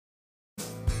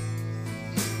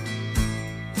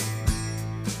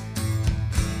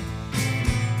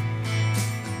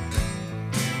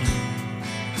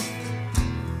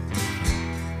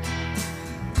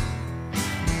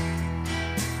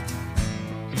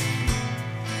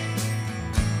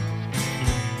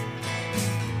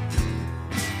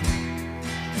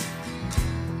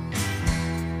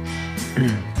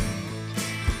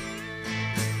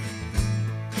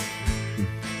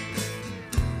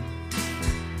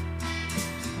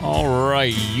All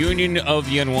right, Union of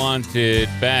the Unwanted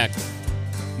back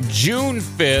June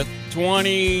 5th,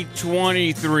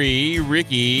 2023.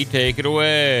 Ricky, take it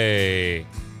away.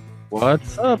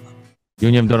 What's up?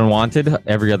 Union of the Unwanted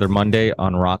every other Monday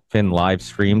on Rockfin live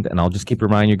streamed. And I'll just keep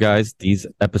reminding you guys, these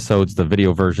episodes, the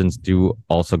video versions do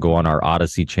also go on our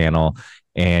Odyssey channel.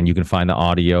 And you can find the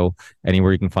audio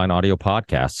anywhere you can find audio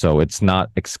podcasts. So it's not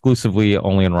exclusively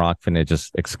only on Rockfin. It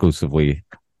just exclusively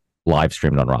live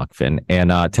streamed on Rockfin. And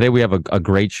today we have a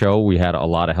great show. We had a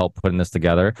lot of help putting this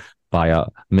together by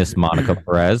Miss Monica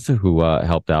Perez, who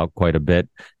helped out quite a bit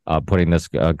putting this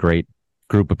great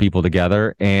group of people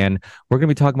together. And we're going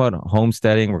to be talking about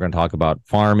homesteading. We're going to talk about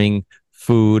farming,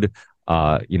 food.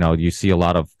 You see a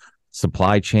lot of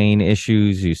supply chain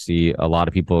issues. You see a lot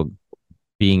of people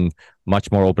being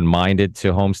much more open-minded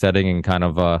to homesteading and kind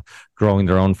of growing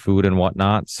their own food and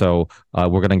whatnot. So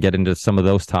we're going to get into some of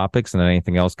those topics and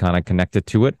anything else kind of connected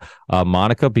to it.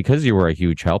 Monica, because you were a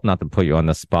huge help, not to put you on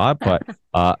the spot, but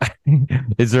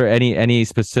is there any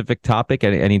specific topic,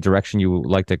 any direction you would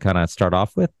like to kind of start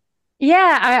off with?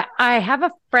 Yeah, I have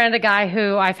a friend, a guy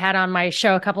who I've had on my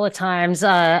show a couple of times,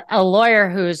 a lawyer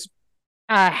who's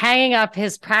hanging up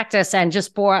his practice and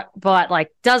just bought like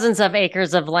dozens of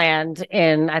acres of land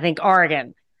in, I think,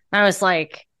 Oregon. I was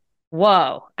like,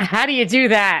 whoa, how do you do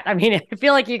that? I mean, I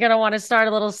feel like you're going to want to start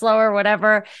a little slower,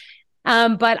 whatever.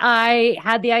 But I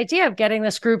had the idea of getting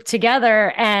this group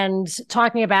together and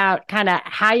talking about kind of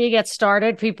how you get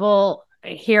started. People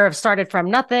here have started from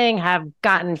nothing, have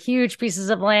gotten huge pieces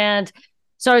of land.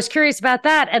 So I was curious about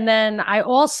that. And then I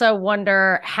also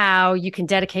wonder how you can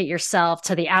dedicate yourself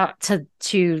to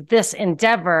to this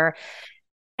endeavor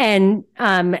and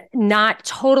not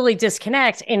totally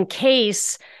disconnect in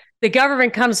case the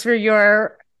government comes for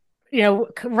your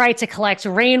right to collect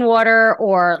rainwater,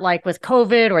 or like with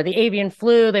COVID or the avian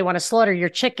flu, they want to slaughter your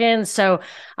chickens. So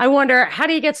I wonder, how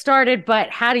do you get started, but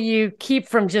how do you keep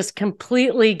from just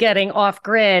completely getting off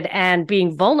grid and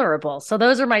being vulnerable? So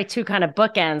those are my two kind of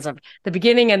bookends of the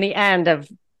beginning and the end of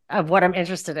what I'm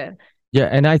interested in. Yeah,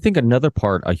 and I think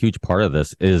a huge part of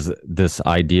this is this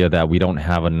idea that we don't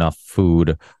have enough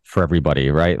food for everybody,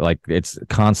 right? Like it's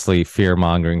constantly fear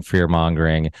mongering.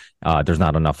 There's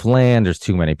not enough land. There's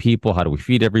too many people. How do we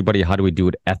feed everybody? How do we do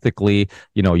it ethically?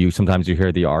 Sometimes you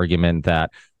hear the argument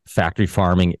that factory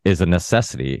farming is a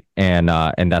necessity, and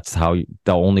that's the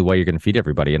only way you're going to feed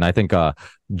everybody. And I think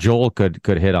Joel could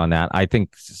hit on that. I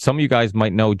think some of you guys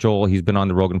might know Joel. He's been on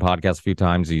the Rogan podcast a few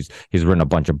times. He's written a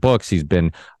bunch of books. He's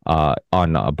been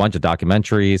on a bunch of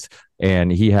documentaries,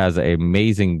 and he has an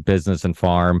amazing business and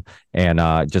farm, and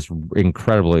just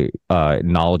incredibly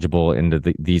knowledgeable into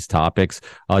these topics.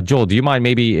 Joel, do you mind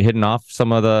maybe hitting off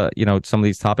some of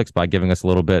these topics by giving us a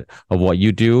little bit of what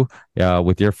you do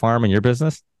with your farm and your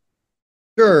business?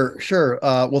 Sure.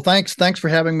 Well, thanks for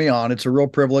having me on. It's a real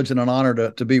privilege and an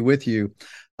honor to be with you.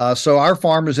 So our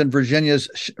farm is in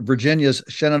Virginia's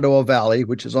Shenandoah Valley,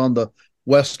 which is on the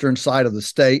western side of the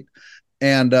state,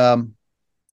 and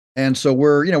so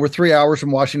we're 3 hours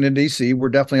from Washington D.C. We're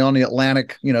definitely on the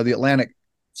Atlantic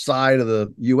side of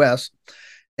the U.S.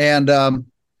 And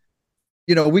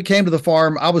we came to the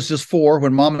farm. I was just 4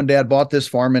 when Mom and Dad bought this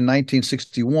farm in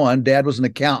 1961. Dad was an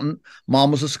accountant.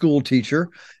 Mom was a school teacher,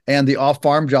 and the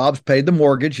off-farm jobs paid the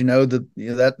mortgage.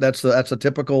 That's a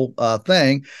typical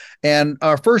thing. And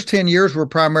our first 10 years were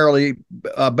primarily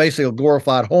basically a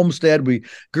glorified homestead. We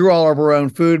grew all of our own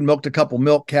food, milked a couple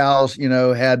milk cows.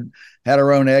 Had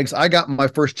our own eggs. I got my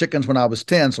first chickens when I was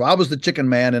 10, so I was the chicken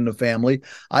man in the family.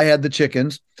 I had the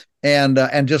chickens. And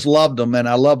just loved them. And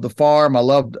I loved the farm. I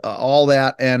loved all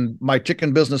that. And my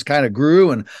chicken business kind of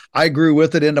grew, and I grew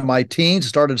with it into my teens,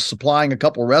 started supplying a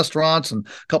couple restaurants and a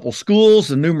couple schools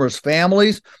and numerous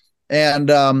families. And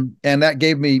that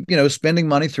gave me, spending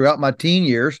money throughout my teen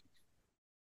years.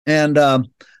 And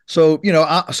so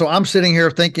I'm sitting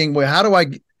here thinking, well, how do I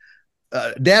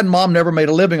Dad and Mom never made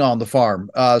a living on the farm.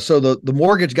 So the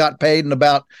mortgage got paid in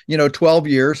about 12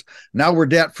 years. Now we're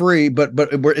debt free, but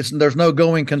there's no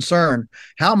going concern.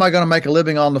 How am I going to make a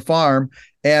living on the farm?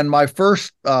 And my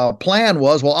first plan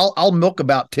was, well, I'll milk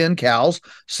about 10 cows,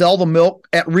 sell the milk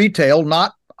at retail,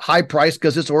 not high price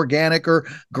because it's organic or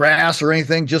grass or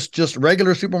anything, just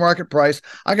regular supermarket price.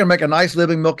 I can make a nice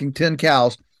living milking 10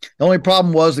 cows. The only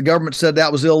problem was the government said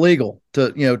that was illegal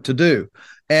to do.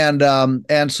 And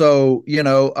so,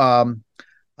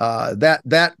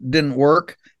 that didn't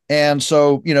work. And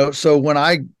so, so when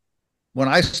I when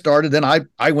I started, then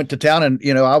I went to town, and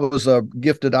I was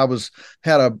gifted.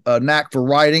 Had a knack for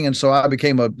writing, and so I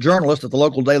became a journalist at the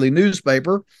local daily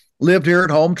newspaper. Lived here at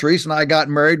home. Teresa and I got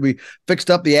married. We fixed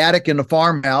up the attic in the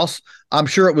farmhouse. I'm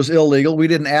sure it was illegal. We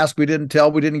didn't ask, we didn't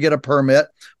tell, we didn't get a permit,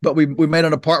 but we made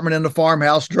an apartment in the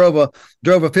farmhouse. Drove a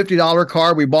 $50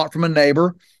 car we bought from a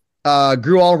neighbor.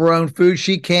 Grew all of our own food.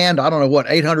 She canned, I don't know what,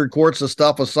 800 quarts of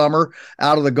stuff a summer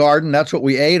out of the garden. That's what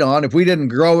we ate on. If we didn't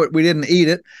grow it, we didn't eat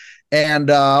it.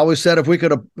 And I always said if we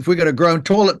could have grown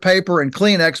toilet paper and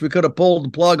Kleenex, we could have pulled the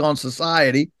plug on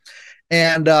society.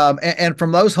 And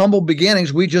from those humble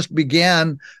beginnings, we just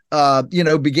began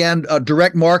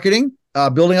direct marketing,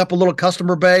 building up a little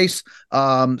customer base,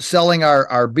 selling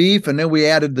our beef, and then we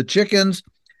added the chickens.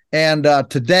 And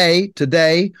today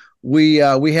we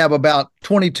have about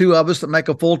 22 of us that make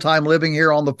a full-time living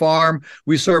here on the farm.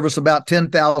 We service about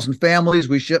 10,000 families.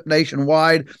 We ship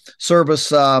nationwide,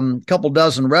 service a couple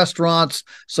dozen restaurants,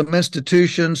 some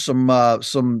institutions, some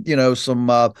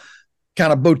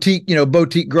kind of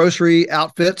boutique grocery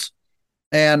outfits.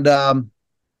 And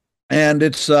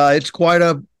it's quite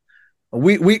a,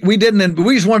 we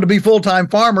just wanted to be full-time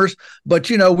farmers, but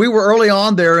we were early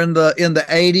on there in the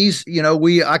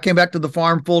 80s. I came back to the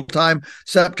farm full-time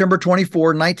September 24,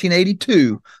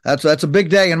 1982. That's a big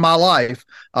day in my life.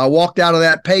 I walked out of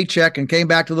that paycheck and came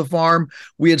back to the farm.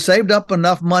 We had saved up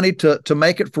enough money to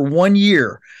make it for 1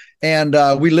 year. And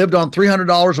we lived on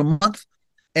 $300 a month,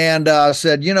 and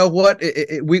said, you know what,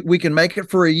 we can make it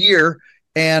for a year.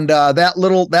 And that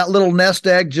little nest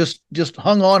egg just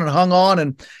hung on,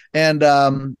 and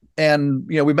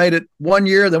we made it 1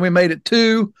 year, then we made it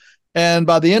 2, and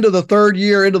by the end of the 3rd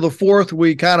year, into the 4th,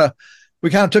 we kind of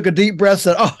took a deep breath,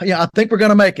 said, oh yeah, I think we're going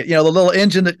to make it. The little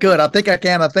engine that could, I think I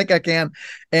can.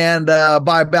 And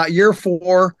by about year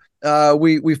 4,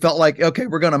 we felt like, okay,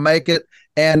 we're going to make it,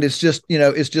 and it's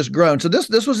just grown. So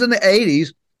this was in the 80s.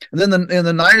 And then in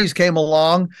the 90s came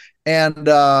along, and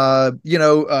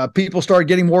people started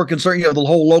getting more concerned. The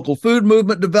whole local food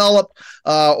movement developed,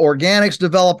 organics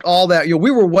developed, all that. We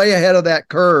were way ahead of that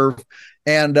curve,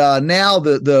 and now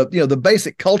the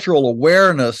basic cultural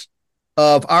awareness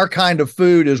of our kind of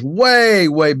food is way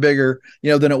bigger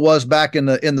than it was back in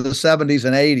the 70s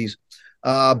and 80s.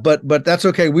 But that's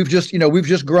okay. We've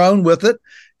just grown with it,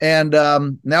 and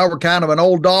now we're kind of an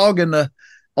old dog in the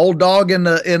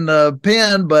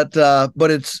pen, but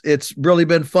it's really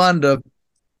been fun to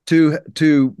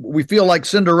we feel like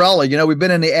Cinderella. We've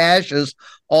been in the ashes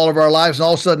all of our lives, and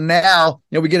all of a sudden now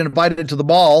we get invited to the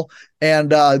ball,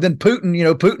 and then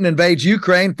Putin invades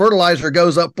Ukraine, fertilizer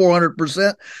goes up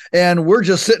 400%, and we're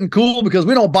just sitting cool because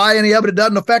we don't buy any of it. It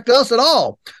doesn't affect us at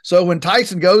all. So when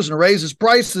Tyson goes and raises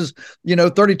prices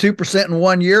 32% in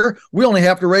 1 year, we only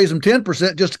have to raise them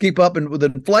 10% just to keep up with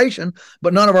inflation,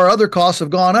 but none of our other costs have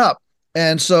gone up.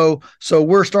 And so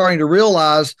we're starting to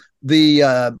realize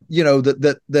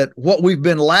that what we've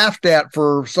been laughed at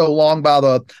for so long by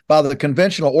the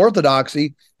conventional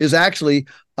orthodoxy is actually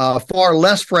far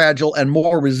less fragile and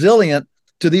more resilient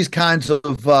to these kinds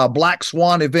of black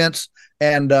swan events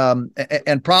and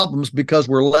problems, because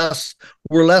we're less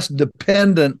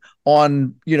dependent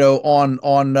on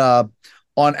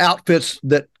outfits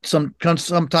that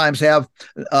sometimes have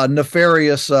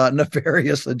nefarious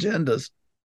agendas.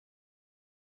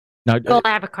 Now, Well, I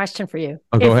have a question for you.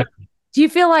 Oh, go ahead. Do you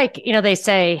feel like, they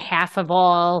say half of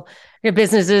all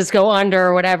businesses go under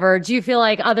or whatever. Do you feel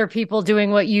like other people doing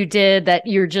what you did, that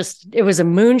it was a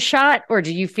moonshot, or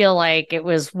do you feel like it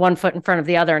was one foot in front of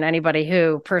the other, and anybody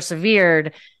who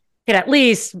persevered could at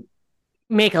least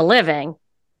make a living?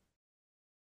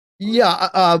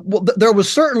 Yeah. Well, there was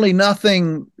certainly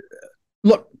nothing.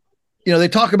 Look, they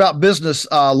talk about business,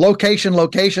 location.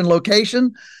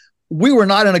 We were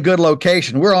not in a good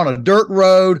location. We're on a dirt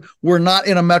road. We're not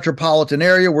in a metropolitan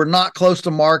area. We're not close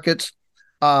to markets.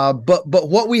 But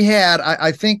what we had,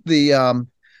 I think the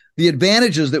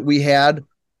advantages that we had,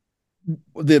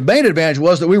 the main advantage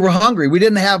was that we were hungry. We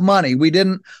didn't have money.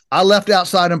 I left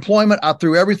outside employment. I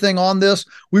threw everything on this.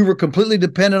 We were completely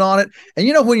dependent on it.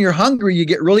 And when you're hungry, you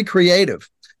get really creative.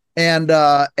 And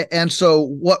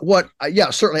so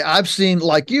certainly I've seen,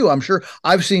 like you, I'm sure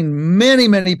I've seen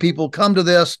many people come to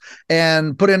this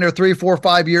and put in their 3, 4,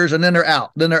 5 years, and then they're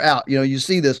out. You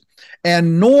see this.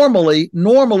 And normally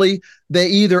they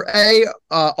either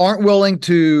aren't willing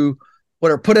to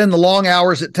put in the long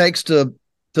hours it takes to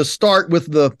start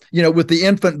with the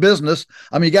infant business.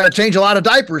 I mean, you got to change a lot of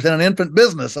diapers in an infant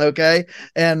business. Okay.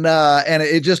 And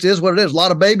it just is what it is. A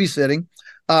lot of babysitting.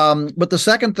 But the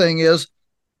second thing is,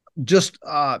 just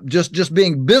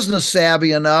being business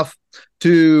savvy enough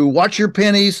to watch your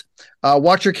pennies,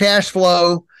 watch your cash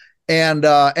flow, and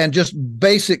just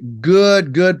basic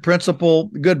good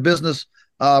business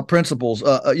principles,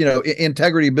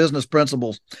 integrity business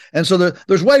principles. And so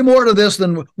there's way more to this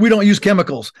than we don't use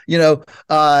chemicals.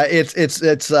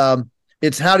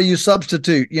 It's how do you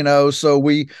substitute? So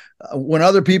when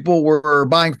other people were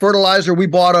buying fertilizer, we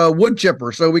bought a wood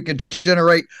chipper so we could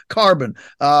generate carbon.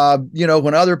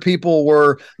 When other people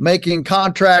were making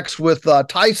contracts with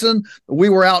Tyson, we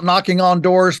were out knocking on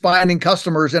doors, finding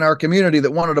customers in our community that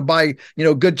wanted to buy,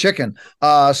 good chicken.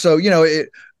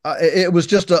 It was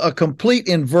just a complete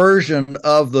inversion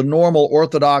of the normal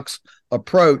orthodox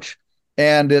approach,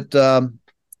 and it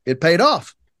paid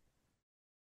off.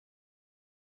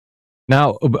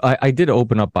 Now, I did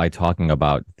open up by talking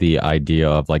about the idea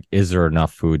of like, is there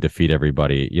enough food to feed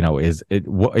everybody? Is it,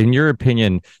 in your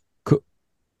opinion,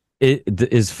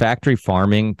 is factory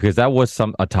farming, because that was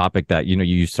a topic that,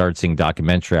 you started seeing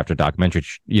documentary after documentary,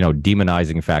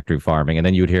 demonizing factory farming. And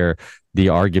then you'd hear the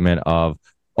argument of,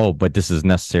 oh, but this is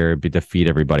necessary to feed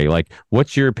everybody. Like,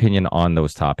 what's your opinion on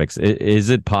those topics? Is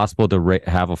it possible to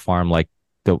have a farm like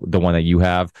the one that you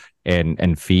have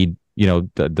and feed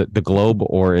the globe,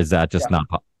 or is that just not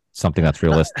something that's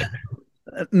realistic?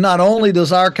 Not only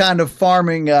does our kind of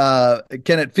farming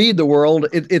can it feed the world,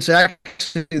 it's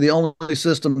actually the only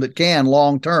system that can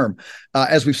long term.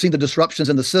 As we've seen the disruptions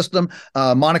in the system,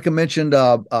 Monica mentioned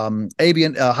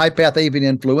high path avian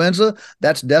influenza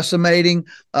that's decimating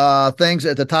things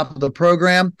at the top of the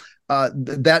program.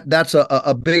 That's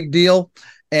a big deal,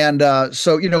 and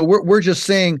so we're just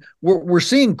seeing we're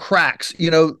seeing cracks.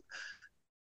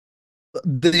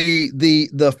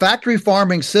 The factory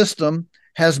farming system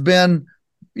has been,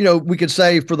 we could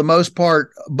say for the most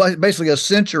part, basically a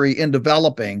century in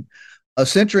developing.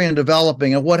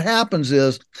 And what happens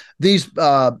is these,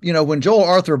 when Joel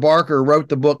Arthur Barker wrote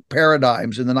the book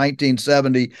Paradigms in the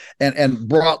 1970s and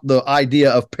brought the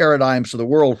idea of paradigms to the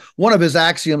world, one of his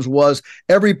axioms was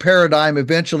every paradigm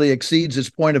eventually exceeds its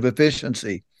point of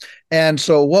efficiency. And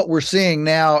so what we're seeing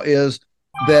now is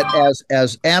that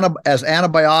as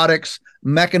antibiotics,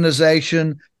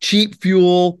 mechanization, cheap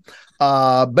fuel,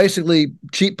 basically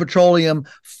cheap petroleum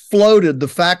floated the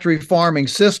factory farming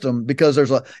system, because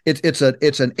it's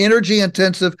an energy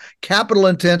intensive, capital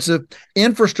intensive,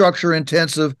 infrastructure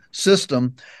intensive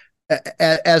system.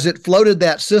 As it floated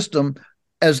that system,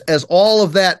 as all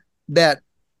of that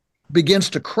begins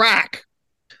to crack,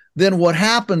 then what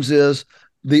happens is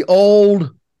the old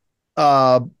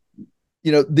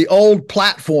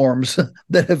platforms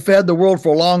that have fed the world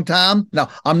for a long time. Now,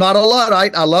 I'm not a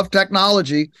Luddite. I love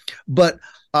technology, but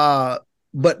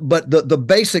the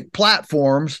basic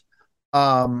platforms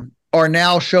are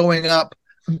now showing up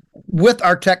with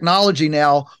our technology.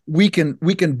 Now we can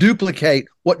duplicate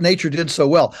what nature did so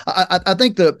well. I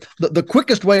think the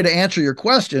quickest way to answer your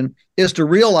question is to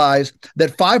realize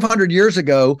that 500 years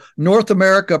ago, North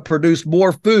America produced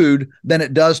more food than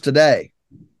it does today.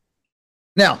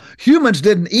 Now, humans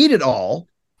didn't eat it all.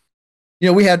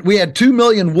 We had 2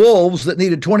 million wolves that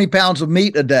needed 20 pounds of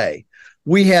meat a day.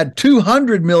 We had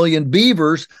 200 million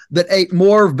beavers that ate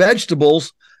more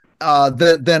vegetables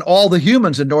than all the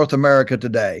humans in North America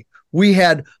today. We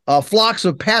had flocks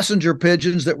of passenger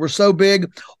pigeons that were so big.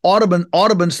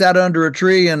 Audubon sat under a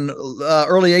tree in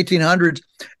early 1800s,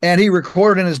 and he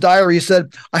recorded in his diary, he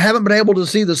said, I haven't been able to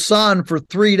see the sun for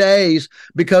 3 days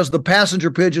because the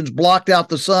passenger pigeons blocked out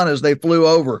the sun as they flew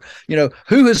over.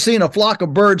 Who has seen a flock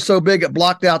of birds so big it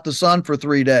blocked out the sun for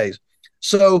 3 days?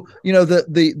 So,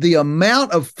 the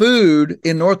amount of food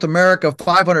in North America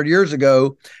 500 years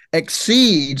ago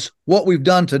exceeds what we've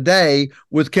done today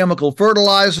with chemical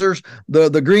fertilizers, the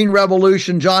Green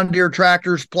Revolution, John Deere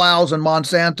tractors, plows, and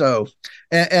Monsanto.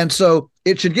 And so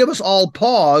it should give us all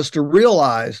pause to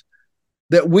realize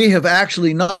that we have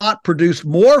actually not produced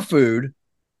more food.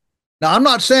 Now, I'm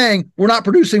not saying we're not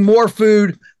producing more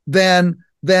food than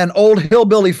old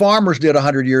hillbilly farmers did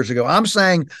 100 years ago. I'm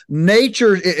saying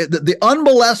nature, the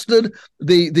unmolested,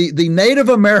 the Native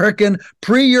American,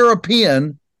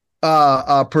 pre-European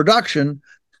production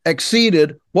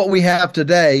exceeded what we have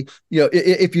today.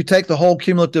 If you take the whole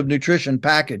cumulative nutrition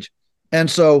package, and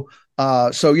so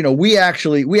we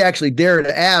actually dare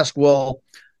to ask, well,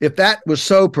 if that was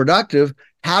so productive,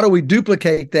 how do we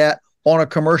duplicate that on a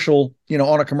commercial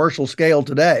scale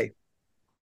today?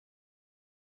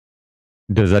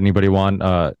 Does anybody want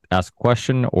ask a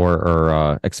question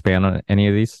or expand on any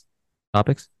of these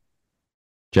topics?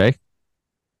 Jay?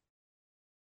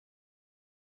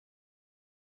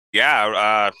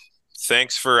 Yeah,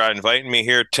 thanks for inviting me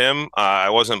here, Tim. I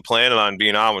wasn't planning on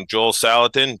being on with Joel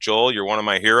Salatin. Joel, you're one of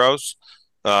my heroes.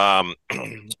 I'm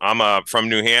from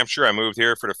New Hampshire. I moved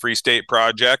here for the Free State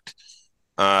Project.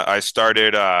 I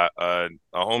started a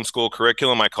homeschool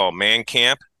curriculum I call Man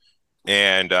Camp.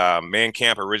 And Man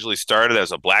Camp originally started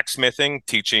as a blacksmithing,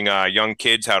 teaching young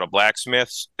kids how to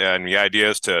blacksmith. And the idea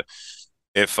is to,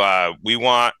 if I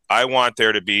want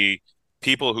there to be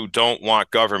people who don't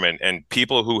want government, and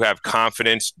people who have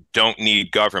confidence don't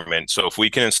need government. So if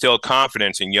we can instill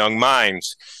confidence in young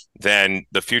minds, then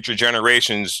the future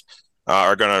generations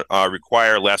are going to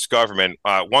require less government.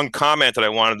 One comment that I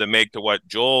wanted to make to what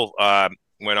Joel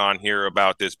went on here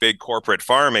about this big corporate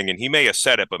farming, and he may have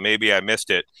said it, but maybe I missed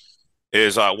it,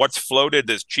 is what's floated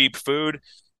this cheap food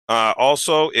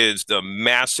also is the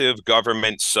massive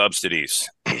government subsidies.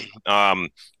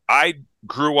 I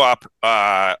grew up,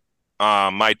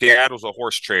 my dad was a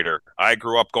horse trader. I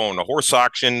grew up going to horse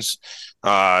auctions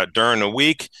during the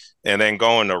week, and then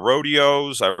going to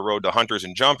rodeos. I rode the hunters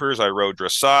and jumpers. I rode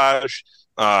dressage.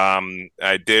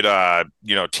 I did,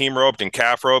 team roped and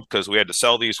calf rope because we had to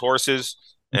sell these horses.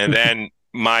 And then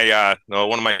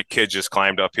one of my kids just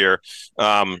climbed up here.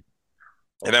 And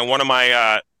then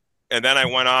and then I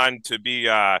went on to be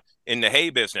in the hay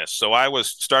business. So I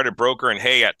started brokering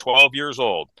hay at 12 years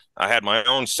old. I had my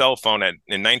own cell phone in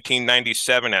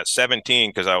 1997 at 17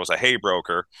 because I was a hay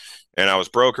broker, and I was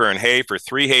brokering hay for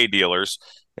 3 hay dealers.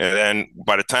 And then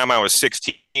by the time I was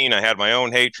 16, I had my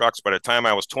own hay trucks. By the time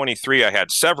I was 23, I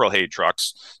had several hay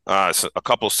trucks, a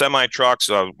couple semi trucks.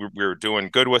 We were doing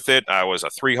good with it. I was a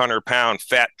 300-pound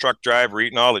fat truck driver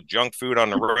eating all the junk food on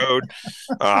the road.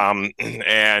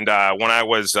 And when I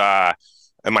was,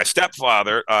 and my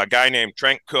stepfather, a guy named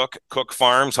Trent Cook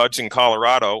Farms, Hudson,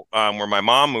 Colorado, where my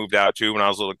mom moved out to when I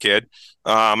was a little kid.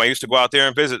 I used to go out there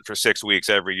and visit for 6 weeks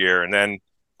every year. And then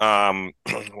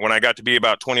when I got to be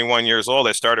about 21 years old,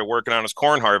 I started working on his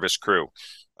corn harvest crew.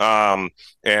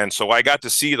 And so I got to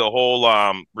see the whole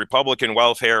Republican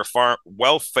welfare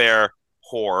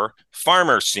whore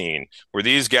farmer scene, where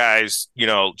these guys,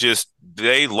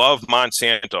 they love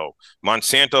Monsanto.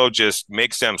 Monsanto just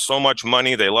makes them so much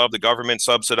money. They love the government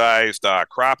subsidized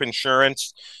crop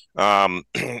insurance. And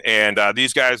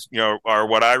these guys, are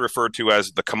what I refer to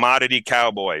as the commodity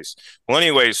cowboys. Well,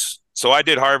 anyways, so I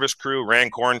did harvest crew, ran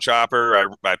corn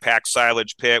chopper. I packed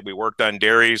silage pit. We worked on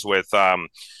dairies with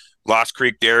Lost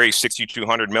Creek Dairy,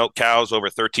 6,200 milk cows, over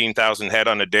 13,000 head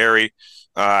on the dairy.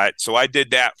 So I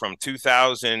did that from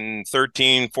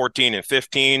 2013, 14, and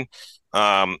 15.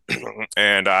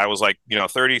 And I was like,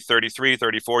 30, 33,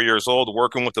 34 years old,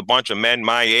 working with a bunch of men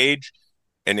my age,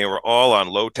 and they were all on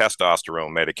low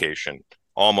testosterone medication.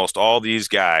 Almost all these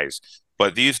guys.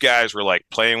 But these guys were like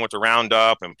playing with the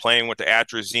Roundup and playing with the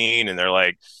atrazine, and they're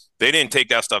like, they didn't take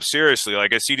that stuff seriously.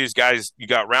 Like, I see these guys, you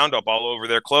got Roundup all over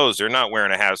their clothes. They're not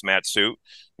wearing a hazmat suit.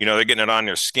 They're getting it on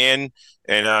their skin.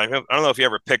 And I don't know if you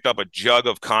ever picked up a jug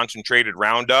of concentrated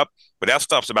Roundup, but that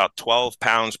stuff's about 12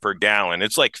 pounds per gallon.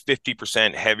 It's like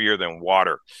 50% heavier than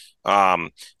water.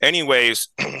 Anyways,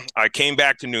 I came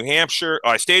back to New Hampshire.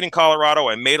 I stayed in Colorado.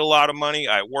 I made a lot of money.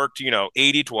 I worked,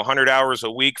 80 to 100 hours a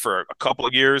week for a couple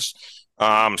of years.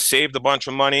 Saved a bunch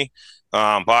of money,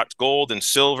 bought gold and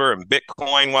silver and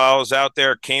Bitcoin while I was out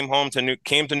there. Came to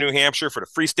New Hampshire for the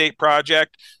Free State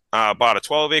Project. Bought a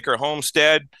 12-acre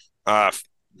homestead.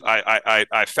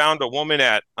 I found a woman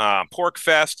at Pork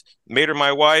Fest, made her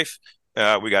my wife.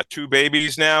 We got 2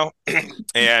 babies now,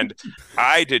 and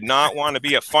I did not want to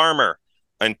be a farmer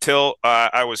until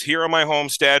I was here on my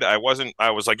homestead. I was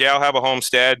like, yeah, I'll have a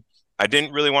homestead. I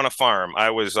didn't really want to farm. I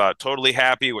was totally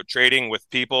happy with trading with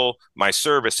people, my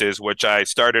services, which I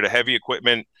started a heavy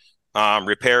equipment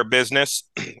repair business.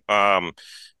 And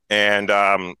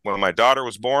when my daughter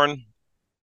was born,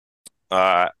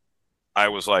 I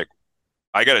was like,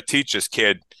 I got to teach this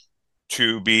kid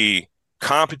to be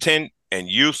competent and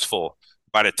useful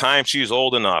by the time she's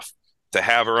old enough to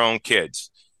have her own kids.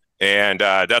 And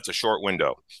that's a short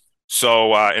window.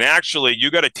 So, and actually, you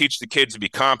got to teach the kids to be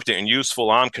competent and useful.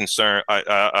 I'm concerned. You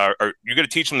got to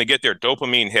teach them to get their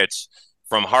dopamine hits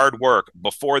from hard work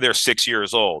before they're 6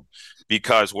 years old,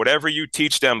 because whatever you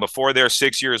teach them before they're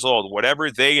 6 years old, whatever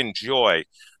they enjoy,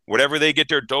 whatever they get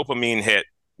their dopamine hit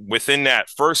within that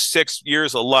first 6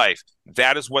 years of life,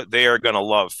 that is what they are going to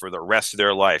love for the rest of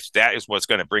their life. That is what's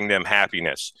going to bring them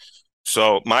happiness.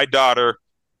 So my daughter,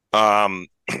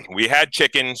 we had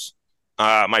chickens.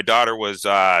 My daughter was,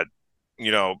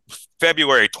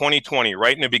 February 2020,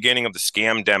 right in the beginning of the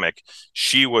scamdemic.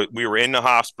 We were in the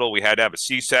hospital. We had to have a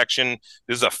C-section.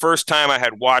 This is the first time I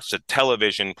had watched a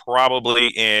television probably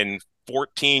in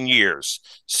 14 years,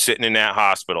 sitting in that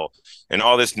hospital, and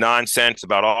all this nonsense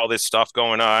about all this stuff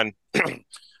going on.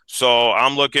 So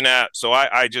I'm looking at, so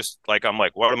I just like, I'm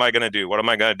like, what am I going to do? What am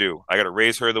I going to do? I got to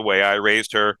raise her the way I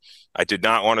raised her. I did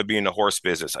not want to be in the horse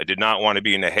business. I did not want to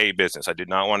be in the hay business. I did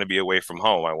not want to be away from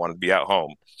home. I wanted to be at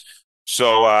home.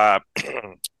 So a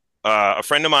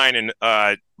friend of mine in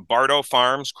Bardo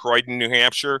Farms, Croydon, New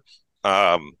Hampshire,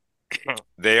 um,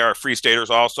 they are free staters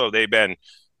also. They've been,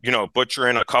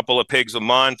 butchering a couple of pigs a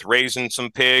month, raising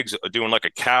some pigs, doing like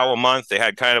a cow a month. They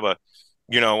had kind of a,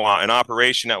 an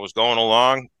operation that was going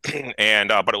along, and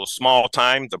but it was small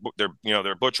time.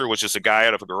 Their butcher was just a guy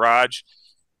out of a garage,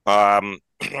 um,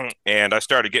 and I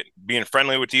started being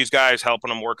friendly with these guys, helping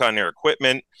them work on their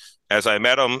equipment as I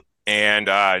met them. And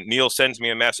Neil sends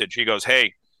me a message. He goes,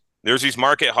 "Hey, there's these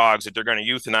market hogs that they're going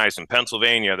to euthanize in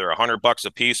Pennsylvania. They're $100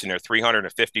 a piece and they're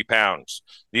 350 pounds.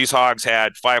 These hogs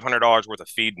had $500 worth of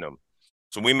feed in them.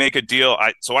 So we make a deal.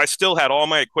 So I still had all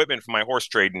my equipment from my horse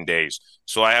trading days.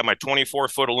 So I had my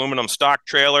 24-foot aluminum stock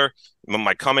trailer,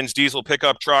 my Cummins diesel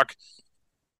pickup truck.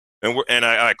 And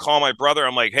I call my brother.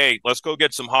 I'm like, hey, let's go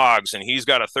get some hogs. And he's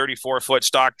got a 34-foot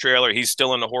stock trailer. He's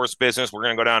still in the horse business. We're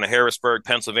going to go down to Harrisburg,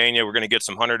 Pennsylvania. We're going to get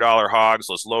some $100 hogs.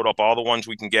 Let's load up all the ones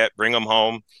we can get, bring them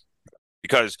home.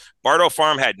 Because Bardo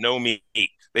Farm had no meat.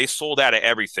 They sold out of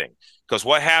everything. Because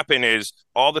what happened is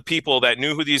all the people that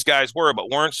knew who these guys were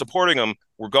but weren't supporting them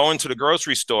were going to the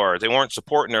grocery store. They weren't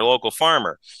supporting their local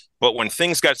farmer. But when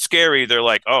things got scary, they're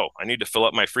like, oh, I need to fill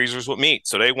up my freezers with meat.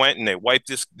 So they went and they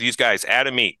wiped these guys out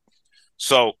of meat.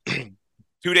 So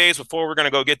 2 days before we're going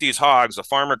to go get these hogs, the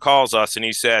farmer calls us and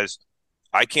he says,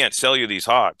 I can't sell you these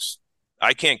hogs.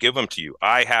 I can't give them to you.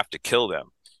 I have to kill them.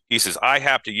 He says, I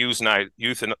have to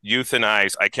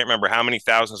euthanize, I can't remember how many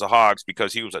thousands of hogs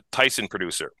because he was a Tyson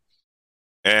producer.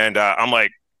 And I'm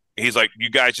like, he's like, you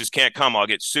guys just can't come. I'll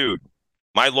get sued.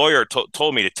 My lawyer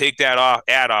told me to take that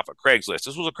ad off of Craigslist.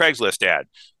 This was a Craigslist ad.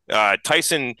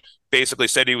 Tyson basically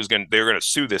said they were going to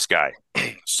sue this guy.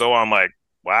 So I'm like,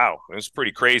 wow, it's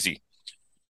pretty crazy.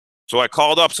 So I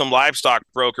called up some livestock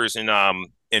brokers in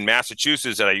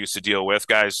Massachusetts that I used to deal with,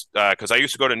 guys, because I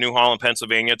used to go to New Holland,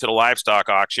 Pennsylvania, to the livestock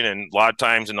auction, and a lot of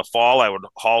times in the fall I would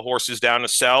haul horses down to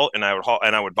sell, and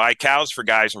I would buy cows for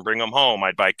guys and bring them home.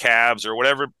 I'd buy calves or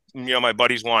whatever my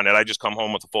buddies wanted. I just come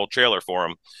home with a full trailer for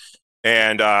them,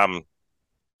 and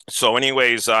so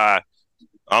anyways, I'm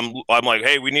like,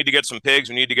 hey, we need to get some pigs.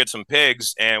 We need to get some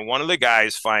pigs, and one of the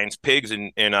guys finds pigs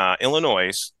in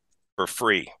Illinois for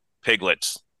free,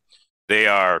 piglets. They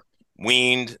are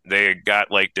weaned. They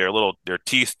got like their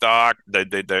teeth docked.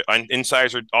 The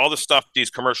insides are all the stuff these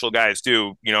commercial guys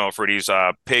do, for these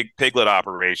piglet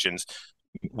operations.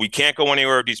 We can't go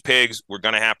anywhere with these pigs. We're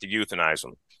going to have to euthanize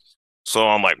them. So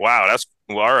I'm like, wow, that's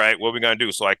well, all right. What are we going to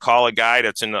do? So I call a guy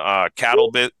that's in the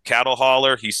cattle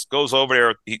hauler. He goes over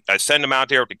there. I send him out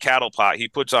there with the cattle pot. He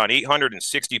puts on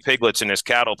 860 piglets in his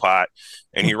cattle pot,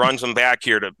 and he runs them back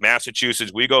here to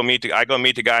Massachusetts. I go meet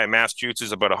the guy in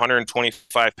Massachusetts, about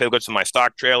 125 piglets in my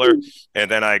stock trailer, and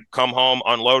then I come home,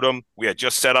 unload them. We had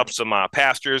just set up some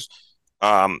pastures.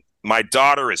 My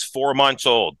daughter is 4 months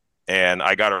old, and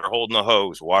I got her holding the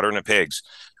hose, watering the pigs.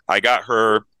 I got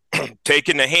her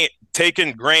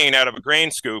taking grain out of a grain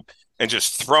scoop and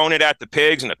just throwing it at the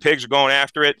pigs, and the pigs are going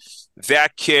after it.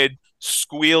 That kid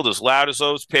squealed as loud as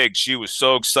those pigs. She was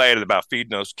so excited about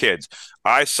feeding those kids.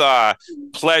 I saw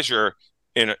pleasure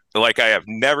in like I have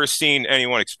never seen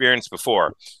anyone experience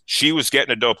before. She was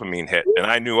getting a dopamine hit, and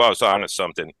I knew I was on to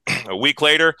something. A week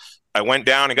later, I went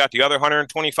down and got the other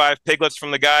 125 piglets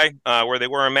from the guy where they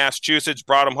were in Massachusetts,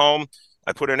 brought them home.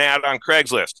 I put an ad on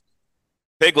Craigslist.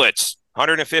 Piglets,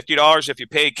 $150 if you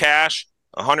pay cash,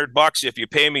 $100 if you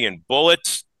pay me in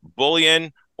bullets,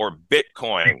 bullion, or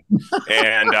Bitcoin.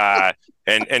 And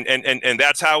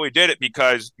that's how we did it,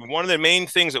 because one of the main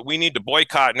things that we need to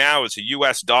boycott now is the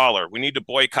US dollar. We need to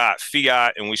boycott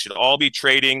fiat, and we should all be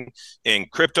trading in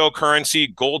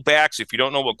cryptocurrency, goldbacks. If you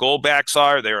don't know what goldbacks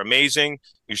are, they're amazing.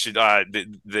 You should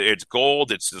it's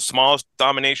gold. It's the smallest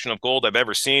denomination of gold I've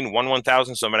ever seen,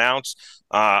 1/1000th of an ounce.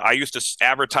 I used to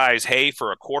advertise hay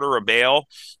for a quarter a bale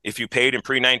if you paid in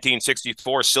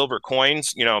pre-1964 silver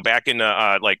coins, back in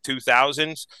the like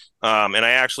 2000s. And I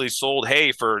actually sold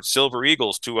hay for silver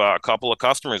eagles to a couple of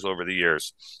customers over the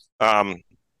years.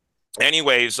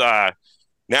 Anyways,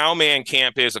 now Man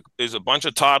Camp is a bunch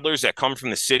of toddlers that come from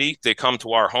the city. They come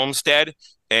to our homestead.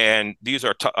 And these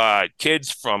are kids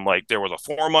from, like, there was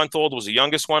a 4-month-old was the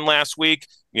youngest one last week,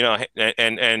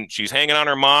 and she's hanging on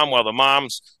her mom while the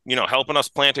mom's, helping us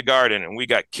plant a garden. And we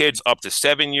got kids up to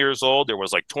 7 years old. There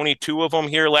was like 22 of them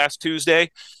here last Tuesday.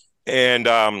 And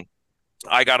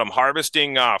I got them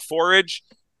harvesting forage,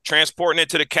 transporting it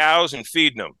to the cows and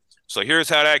feeding them. So here's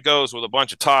how that goes with a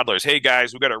bunch of toddlers. Hey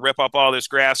guys, we got to rip up all this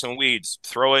grass and weeds,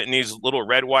 throw it in these little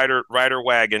red rider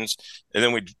wagons,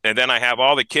 and then I have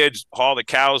all the kids haul the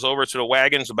cows over to the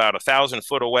wagons about 1,000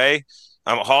 foot away.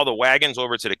 Haul the wagons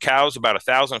over to the cows about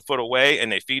 1,000 foot away, and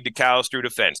they feed the cows through the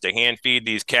fence. They hand feed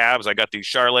these calves. I got these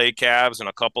Charolais calves and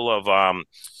a couple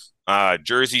of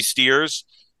Jersey steers,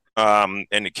 and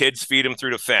the kids feed them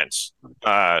through the fence.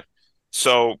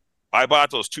 So I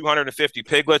bought those 250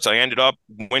 piglets. I ended up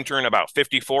wintering about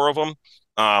 54 of them.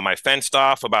 I fenced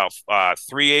off about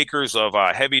 3 acres of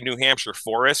heavy New Hampshire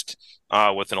forest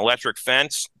with an electric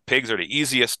fence. Pigs are the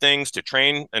easiest things to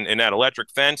train in that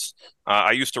electric fence.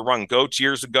 I used to run goats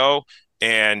years ago,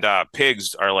 and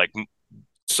pigs are like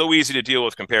so easy to deal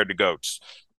with compared to goats.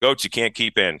 Goats you can't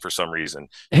keep in for some reason.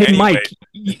 Hey, anyway.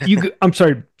 Mike, I'm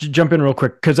sorry, jump in real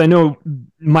quick, because I know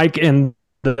Mike and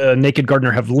the Naked Gardener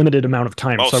have limited amount of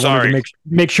time. So I wanted to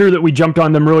make sure that we jumped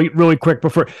on them really quick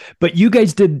before. But you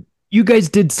guys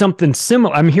did something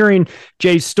similar. I'm hearing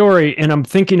Jay's story, and I'm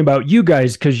thinking about you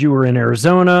guys because you were in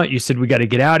Arizona. You said, we got to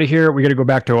get out of here. We got to go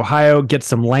back to Ohio, get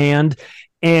some land.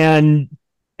 And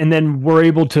then we're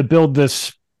able to build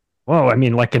this, well, I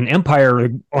mean, like an empire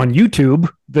on YouTube,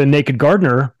 the Naked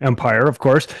Gardener empire, of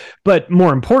course. But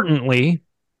more importantly,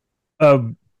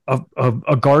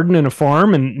 a garden and a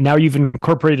farm. And now you've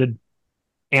incorporated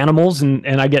animals, and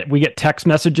we get text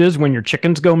messages when your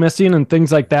chickens go missing and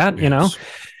things like that. Yes. You know,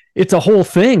 it's a whole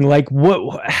thing. Like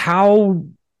how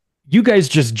you guys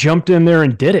just jumped in there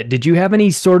and did it. Did you have any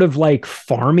sort of like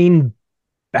farming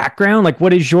background? Like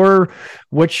what's your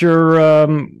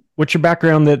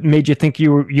background that made you think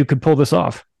you could pull this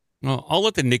off? Well, I'll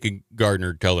let the Naked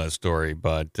Gardener tell that story,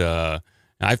 but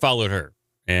I followed her,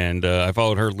 and I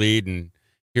followed her lead, and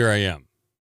here I am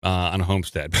on a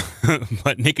homestead.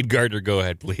 But Naked Gardener, go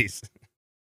ahead, please.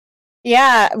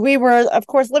 Yeah, we were, of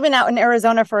course, living out in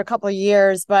Arizona for a couple of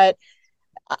years, but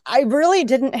I really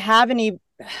didn't have any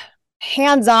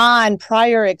hands-on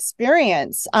prior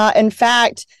experience. In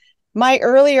fact, my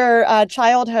earlier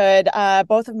childhood,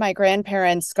 both of my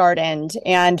grandparents gardened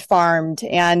and farmed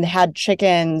and had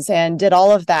chickens and did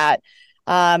all of that.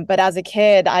 But as a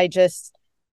kid, I just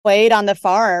played on the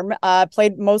farm,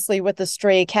 played mostly with the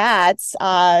stray cats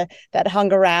that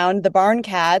hung around, the barn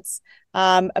cats.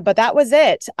 But that was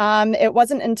it. It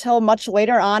wasn't until much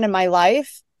later on in my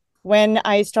life when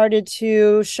I started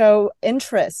to show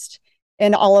interest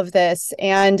in all of this.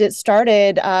 And it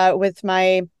started with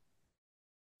my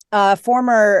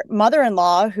former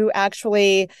mother-in-law, who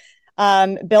actually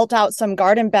built out some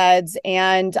garden beds.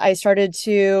 And I started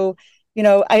to,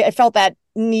 I felt that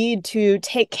need to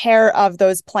take care of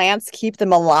those plants, keep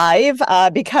them alive,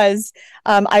 because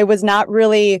I was not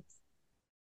really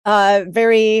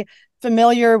very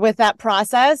familiar with that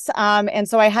process. And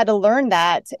so I had to learn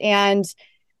that. And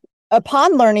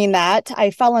upon learning that,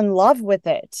 I fell in love with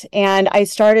it. And I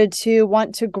started to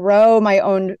want to grow my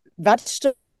own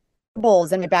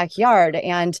vegetables in my backyard.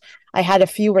 And I had a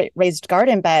few raised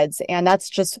garden beds, and that's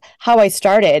just how I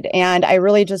started. And I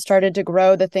really just started to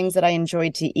grow the things that I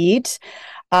enjoyed to eat.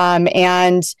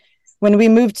 And when we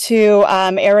moved to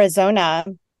Arizona,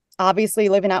 obviously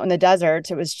living out in the desert,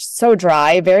 it was so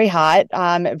dry, very hot,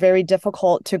 very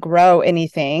difficult to grow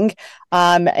anything.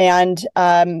 And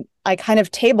I kind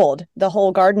of tabled the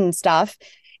whole garden stuff,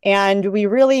 and we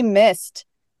really missed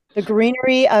the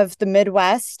greenery of the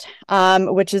Midwest,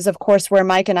 which is, of course, where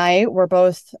Mike and I were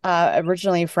both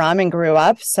originally from and grew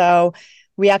up. So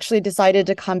we actually decided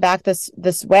to come back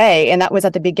this way. And that was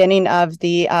at the beginning of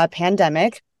the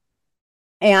pandemic.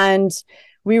 And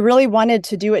we really wanted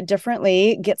to do it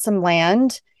differently, get some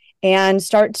land and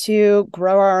start to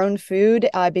grow our own food,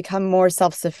 become more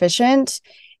self-sufficient.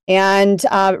 And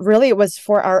really, it was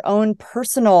for our own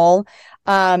personal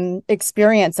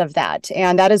experience of that.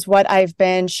 And that is what I've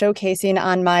been showcasing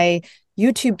on my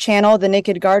YouTube channel, The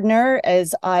Naked Gardener,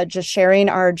 is just sharing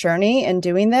our journey in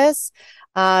doing this.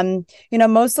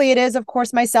 Mostly it is, of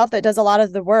course, myself that does a lot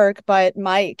of the work, but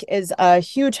Mike is a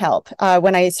huge help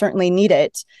when I certainly need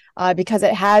it, because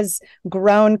it has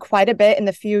grown quite a bit in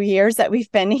the few years that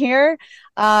we've been here.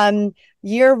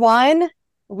 Year one,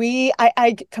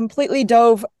 I completely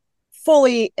dove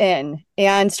fully in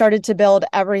and started to build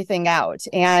everything out.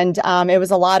 And it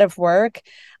was a lot of work,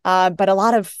 but a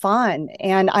lot of fun.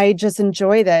 And I just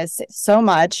enjoy this so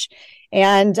much.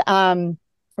 And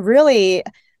really,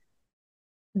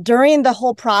 during the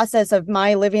whole process of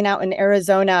my living out in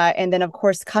Arizona, and then, of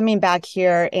course, coming back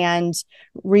here and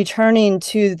returning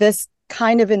to this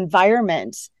kind of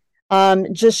environment,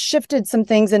 just shifted some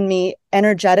things in me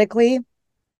energetically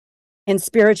and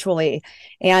spiritually.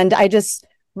 And I just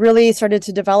really started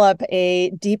to develop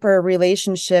a deeper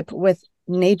relationship with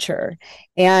nature.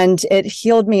 And it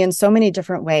healed me in so many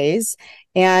different ways,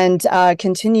 and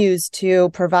continues to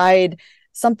provide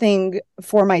something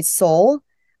for my soul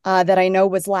that I know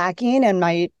was lacking in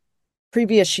my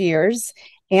previous years.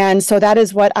 And so that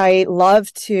is what I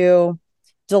love to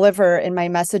deliver in my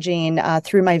messaging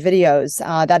through my videos.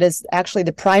 That is actually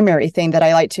the primary thing that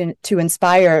I like to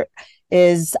inspire,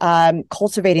 is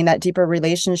cultivating that deeper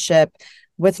relationship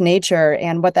with nature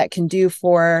and what that can do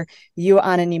for you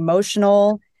on an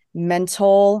emotional,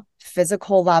 mental,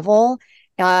 physical level.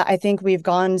 I think we've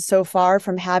gone so far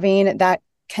from having that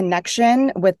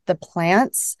connection with the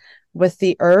plants, with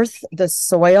the earth, the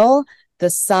soil, the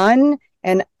sun,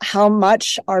 and how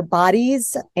much our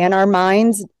bodies and our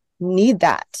minds need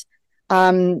that.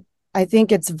 I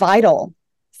think it's vital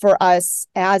for us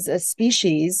as a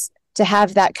species to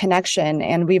have that connection,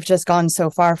 and we've just gone so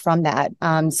far from that.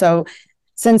 So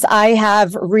since I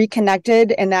have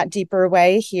reconnected in that deeper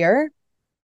way here,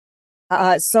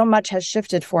 so much has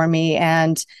shifted for me,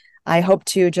 and I hope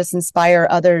to just inspire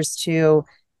others to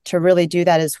really do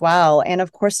that as well. And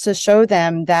of course, to show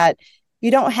them that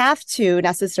you don't have to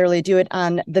necessarily do it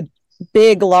on the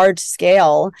big, large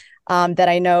scale that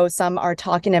I know some are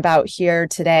talking about here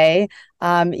today.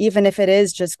 Even if it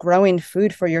is just growing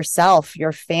food for yourself,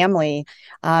 your family,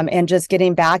 and just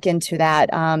getting back into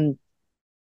that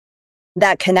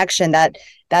that connection,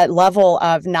 that level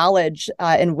of knowledge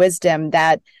and wisdom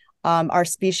that our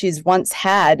species once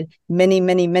had many,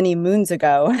 many, many moons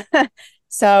ago.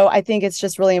 So I think it's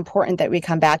just really important that we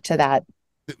come back to that.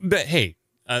 But hey,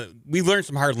 we learned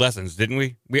some hard lessons, didn't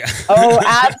we? Oh,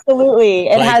 absolutely.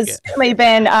 It has certainly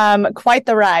been quite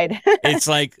the ride. It's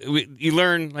like you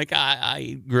learn, like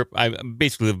I grew up, I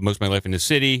basically lived most of my life in the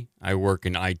city. I work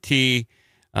in IT.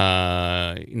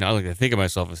 I like to think of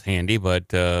myself as handy,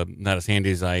 but not as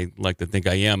handy as I like to think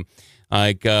I am.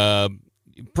 Like,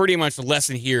 pretty much the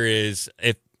lesson here is,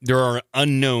 if there are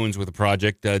unknowns with a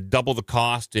project, double the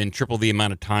cost and triple the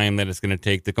amount of time that it's going to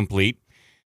take to complete.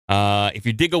 If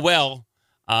you dig a well,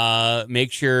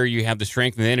 make sure you have the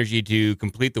strength and the energy to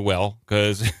complete the well,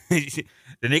 because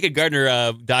the Naked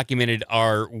Gardener documented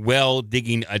our well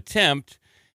digging attempt,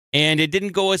 and it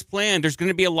didn't go as planned. There's going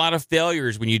to be a lot of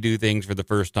failures when you do things for the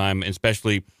first time,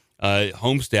 especially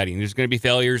homesteading. There's going to be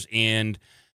failures, and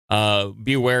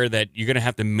be aware that you're going to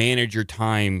have to manage your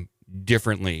time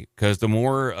differently, because the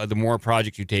more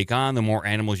projects you take on, the more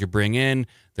animals you bring in,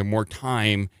 the more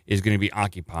time is going to be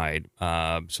occupied.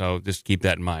 So just keep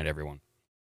that in mind, everyone.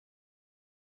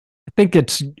 I think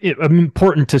it's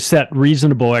important to set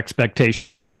reasonable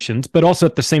expectations, but also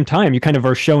at the same time, you kind of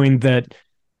are showing that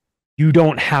you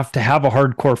don't have to have a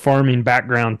hardcore farming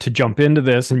background to jump into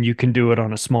this, and you can do it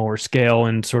on a smaller scale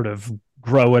and sort of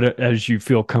grow it as you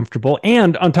feel comfortable.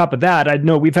 And on top of that, I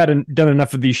know we've done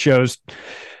enough of these shows.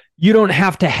 You don't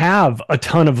have to have a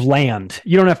ton of land.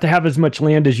 You don't have to have as much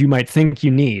land as you might think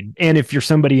you need. And if you're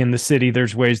somebody in the city,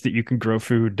 there's ways that you can grow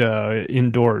food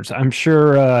indoors. I'm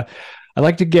sure I'd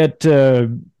like to get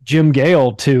Jim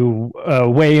Gale to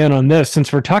weigh in on this,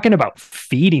 since we're talking about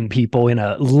feeding people in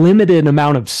a limited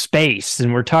amount of space.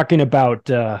 And we're talking about,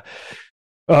 just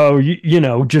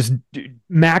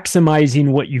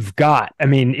maximizing what you've got. I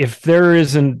mean, if there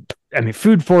isn't,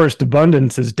 food forest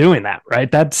abundance is doing that,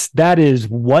 right? That is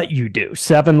what you do.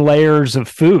 7 layers of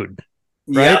food,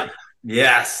 right? Yeah.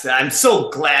 Yes. I'm so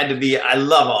glad to be. I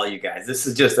love all you guys. This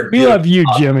is just we love you,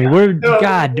 Jimmy.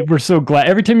 We're so glad.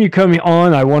 Every time you come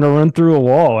on, I want to run through a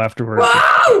wall afterwards.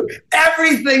 Wow!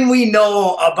 Everything we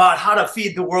know about how to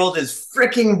feed the world is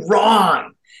freaking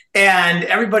wrong. And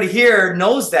everybody here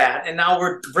knows that. And now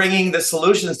we're bringing the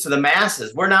solutions to the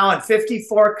masses. We're now in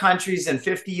 54 countries and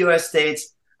 50 US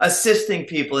states, assisting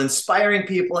people, inspiring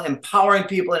people, empowering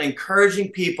people, and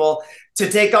encouraging people to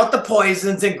take out the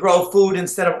poisons and grow food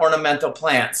instead of ornamental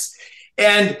plants.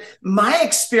 And my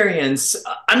experience,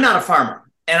 I'm not a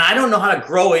farmer, and I don't know how to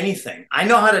grow anything. I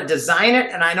know how to design it,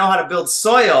 and I know how to build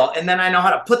soil, and then I know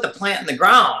how to put the plant in the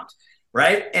ground,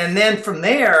 right? And then from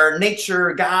there,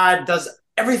 nature, God does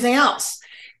everything else.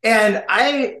 And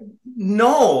I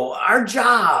know our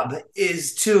job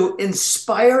is to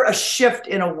inspire a shift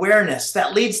in awareness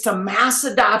that leads to mass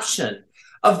adoption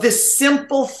of this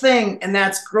simple thing, and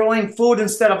that's growing food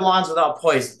instead of lawns without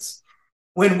poisons.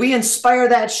 When we inspire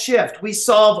that shift, we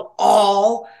solve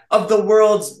all of the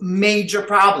world's major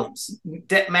problems: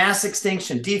 mass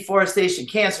extinction, deforestation,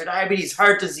 cancer, diabetes,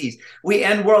 heart disease. We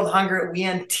end world hunger. We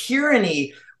end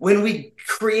tyranny when we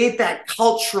create that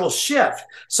cultural shift.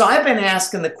 So I've been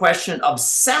asking the question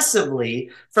obsessively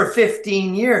for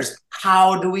 15 years.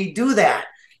 How do we do that?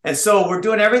 And so we're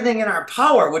doing everything in our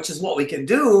power, which is what we can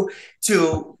do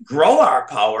to grow our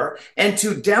power and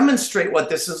to demonstrate what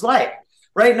this is like.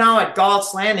 Right now at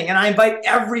Galt's Landing, and I invite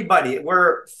everybody,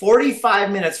 we're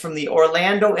 45 minutes from the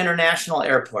Orlando International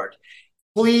Airport.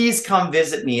 Please come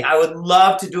visit me. I would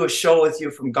love to do a show with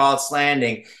you from Galt's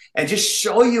Landing and just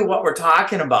show you what we're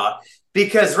talking about.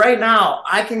 Because right now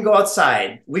I can go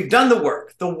outside. We've done the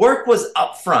work. The work was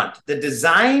up front, the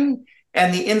design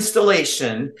and the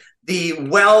installation, the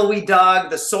well we dug,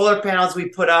 the solar panels we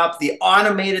put up, the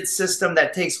automated system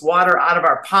that takes water out of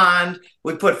our pond.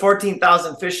 We put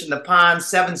 14,000 fish in the pond,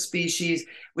 7 species.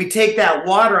 We take that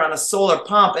water on a solar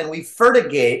pump and we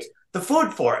fertigate the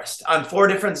food forest on 4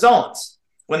 different zones.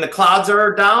 When the clouds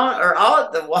are down or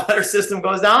out, the water system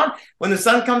goes down. When the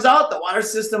sun comes out, the water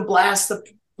system blasts the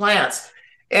plants.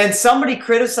 And somebody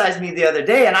criticized me the other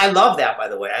day, and I love that, by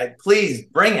the way. Please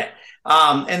bring it.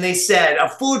 And they said, a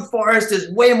food forest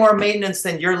is way more maintenance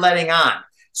than you're letting on.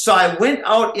 So I went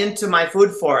out into my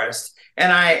food forest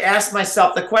and I asked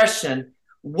myself the question,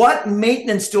 what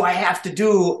maintenance do I have to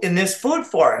do in this food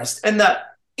forest? And the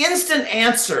instant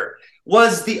answer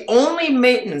was the only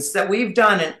maintenance that we've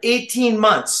done in 18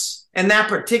 months in that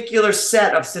particular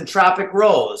set of syntropic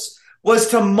rows was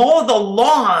to mow the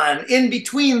lawn in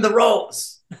between the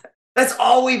rows. That's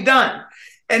all we've done.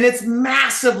 And it's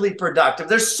massively productive.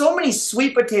 There's so many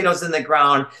sweet potatoes in the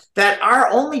ground that our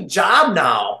only job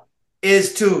now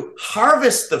is to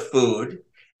harvest the food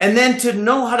and then to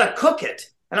know how to cook it.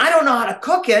 And I don't know how to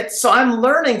cook it, so I'm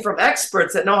learning from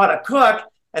experts that know how to cook.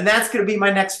 And that's going to be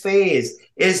my next phase,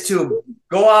 is to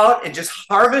go out and just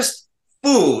harvest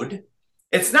food.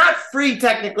 It's not free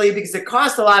technically because it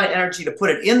costs a lot of energy to put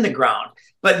it in the ground.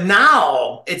 But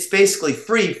now it's basically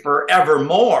free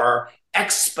forevermore,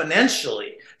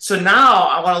 exponentially. So now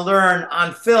I want to learn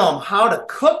on film how to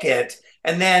cook it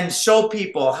and then show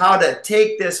people how to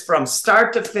take this from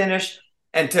start to finish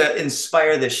and to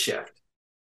inspire this shift.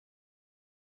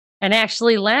 And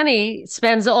actually, Lanny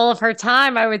spends all of her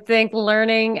time, I would think,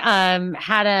 learning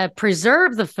how to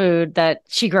preserve the food that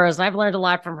she grows. And I've learned a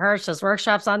lot from her. She does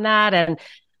workshops on that. And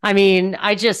I mean,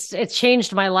 it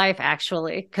changed my life,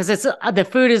 actually, because it's the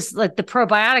food is like the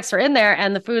probiotics are in there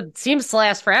and the food seems to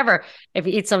last forever if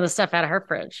you eat some of the stuff out of her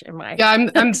fridge.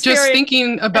 I'm just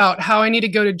thinking about how I need to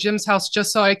go to Jim's house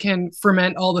just so I can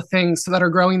ferment all the things that are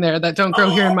growing there that don't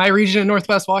grow here in my region in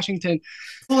Northwest Washington.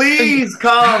 Please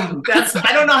come.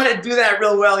 I don't know how to do that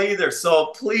real well either.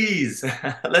 So please.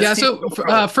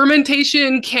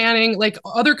 Fermentation, canning, like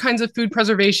other kinds of food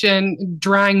preservation,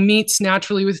 drying meats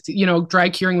naturally with, dry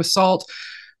curing with salt.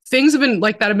 Things have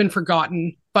been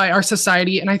forgotten by our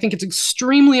society. And I think it's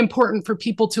extremely important for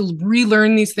people to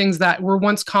relearn these things that were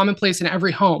once commonplace in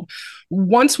every home.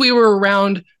 Once we were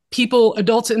around people,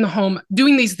 adults in the home,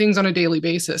 doing these things on a daily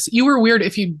basis. You were weird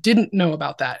if you didn't know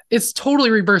about that. It's totally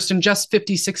reversed in just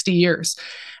 50, 60 years.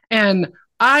 And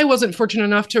I wasn't fortunate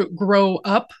enough to grow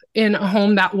up in a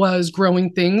home that was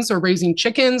growing things or raising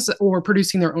chickens or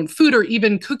producing their own food or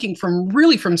even cooking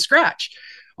from scratch.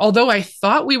 Although I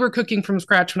thought we were cooking from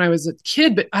scratch when I was a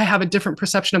kid, but I have a different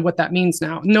perception of what that means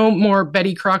now. No more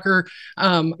Betty Crocker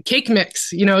cake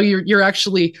mix. You're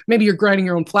actually, maybe you're grinding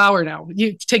your own flour now.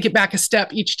 You take it back a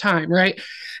step each time, right?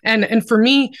 And for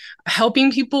me,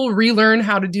 helping people relearn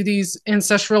how to do these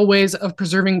ancestral ways of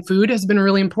preserving food has been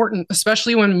really important,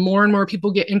 especially when more and more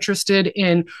people get interested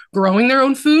in growing their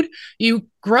own food. You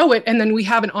grow it, and then we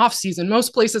have an off season.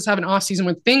 Most places have an off season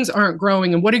when things aren't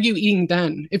growing. And what are you eating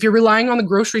then? If you're relying on the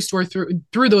grocery store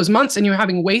through those months and you're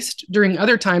having waste during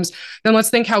other times, then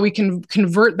let's think how we can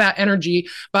convert that energy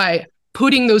by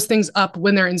putting those things up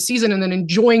when they're in season and then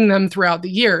enjoying them throughout the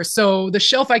year. So the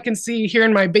shelf I can see here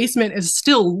in my basement is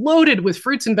still loaded with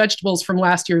fruits and vegetables from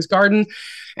last year's garden.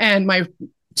 And my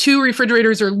 2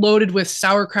 refrigerators are loaded with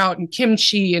sauerkraut and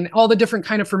kimchi and all the different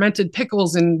kind of fermented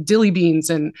pickles and dilly beans.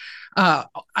 And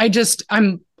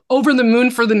I'm over the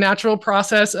moon for the natural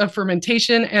process of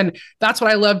fermentation. And that's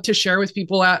what I love to share with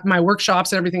people at my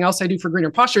workshops and everything else I do for Greener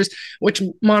Postures, which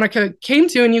Monica came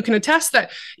to. And you can attest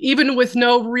that even with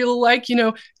no real,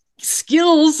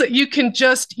 skills, you can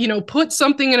just, put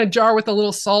something in a jar with a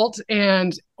little salt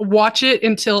and watch it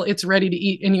until it's ready to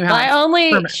eat. And you have. I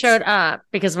only ferments. Showed up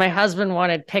because my husband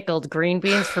wanted pickled green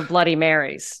beans for Bloody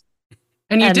Marys.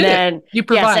 And you did it. You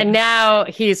provide. Yes, and now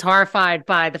he's horrified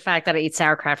by the fact that I eat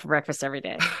sauerkraut for breakfast every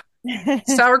day.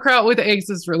 Sauerkraut with eggs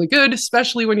is really good,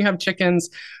 especially when you have chickens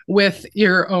with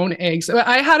your own eggs.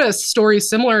 I had a story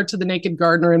similar to the Naked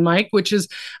Gardener and Mike, which is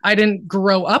I didn't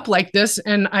grow up like this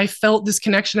and I felt this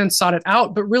connection and sought it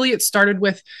out. But really, it started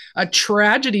with a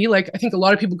tragedy. Like I think a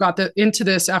lot of people got into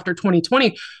this after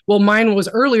 2020. Well, mine was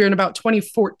earlier in about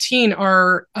 2014.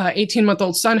 Our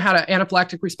 18-month-old son had an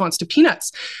anaphylactic response to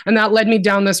peanuts. And that led me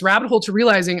down this rabbit hole to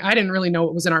realizing I didn't really know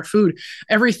what was in our food.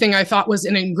 Everything I thought was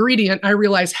an ingredient, I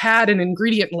realized had an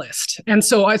ingredient list. And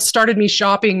so it started me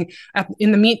shopping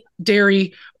in the meat,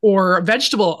 dairy, or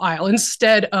vegetable aisle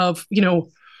instead of,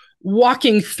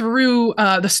 walking through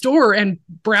the store and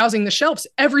browsing the shelves.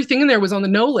 Everything in there was on the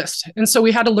no list. And so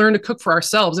we had to learn to cook for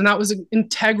ourselves. And that was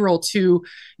integral to,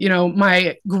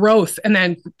 my growth. And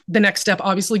then the next step,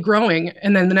 obviously growing.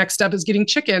 And then the next step is getting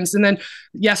chickens. And then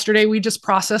yesterday we just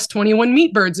processed 21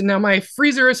 meat birds. And now my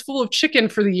freezer is full of chicken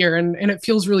for the year. And it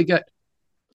feels really good.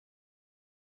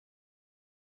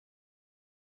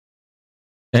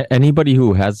 Anybody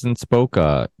who hasn't spoke,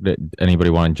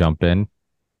 anybody want to jump in?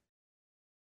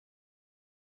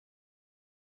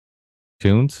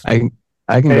 Tunes? I can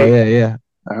go. Yeah.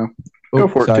 Go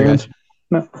for it, Tunes.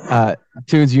 No.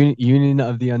 Tunes Union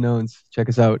of the Unknowns. Check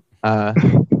us out.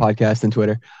 Podcast and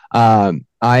Twitter. I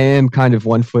am kind of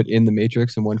 1 foot in the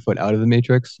matrix and 1 foot out of the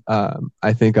matrix.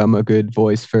 I think I'm a good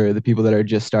voice for the people that are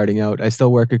just starting out. I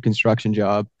still work a construction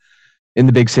job in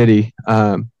the big city,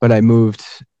 but I moved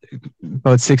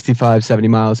about 65, 70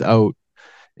 miles out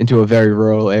into a very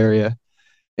rural area.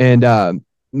 And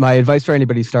my advice for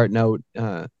anybody starting out,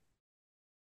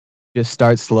 just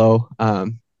start slow.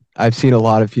 I've seen a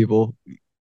lot of people,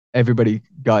 everybody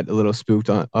got a little spooked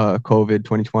on COVID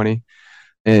 2020.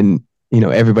 And,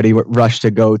 everybody rushed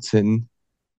to goats and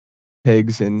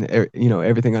pigs and,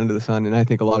 everything under the sun. And I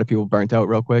think a lot of people burnt out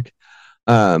real quick.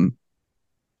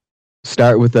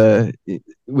 Start with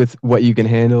what you can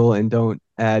handle and don't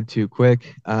add too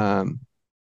quick. I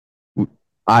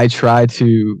try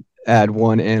to add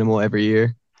one animal every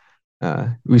year.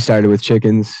 We started with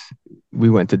chickens. We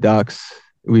went to ducks.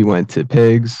 We went to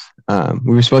pigs.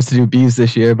 We were supposed to do bees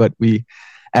this year, but we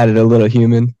added a little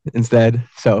human instead.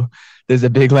 So there's a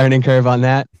big learning curve on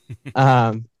that.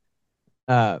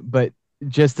 But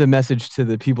just a message to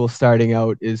the people starting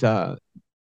out is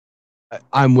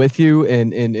I'm with you,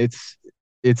 and it's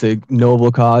a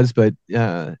noble cause, but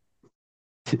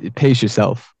pace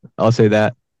yourself. I'll say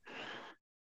that.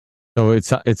 So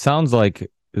it sounds like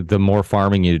the more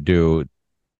farming you do,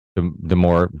 the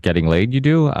more getting laid you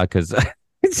do, because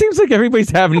it seems like everybody's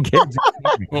having kids.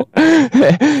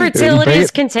 Fertility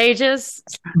is contagious.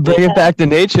 Bring it back to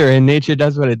nature, and nature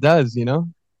does what it does, Yeah,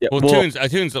 well,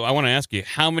 Tunes, I want to ask you,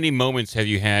 how many moments have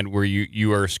you had where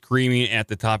you are screaming at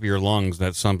the top of your lungs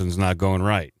that something's not going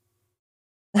right?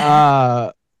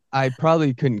 I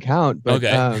probably couldn't count, but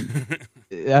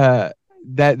okay.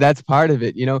 That's part of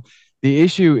it. The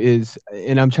issue is,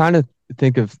 and I'm trying to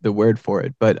think of the word for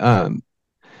it, but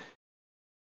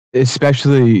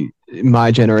especially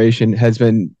my generation has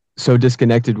been so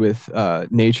disconnected with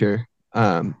nature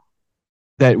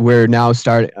that we're now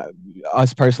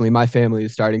us personally, my family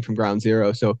is starting from ground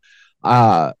zero. So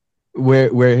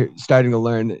we're starting to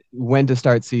learn when to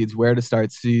start seeds, where to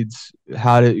start seeds,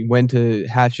 when to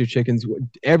hatch your chickens,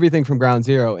 everything from ground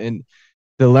zero. And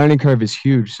the learning curve is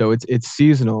huge. So it's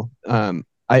seasonal.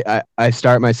 I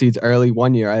start my seeds early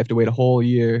one year. I have to wait a whole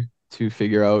year to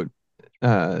figure out,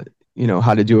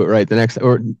 how to do it right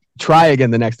or try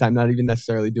again the next time, not even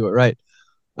necessarily do it right.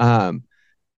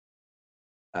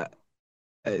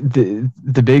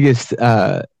 The biggest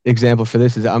example for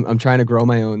this is I'm trying to grow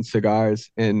my own cigars,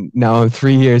 and now I'm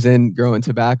 3 years in growing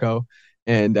tobacco.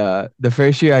 And the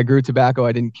first year I grew tobacco,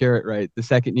 I didn't cure it right. The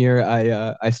second year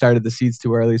I started the seeds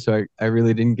too early, so I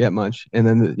really didn't get much. And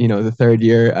then the third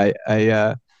year I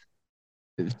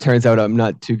it turns out I'm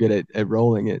not too good at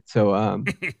rolling it. So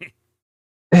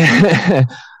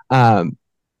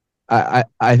I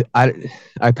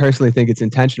personally think it's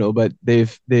intentional, but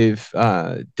they've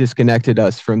disconnected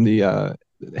us from the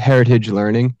heritage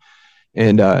learning,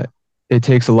 and it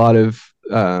takes a lot of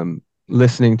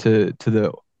listening to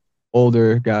the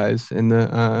older guys and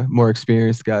the more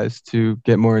experienced guys to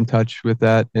get more in touch with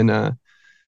that, and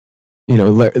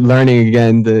learning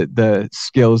again the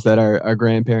skills that our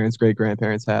grandparents, great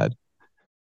grandparents had.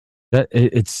 That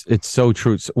it's so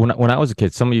true. So when I was a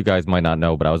kid, some of you guys might not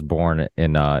know, but I was born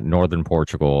in northern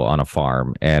Portugal on a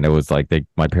farm, and it was like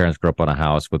my parents grew up on a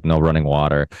house with no running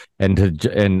water.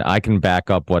 And I can back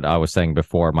up what I was saying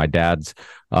before. My dad's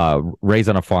raised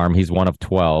on a farm. He's one of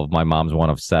 12. My mom's one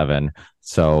of 7.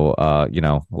 So a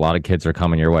lot of kids are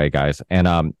coming your way, guys.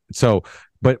 And so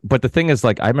but the thing is,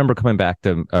 like, I remember coming back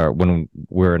to when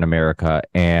we're in America,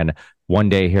 and one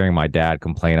day hearing my dad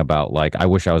complain about, like, I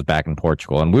wish I was back in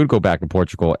Portugal, and we would go back to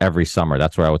Portugal every summer.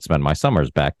 That's where I would spend my summers,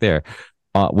 back there.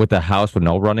 With a house with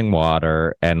no running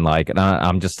water, and like, and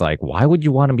I'm just like, why would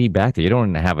you want to be back there? You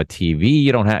don't have a TV,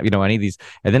 you don't have, any of these.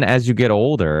 And then as you get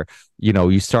older,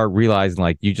 you start realizing,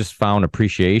 like, you just found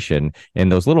appreciation in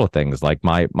those little things. Like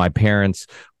my parents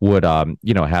would,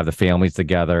 have the families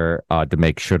together to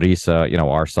make chorizo,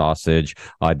 our sausage.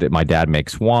 My dad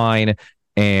makes wine,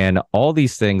 and all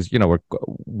these things, were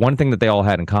one thing that they all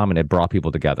had in common. It brought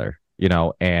people together.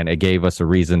 And it gave us a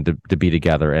reason to be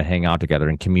together and hang out together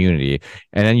in community.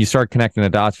 And then you start connecting the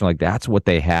dots, and like, that's what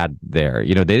they had there.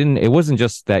 It wasn't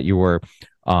just that you were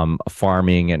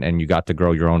farming and you got to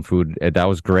grow your own food. That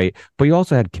was great. But you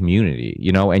also had community,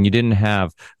 and you didn't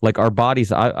have, like, our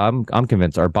bodies. I'm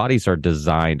convinced our bodies are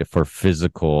designed for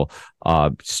physical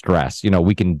stress.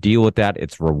 We can deal with that.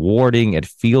 It's rewarding. It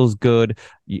feels good.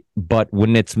 But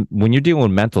when you're dealing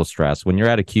with mental stress, when you're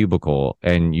at a cubicle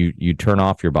and you turn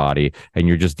off your body and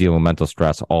you're just dealing with mental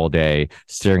stress all day,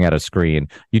 staring at a screen,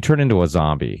 you turn into a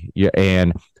zombie.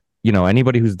 And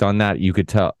anybody who's done that, you could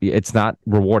tell it's not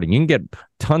rewarding. You can get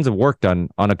tons of work done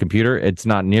on a computer. It's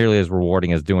not nearly as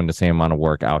rewarding as doing the same amount of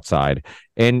work outside.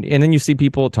 And then you see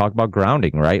people talk about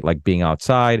grounding, right? Like being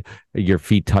outside, your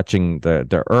feet touching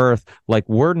the earth. Like,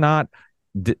 we're not,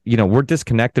 we're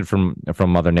disconnected from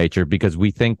Mother Nature because we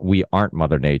think we aren't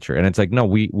Mother Nature. And it's like, no,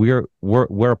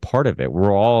 we're a part of it.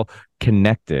 We're all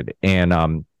connected. And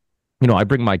I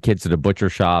bring my kids to the butcher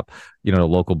shop, the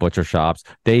local butcher shops.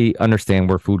 They understand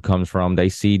where food comes from. They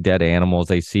see dead animals.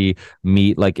 They see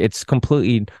meat. Like, it's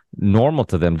completely normal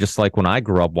to them. Just like when I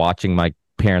grew up watching my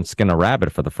parents skin a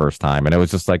rabbit for the first time. And it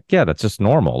was just like, yeah, that's just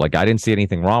normal. Like, I didn't see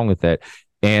anything wrong with it.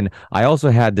 And I also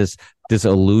had this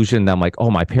illusion that I'm like, oh,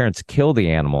 my parents kill the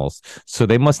animals, so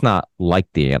they must not like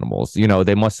the animals.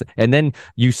 They must. And then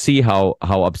you see how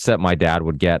upset my dad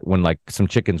would get when, like, some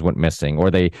chickens went missing,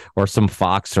 or some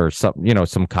fox or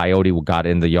some coyote got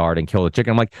in the yard and killed a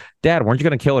chicken. I'm like, Dad, weren't you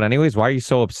going to kill it anyways? Why are you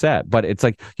so upset? But it's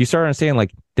like, you start understanding,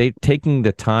 like, they taking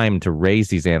the time to raise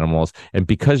these animals, and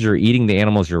because you're eating the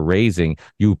animals you're raising,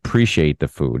 you appreciate the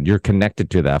food. You're connected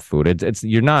to that food.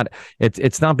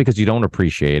 It's not because you don't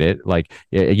appreciate it. Like,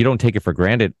 you don't take it for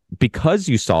granted. Because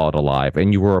you saw it alive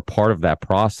and you were a part of that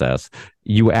process,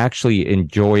 you actually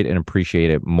enjoyed and appreciate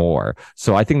it more.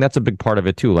 So I think that's a big part of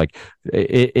it too. Like,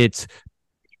 it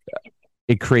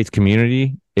creates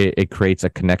community. It creates a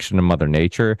connection to Mother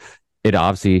Nature. It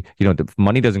obviously, the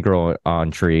money doesn't grow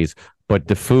on trees, but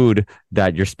the food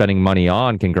that you're spending money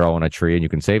on can grow on a tree, and you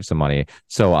can save some money.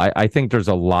 So I think there's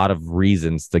a lot of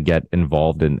reasons to get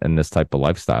involved in this type of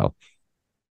lifestyle.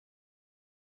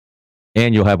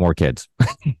 And you'll have more kids.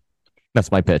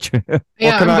 That's my pitch.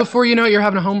 Yeah, and before you know it, you're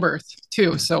having a home birth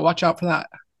too. So watch out for that.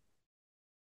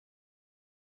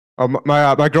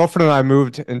 My girlfriend and I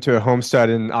moved into a homestead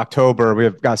in October. We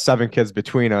have got 7 kids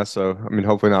between us, so I mean,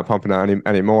 hopefully not pumping out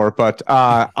anymore. But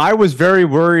I was very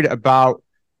worried about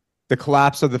the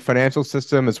collapse of the financial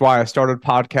system. It's why I started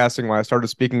podcasting, why I started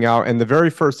speaking out. And the very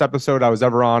first episode I was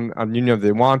ever on Union of the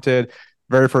Unwanted,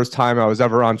 very first time I was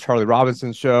ever on Charlie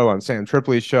Robinson's show, on Sam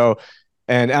Tripoli's show.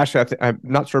 And actually, I'm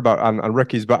not sure about on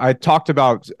Ricky's, but I talked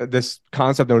about this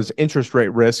concept known as interest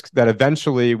rate risk, that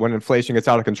eventually, when inflation gets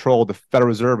out of control, the Federal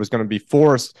Reserve is going to be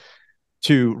forced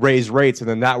to raise rates, and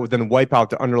then that would then wipe out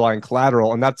the underlying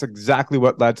collateral. And that's exactly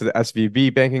what led to the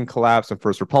SVB banking collapse and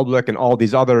First Republic and all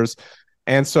these others.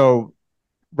 And so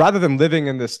rather than living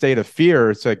in this state of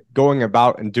fear, it's like going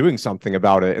about and doing something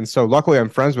about it. And so luckily, I'm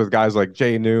friends with guys like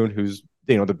Jay Noon, who's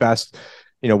the best,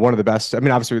 one of the best. I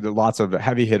mean, obviously, there are lots of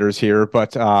heavy hitters here,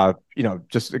 but,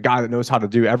 just a guy that knows how to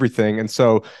do everything. And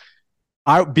so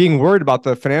being worried about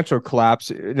the financial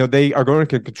collapse, they are going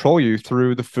to control you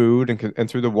through the food and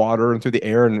through the water and through the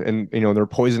air. And they're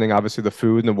poisoning, obviously, the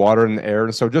food and the water and the air.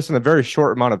 And so just in a very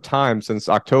short amount of time since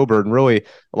October, and really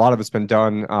a lot of it's been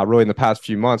done really in the past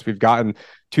few months, we've gotten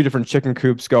 2 different chicken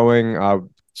coops going,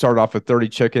 started off with 30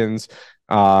 chickens,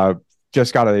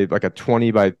 just got a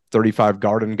 20 by 35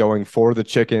 garden going for the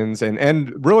chickens.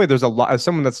 And really there's a lot, as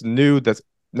someone that's new, that's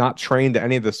not trained to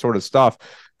any of this sort of stuff,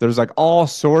 there's like all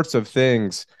sorts of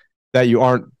things that you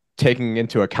aren't taking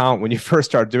into account when you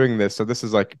first start doing this. So this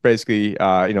is like basically,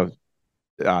 time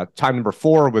number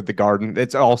 4 with the garden.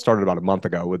 It's all started about a month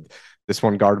ago with this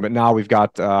one garden. But now we've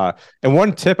got and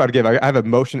one tip I'd give, I have a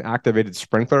motion activated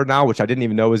sprinkler now, which I didn't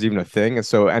even know was even a thing. And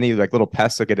so any like little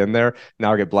pests that get in there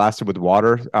now get blasted with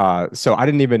water. So I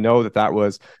didn't even know that that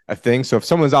was a thing. So if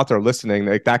someone's out there listening,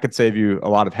 like, that could save you a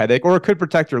lot of headache, or it could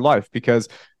protect your life, because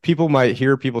people might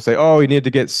hear people say, oh, you need to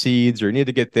get seeds or you need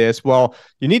to get this. Well,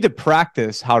 you need to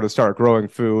practice how to start growing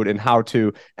food and how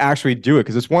to actually do it.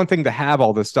 Because it's one thing to have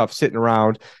all this stuff sitting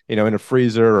around, in a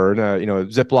freezer or in a,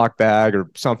 Ziploc bag or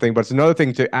something, but it's another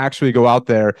thing to actually go out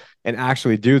there and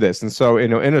actually do this. And so,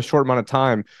 in a short amount of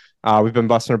time, we've been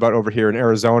busting our butt over here in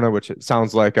Arizona, which it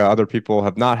sounds like other people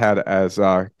have not had as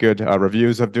good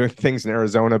reviews of doing things in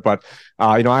Arizona. But,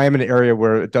 I am in an area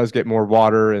where it does get more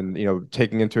water, and,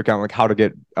 taking into account like how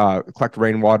to collect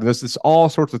rainwater. There's all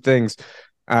sorts of things.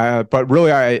 But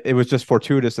really, it was just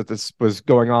fortuitous that this was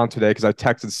going on today, because I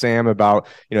texted Sam about,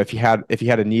 if he had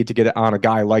a need to get it on a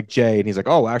guy like Jay, and he's like,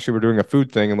 oh, actually, we're doing a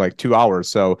food thing in like 2 hours.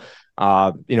 So,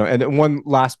 and one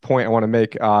last point I want to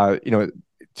make,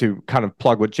 to kind of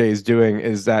plug what Jay's doing,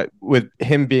 is that with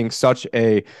him being such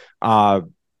a,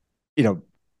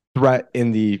 threat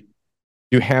in the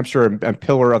New Hampshire and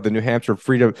pillar of the New Hampshire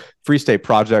Free State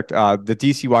Project, the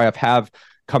DCYF have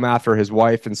come after his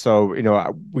wife. And so,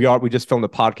 we just filmed a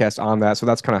podcast on that. So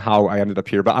that's kind of how I ended up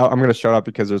here. But I'm going to shut up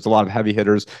because there's a lot of heavy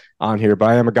hitters on here.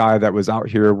 But I am a guy that was out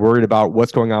here worried about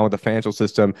what's going on with the financial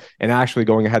system and actually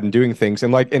going ahead and doing things.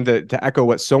 And to echo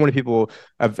what so many people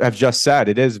have just said,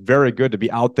 it is very good to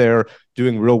be out there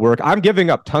doing real work. I'm giving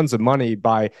up tons of money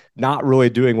by not really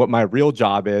doing what my real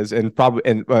job is, and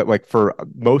like for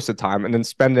most of the time, and then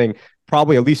spending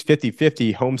probably at least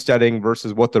 50-50 homesteading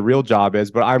versus what the real job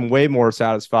is. But I'm way more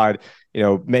satisfied,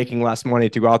 making less money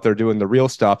to go out there doing the real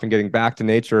stuff and getting back to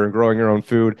nature and growing your own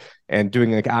food and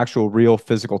doing like actual real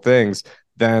physical things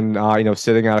than,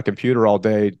 sitting at a computer all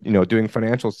day, doing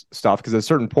financial stuff. Because at a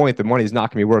certain point, the money is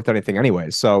not going to be worth anything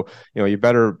anyway. So, you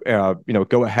better,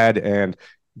 go ahead and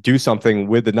do something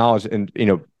with the knowledge and,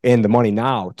 and the money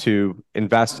now to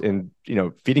invest in,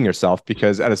 feeding yourself.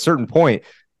 Because at a certain point,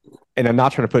 and I'm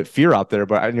not trying to put fear out there,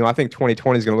 but I think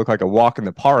 2020 is going to look like a walk in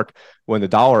the park when the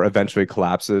dollar eventually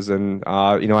collapses. And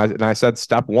I said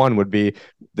step one would be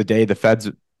the day the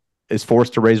Fed is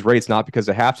forced to raise rates, not because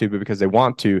they have to, but because they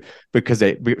want to, not because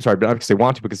they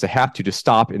want to, because they have to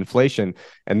stop inflation.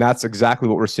 And that's exactly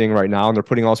what we're seeing right now. And they're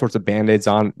putting all sorts of band-aids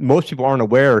on. Most people aren't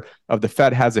aware of the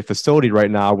Fed has a facility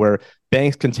right now where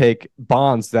banks can take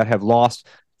bonds that have lost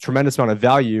tremendous amount of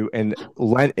value and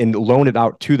loan it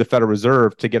out to the Federal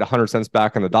Reserve to get 100 cents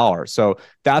back on the dollar. So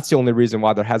that's the only reason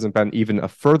why there hasn't been even a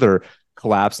further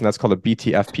collapse, and that's called a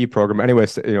BTFP program.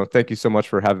 Anyways, thank you so much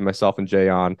for having myself and Jay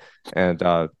on, and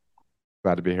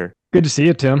glad to be here. Good to see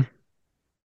you, Tim.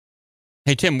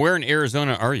 Hey, Tim, where in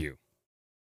Arizona are you?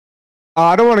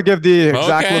 I don't want to give the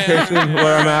exact location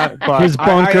where I'm at, but his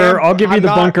bunker. I'll give you the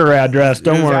bunker address.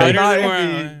 Don't worry. All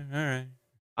right.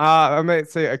 I might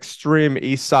say extreme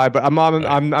east side, but I'm in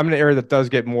an area that does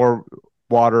get more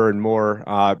water and more,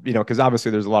 because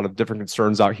obviously there's a lot of different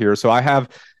concerns out here. So I have,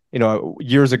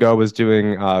 years ago was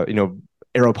doing,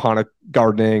 aeroponic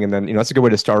gardening, and then that's a good way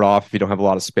to start off if you don't have a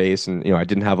lot of space. And I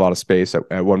didn't have a lot of space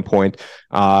at one point,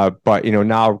 but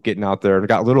now getting out there and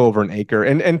got a little over an acre.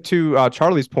 And to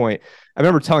Charlie's point, I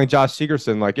remember telling Josh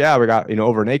Segerson, like, yeah, we got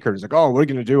over an acre. He's like, oh, what are you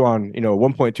going to do on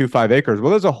 1.25 acres? Well,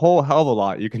 there's a whole hell of a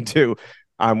lot you can do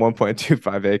on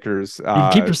 1.25 acres. You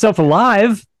keep yourself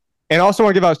alive. And also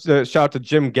want to give a shout out to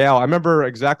Jim Gale. I remember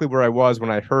exactly where I was when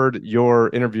I heard your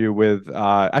interview with,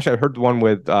 actually I heard the one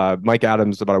with Mike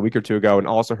Adams about a week or two ago, and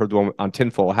also heard the one on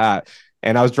Tinfoil Hat.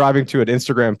 And I was driving to an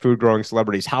Instagram food growing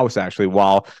celebrity's house actually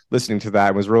while listening to that,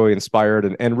 and was really inspired.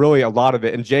 And really a lot of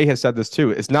it, and Jay has said this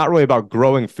too, it's not really about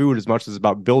growing food as much as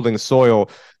about building soil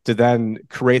to then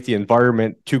create the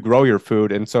environment to grow your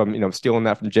food. And so I'm, stealing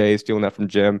that from Jay, stealing that from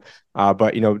Jim.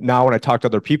 But, now when I talk to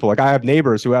other people, like I have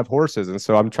neighbors who have horses. And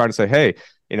so I'm trying to say, hey,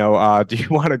 do you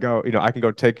want to go, I can go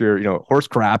take your, horse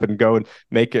crap and go and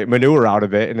make manure out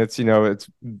of it. And it's, it's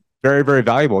very, very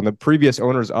valuable. And the previous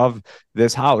owners of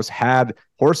this house had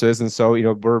horses. And so,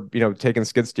 we're, taking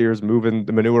skid steers, moving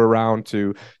the manure around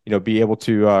to, be able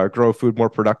to grow food more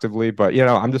productively. But,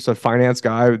 I'm just a finance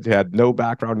guy who had no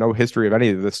background, no history of any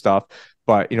of this stuff,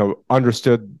 but,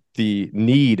 understood the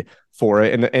need for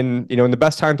it. And the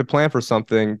best time to plan for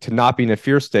something to not be in a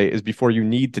fear state is before you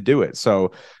need to do it.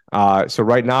 So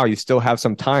right now you still have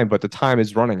some time, but the time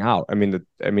is running out. I mean,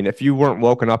 if you weren't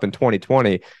woken up in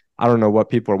 2020, I don't know what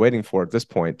people are waiting for at this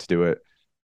point to do it.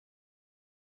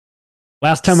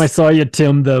 Last time I saw you,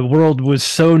 Tim, the world was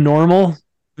so normal.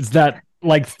 Is that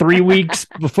like 3 weeks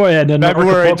before, and then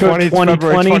February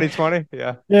 2020.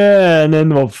 Yeah. Yeah, and then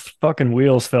the fucking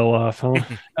wheels fell off, huh?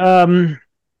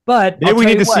 But maybe we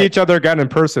need to see each other again in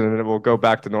person, and it will go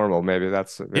back to normal. Maybe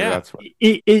that's what.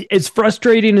 As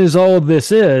frustrating as all of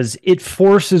this is, it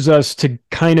forces us to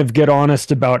kind of get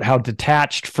honest about how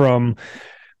detached from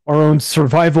our own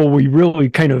survival we really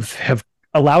kind of have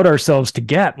allowed ourselves to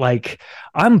get. Like,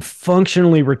 I'm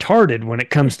functionally retarded when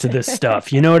it comes to this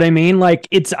stuff. You know what I mean? Like,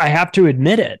 I have to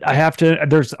admit it. I have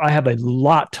a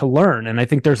lot to learn. And I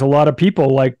think there's a lot of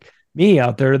people like me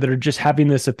out there that are just having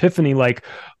this epiphany, like,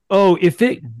 oh, if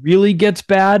it really gets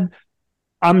bad,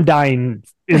 I'm dying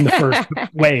in the first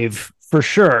wave for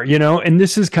sure, you know? And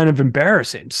this is kind of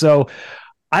embarrassing. So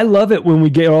I love it when we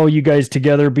get all you guys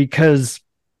together, because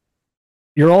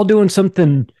you're all doing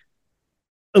something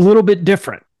a little bit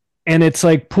different. And it's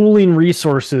like pooling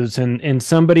resources, and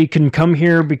somebody can come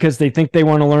here because they think they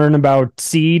want to learn about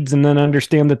seeds and then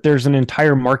understand that there's an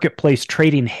entire marketplace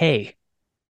trading hay.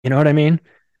 You know what I mean?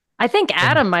 I think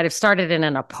Adam might have started in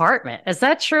an apartment. Is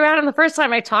that true, Adam? The first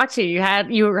time I talked to you,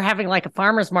 you were having like a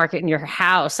farmer's market in your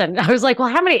house. And I was like, well,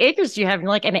 how many acres do you have? And you're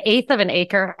like, 1/8 of an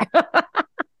acre.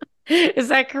 Is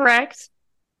that correct?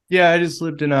 Yeah, I just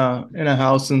lived in a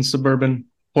house in suburban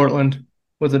Portland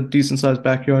with a decent sized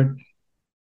backyard.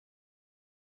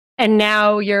 And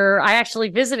now I actually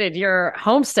visited your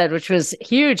homestead, which was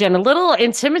huge and a little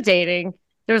intimidating.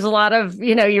 There's a lot of,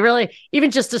 you really,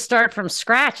 even just to start from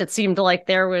scratch, it seemed like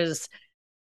there was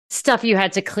stuff you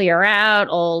had to clear out,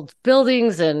 old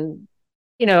buildings. And,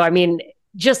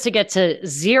 just to get to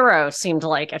zero seemed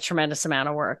like a tremendous amount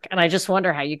of work. And I just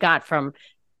wonder how you got from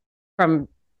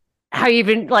how you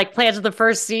even like planted the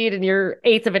first seed in your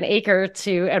 1/8 of an acre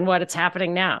and what it's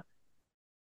happening now.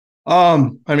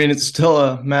 It's still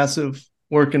a massive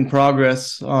work in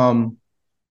progress. I'm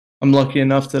lucky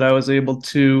enough that I was able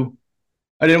to,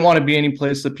 I didn't want to be any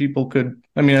place that people could,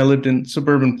 I lived in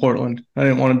suburban Portland. I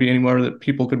didn't want to be anywhere that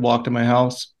people could walk to my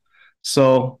house.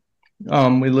 So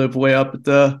we live way up at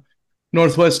the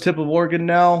northwest tip of Oregon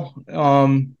now.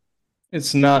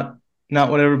 It's not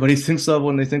what everybody thinks of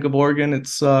when they think of Oregon.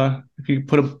 It's if you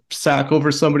put a sack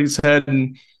over somebody's head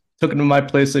and took them to my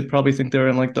place, they'd probably think they're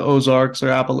in like the Ozarks or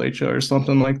Appalachia or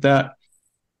something like that.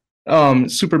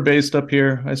 Super based up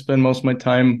here. I spend most of my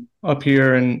time up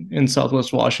here in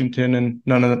Southwest Washington, and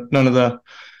none of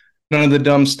the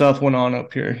dumb stuff went on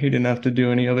up here. He didn't have to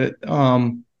do any of it.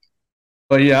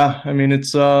 But yeah,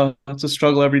 it's a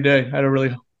struggle every day. I had a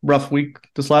really rough week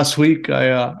this last week.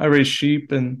 I raise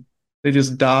sheep and they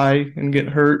just die and get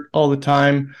hurt all the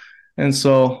time. And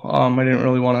so I didn't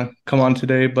really want to come on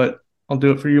today, but I'll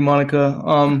do it for you,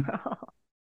 Monica.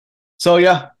 So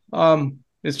yeah,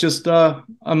 it's just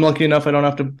I'm lucky enough I don't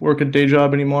have to work a day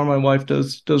job anymore. My wife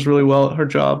does really well at her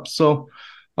job, so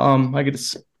I get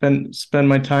to spend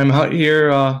my time out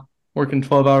here working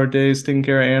 12-hour days, taking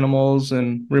care of animals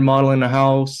and remodeling a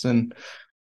house, and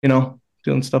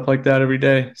doing stuff like that every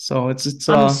day. So it's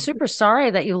I'm super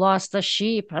sorry that you lost the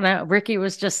sheep. And Ricky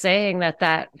was just saying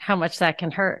that how much that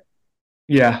can hurt.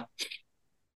 Yeah.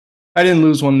 I didn't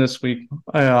lose one this week.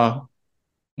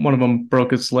 One of them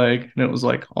broke its leg, and it was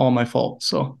like all my fault.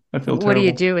 So I feel terrible. What do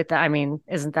you do with that?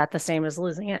 Isn't that the same as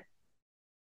losing it?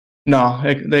 No,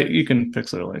 you can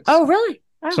fix their legs. Oh, really?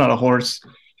 Oh. It's not a horse.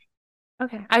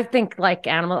 Okay. I think like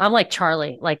animal. I'm like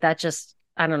Charlie, like that. Just,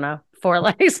 I don't know, 4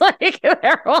 legs. Like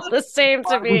they're all the same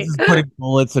to me. Putting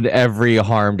bullets in every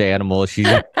harmed animal. She's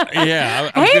yeah.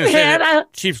 I was gonna say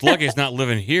that Chief's lucky he's not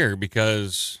living here,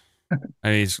 because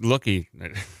he's lucky.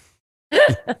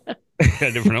 Got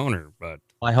a different owner, but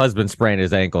my husband sprained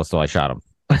his ankle, so I shot him.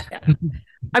 Yeah.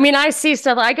 I see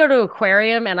stuff. I go to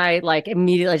aquarium and I like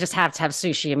immediately just have to have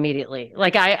sushi immediately.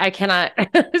 Like I cannot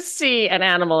see an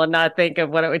animal and not think of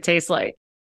what it would taste like.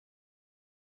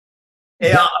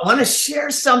 Yeah, I want to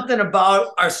share something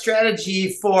about our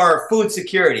strategy for food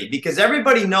security, because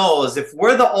everybody knows if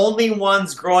we're the only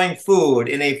ones growing food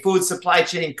in a food supply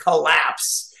chain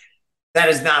collapse, that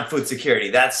is not food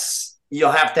security.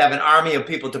 You'll have to have an army of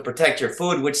people to protect your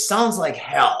food, which sounds like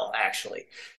hell, actually.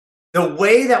 The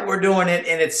way that we're doing it,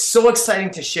 and it's so exciting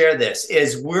to share this,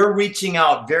 is we're reaching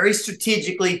out very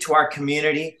strategically to our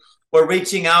community. We're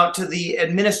reaching out to the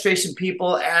administration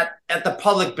people at the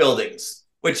public buildings,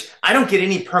 which I don't get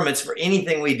any permits for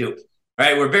anything we do,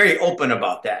 right? We're very open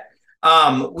about that.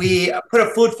 We put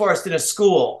a food forest in a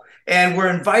school, and we're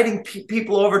inviting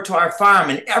people over to our farm,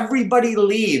 and everybody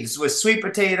leaves with sweet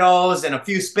potatoes and a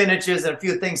few spinaches and a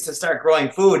few things to start growing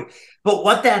food. But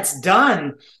what that's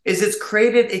done is it's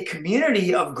created a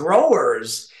community of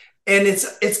growers and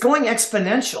it's going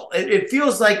exponential. It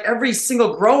feels like every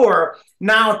single grower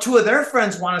now, 2 of their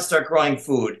friends want to start growing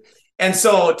food. And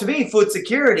so to me, food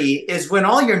security is when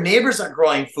all your neighbors are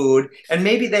growing food and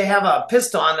maybe they have a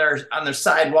pistol on their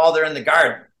side while they're in the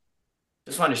garden.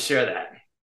 Just want to share that.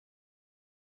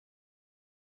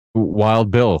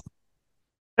 Wild Bill.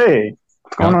 Hey,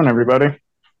 what's going on, everybody?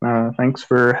 Thanks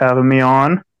for having me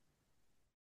on.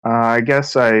 I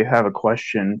guess I have a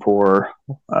question for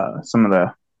some of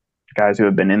the guys who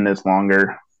have been in this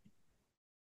longer.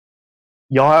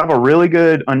 Y'all have a really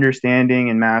good understanding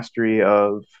and mastery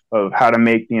of how to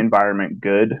make the environment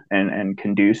good and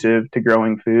conducive to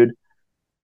growing food.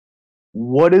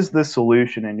 What is the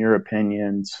solution, in your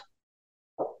opinions,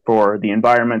 for the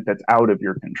environment that's out of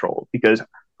your control? Because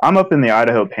I'm up in the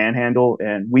Idaho Panhandle,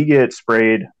 and we get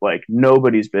sprayed like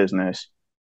nobody's business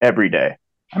every day.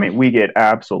 I mean, we get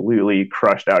absolutely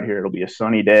crushed out here. It'll be a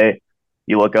sunny day.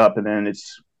 You look up, and then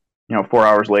it's 4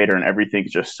 hours later, and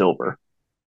everything's just silver.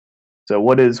 So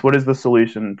what is the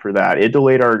solution for that? It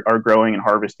delayed our growing and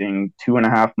harvesting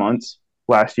 2.5 months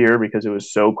last year because it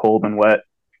was so cold and wet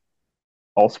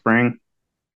all spring.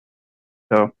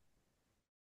 So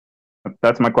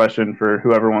that's my question for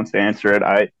whoever wants to answer it.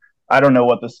 I don't know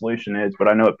what the solution is, but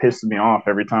I know it pisses me off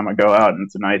every time I go out and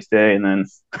it's a nice day, and then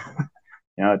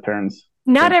it turns.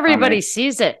 Not everybody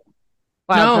sees it.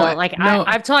 No,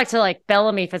 I've talked to like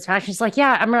Bellamy Fitzpatrick. She's like,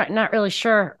 yeah, I'm not really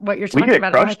sure what you're talking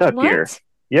about. We get crushed up here.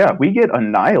 Yeah, we get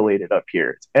annihilated up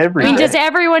here. It's every day. Does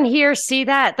everyone here see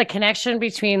that? The connection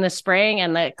between the spraying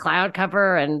and the cloud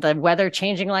cover and the weather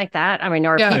changing like that? I mean,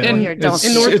 our people here don't.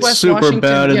 In Northwest it's super Washington,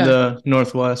 bad in the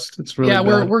Northwest. It's really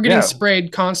bad. We're getting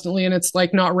sprayed constantly, and it's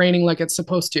like not raining like it's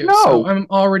supposed to. No. So I'm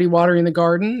already watering the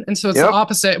garden, and so it's the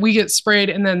opposite. We get sprayed,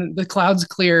 and then the clouds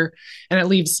clear, and it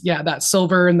leaves that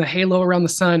silver and the halo around the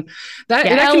sun. That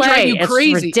can drive you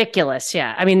crazy. It's ridiculous.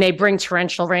 Yeah, I mean, they bring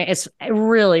torrential rain. It's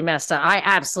really messed up.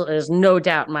 Absolutely, there's no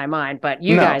doubt in my mind, but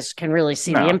you guys can really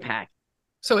see the impact.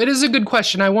 So it is a good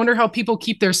question. I wonder how people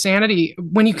keep their sanity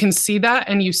when you can see that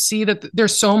and you see that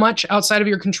there's so much outside of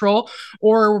your control.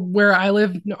 Or where I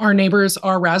live, our neighbors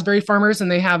are raspberry farmers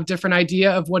and they have different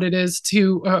idea of what it is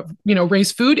to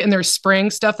raise food, and they're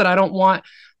spraying stuff that I don't want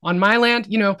on my land.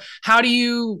 How do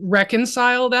you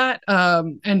reconcile that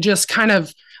and just kind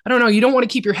of, I don't know, you don't want to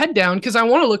keep your head down, because I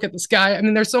want to look at the sky. I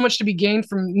mean, there's so much to be gained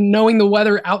from knowing the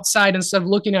weather outside instead of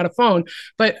looking at a phone.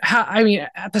 But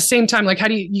at the same time, like, how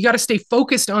do you got to stay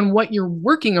focused on what you're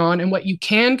working on and what you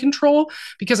can control?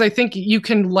 Because I think you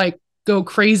can like go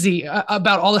crazy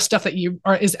about all the stuff that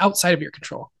is outside of your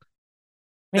control.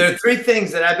 There are 3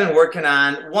 things that I've been working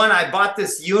on. One, I bought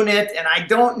this unit, and I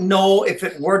don't know if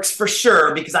it works for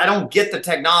sure because I don't get the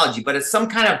technology, but it's some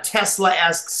kind of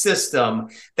Tesla-esque system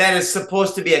that is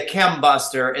supposed to be a chem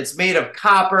buster. It's made of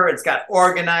copper. It's got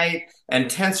orgonite and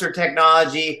tensor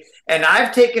technology. And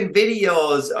I've taken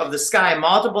videos of the sky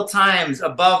multiple times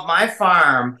above my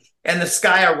farm and the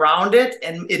sky around it,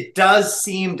 and it does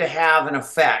seem to have an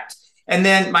effect. And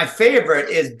then my favorite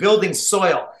is building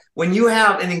soil. When you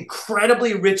have an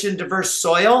incredibly rich and diverse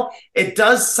soil, it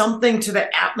does something to the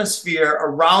atmosphere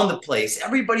around the place.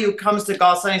 Everybody who comes to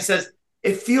Galt Sunny says,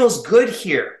 it feels good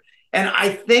here. And I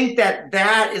think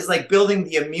that is like building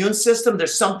the immune system.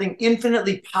 There's something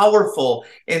infinitely powerful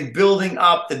in building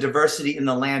up the diversity in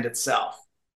the land itself.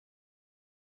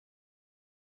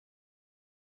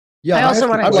 Yeah,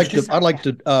 I'd like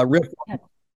to riff.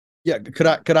 Yeah,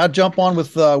 could I jump on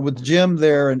with Jim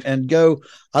there and go?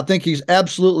 I think he's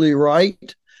absolutely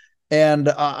right, and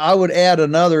I would add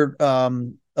another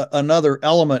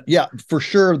element. Yeah, for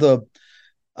sure.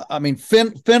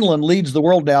 Finland leads the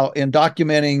world now in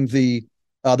documenting the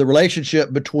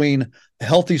relationship between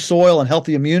healthy soil and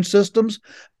healthy immune systems.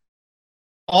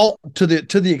 All to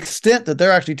the extent that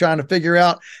they're actually trying to figure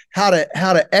out how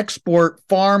to export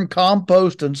farm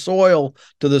compost and soil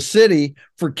to the city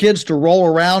for kids to roll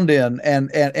around in and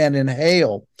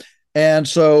inhale. And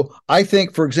so I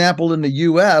think, for example, in the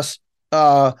U.S.,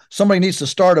 somebody needs to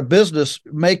start a business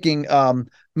making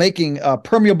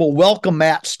permeable welcome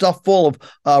mat stuffed full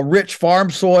of rich farm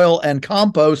soil and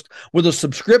compost with a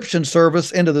subscription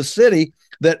service into the city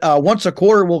that once a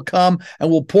quarter will come and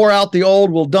we'll pour out the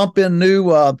old, we'll dump in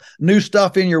new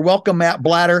stuff in your welcome mat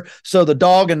bladder so the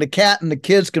dog and the cat and the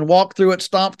kids can walk through it,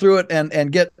 stomp through it,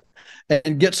 and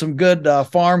get some good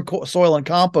farm soil and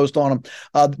compost on them.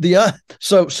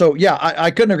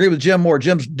 I couldn't agree with Jim more.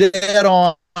 Jim's dead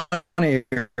on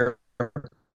here.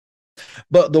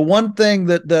 But the one thing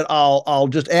that I'll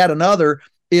just add another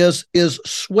is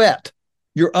sweat.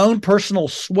 Your own personal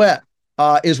sweat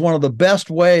is one of the best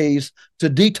ways to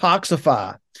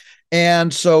detoxify.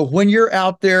 And so when you're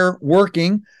out there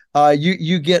working,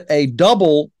 you get a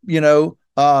double, you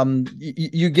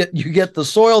get the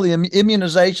soil, the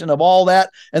immunization of all that,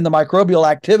 and the microbial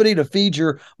activity to feed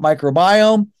your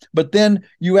microbiome. But then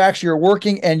you actually are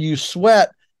working and you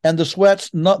sweat, and the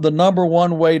sweat's not the number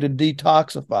one way to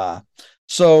detoxify.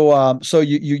 So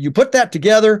you put that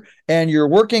together, and you're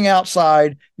working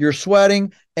outside, you're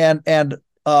sweating, and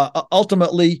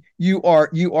ultimately you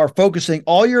are focusing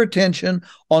all your attention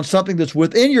on something that's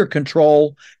within your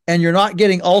control, and you're not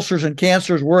getting ulcers and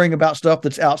cancers worrying about stuff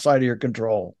that's outside of your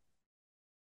control.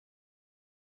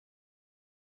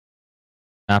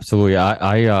 Absolutely.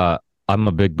 I'm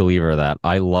a big believer of that.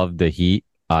 I love the heat.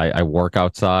 I work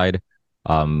outside.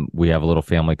 We have a little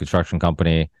family construction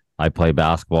company. I play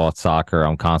basketball, soccer.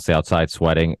 I'm constantly outside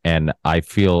sweating, and I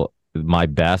feel my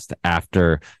best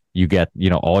after you get,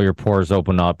 all your pores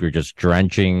open up. You're just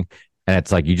drenching, and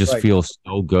it's like you just feel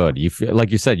so good. You feel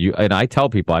like you said, and I tell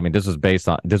people, I mean, this is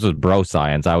bro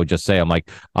science. I would just say, I'm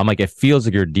like, it feels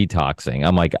like you're detoxing.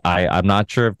 I'm like, I'm not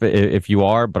sure if you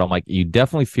are, but I'm like, you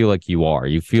definitely feel like you are.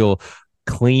 You feel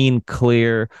clean,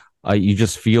 clear. You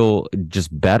just feel just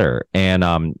better. And,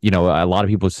 a lot of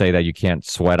people say that you can't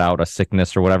sweat out a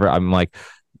sickness or whatever. I'm like,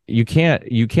 you can't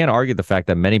argue the fact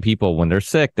that many people, when they're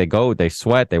sick, they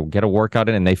sweat, they get a workout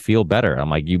in, and they feel better. I'm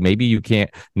like, you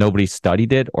can't, nobody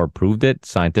studied it or proved it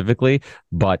scientifically,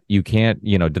 but you can't,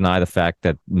 deny the fact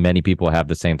that many people have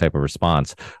the same type of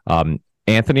response.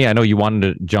 Anthony, I know you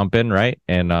wanted to jump in, right?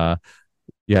 And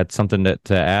you had something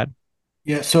to add?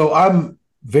 Yeah. So I'm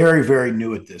very, very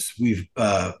new at this. We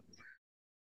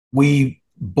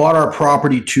bought our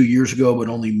property 2 years ago, but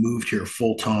only moved here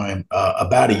full time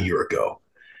about a year ago.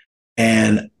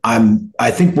 And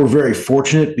I think we're very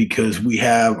fortunate because we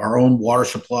have our own water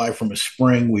supply from a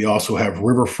spring. We also have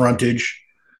river frontage.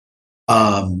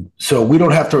 So we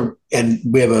don't have to, and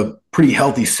we have a pretty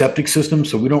healthy septic system.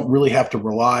 So we don't really have to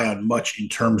rely on much in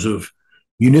terms of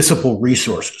municipal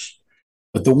resources.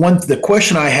 But the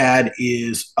question I had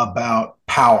is about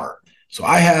power. So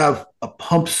I have a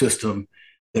pump system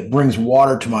that brings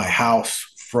water to my house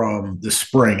from the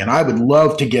spring, and I would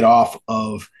love to get off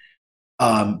of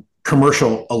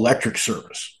commercial electric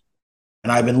service.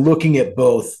 And I've been looking at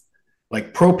both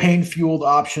like propane fueled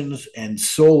options and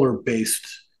solar based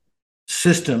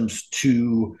systems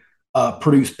to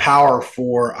produce power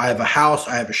for. I have a house,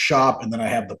 I have a shop, and then I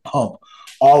have the pump,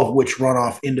 all of which run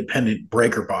off independent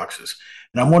breaker boxes.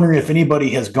 And I'm wondering if anybody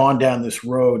has gone down this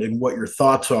road and what your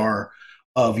thoughts are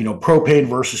of propane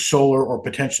versus solar, or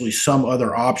potentially some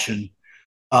other option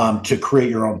to create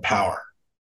your own power.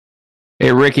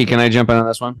 Hey, Ricky, can I jump in on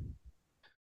this one?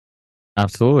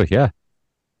 Absolutely, yeah.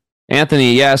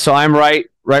 Anthony, yeah. So I'm right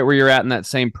where you're at in that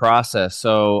same process.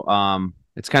 So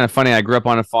it's kind of funny. I grew up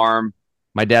on a farm.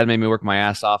 My dad made me work my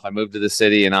ass off. I moved to the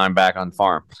city, and now I'm back on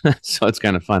farm. So it's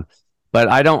kind of fun. But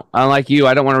unlike you,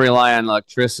 I don't want to rely on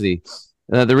electricity.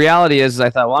 The reality is I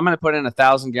thought, well, I'm going to put in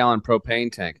 1,000-gallon propane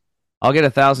tank. I'll get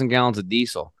 1,000 gallons of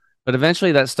diesel, but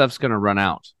eventually that stuff's going to run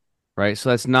out, right? So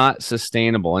that's not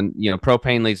sustainable. And,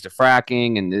 propane leads to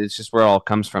fracking, and it's just where it all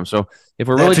comes from. So if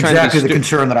we're really trying exactly the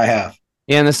concern that I have.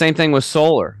 Yeah, and the same thing with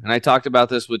solar. And I talked about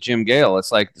this with Jim Gale.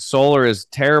 It's like solar is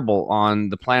terrible on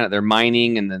the planet. They're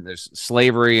mining, and then there's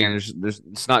slavery, and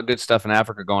it's not good stuff in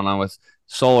Africa going on with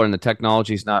solar, and the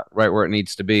technology is not right where it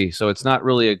needs to be. So it's not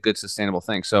really a good sustainable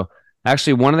thing. So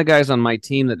actually, one of the guys on my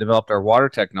team that developed our water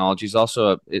technology is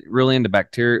also really into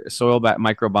soil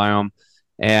microbiome.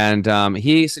 And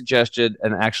he suggested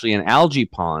an algae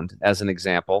pond as an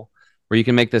example, where you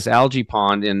can make this algae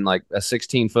pond in like a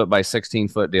 16-foot by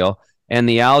 16-foot deal. And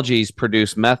the algae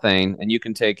produce methane, and you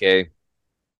can take a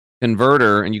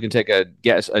converter, and you can take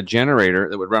a generator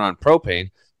that would run on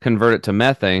propane, convert it to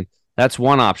methane. That's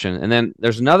one option. And then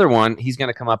there's another one he's going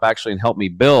to come up actually and help me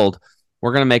build.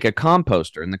 We're going to make a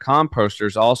composter, and the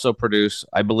composters also produce,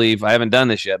 I believe, I haven't done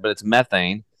this yet, but it's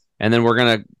methane. And then we're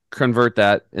going to convert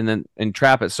that and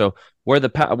trap it. So where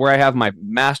I have my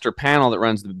master panel that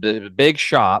runs the big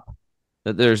shop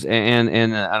that there's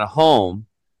and a home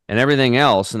and everything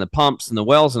else, and the pumps and the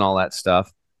wells and all that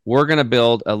stuff, we're going to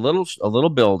build a little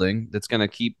building that's going to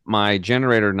keep my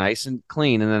generator nice and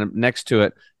clean. And then next to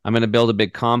it, I'm going to build a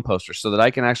big composter so that I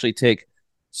can actually take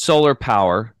solar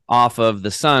power off of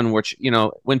the sun, which,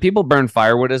 when people burn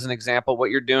firewood as an example,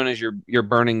 what you're doing is you're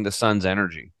burning the sun's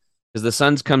energy, because the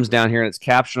sun comes down here and it's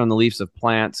captured on the leaves of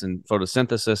plants and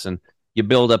photosynthesis, and you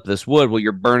build up this wood. Well,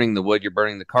 you're burning the wood, you're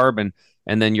burning the carbon,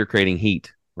 and then you're creating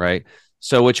heat, right?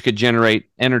 So which could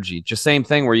generate energy. Just same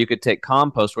thing where you could take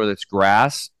compost, whether it's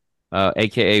grass,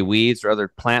 aka weeds or other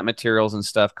plant materials and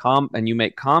stuff, and you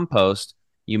make compost.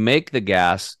 you make the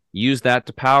gas, use that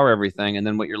to power everything, and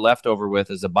then what you're left over with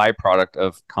is a byproduct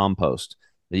of compost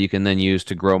that you can then use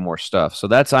to grow more stuff. So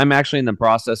I'm actually in the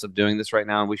process of doing this right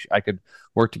now, and I could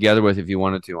work together with if you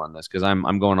wanted to on this, because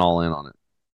I'm going all in on it.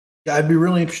 Yeah, I'd be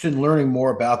really interested in learning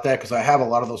more about that because I have a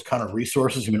lot of those kind of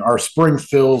resources. I mean, our spring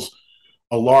fills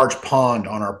a large pond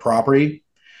on our property,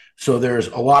 so there's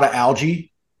a lot of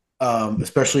algae,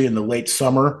 especially in the late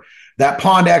summer. That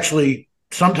pond actually,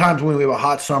 sometimes when we have a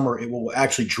hot summer, it will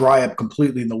actually dry up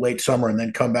completely in the late summer and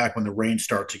then come back when the rain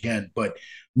starts again. But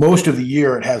most of the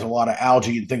year, it has a lot of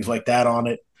algae and things like that on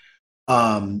it.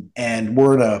 And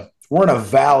we're in a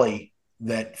valley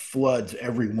that floods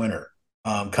every winter.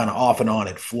 Kind of off and on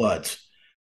it floods.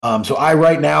 So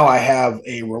right now I have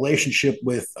a relationship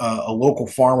with a local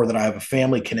farmer that I have a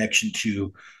family connection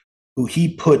to, who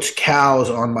he puts cows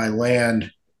on my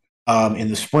land in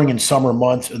the spring and summer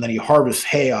months, and then he harvests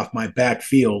hay off my back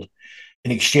field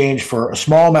in exchange for a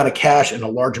small amount of cash and a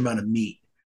large amount of meat.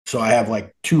 So I have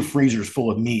like 2 freezers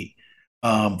full of meat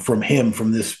from him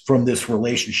from this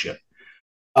relationship.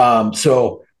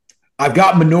 So I've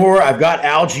got manure, I've got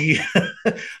algae,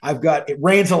 it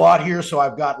rains a lot here, so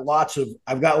I've got lots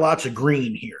of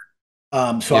green here.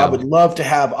 So I would love to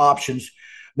have options.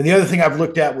 And the other thing I've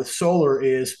looked at with solar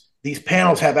is these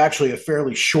panels have actually a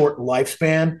fairly short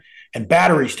lifespan, and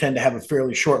batteries tend to have a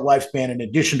fairly short lifespan. In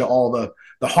addition to all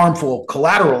the harmful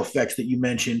collateral effects that you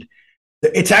mentioned,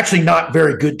 it's actually not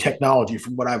very good technology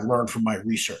from what I've learned from my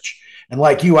research. And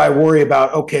like you, I worry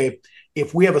about, okay,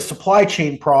 if we have a supply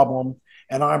chain problem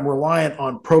and I'm reliant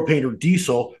on propane or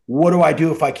diesel, what do I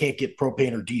do if I can't get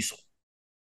propane or diesel?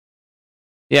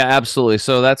 Yeah, absolutely.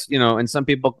 So that's, and some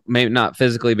people may not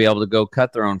physically be able to go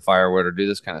cut their own firewood or do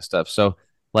this kind of stuff. So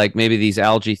like maybe these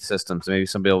algae systems, maybe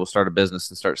somebody will start a business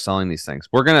and start selling these things.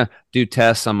 We're going to do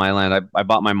tests on my land. I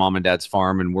bought my mom and dad's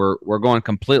farm, and we're going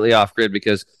completely off grid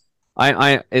because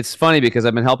it's funny because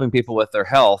I've been helping people with their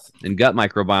health and gut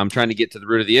microbiome, trying to get to the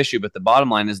root of the issue. But the bottom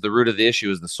line is the root of the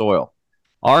issue is the soil.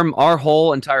 Our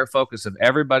whole entire focus of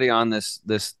everybody on this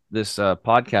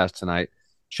podcast tonight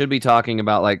should be talking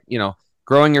about, like,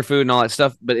 growing your food and all that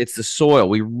stuff, but it's the soil.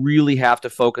 We really have to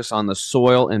focus on the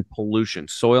soil and pollution.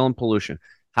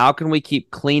 How can we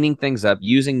keep cleaning things up,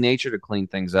 using nature to clean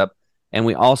things up? And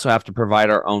we also have to provide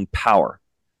our own power.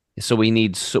 So we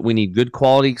need good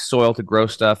quality soil to grow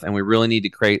stuff, and we really need to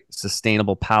create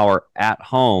sustainable power at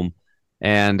home.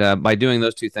 And by doing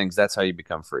those 2 things, that's how you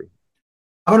become free.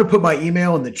 I'm going to put my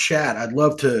email in the chat. I'd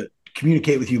love to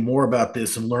communicate with you more about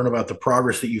this and learn about the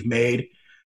progress that you've made.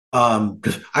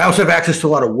 Because I also have access to a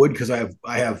lot of wood because I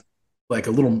have like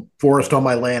a little forest on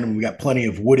my land, and we got plenty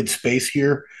of wooded space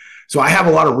here. So I have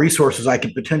a lot of resources I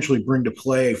could potentially bring to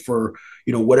play for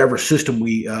whatever system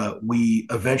we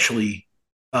eventually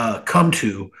come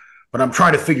to. But I'm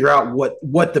trying to figure out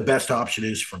what the best option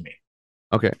is for me.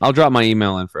 Okay, I'll drop my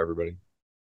email in for everybody.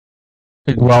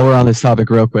 While we're on this topic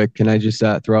real quick, can I just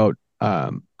throw out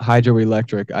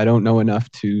hydroelectric? I don't know enough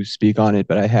to speak on it,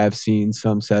 but I have seen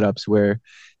some setups where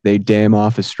they dam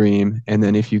off a stream, and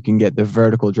then if you can get the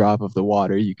vertical drop of the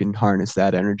water, you can harness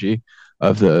that energy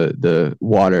of the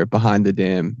water behind the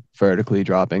dam vertically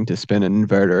dropping to spin an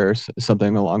inverter or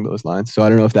something along those lines. So I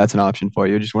don't know if that's an option for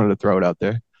you. Just wanted to throw it out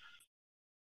there.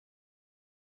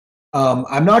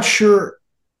 I'm not sure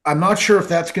if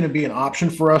that's going to be an option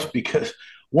for us, because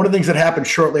one of the things that happened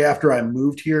shortly after I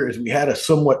moved here is we had a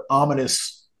somewhat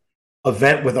ominous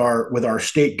event with our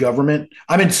state government.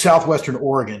 I'm in southwestern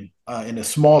Oregon, in a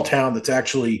small town that's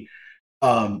actually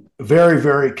very,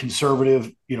 very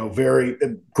conservative, very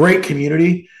great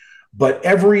community. But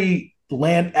every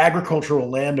agricultural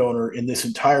landowner in this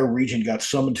entire region got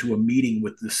summoned to a meeting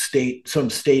with some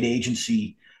state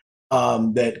agency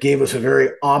that gave us a very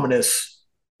ominous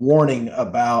warning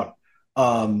about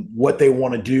what they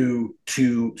want to do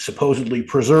to supposedly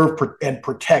preserve and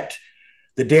protect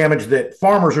the damage that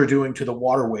farmers are doing to the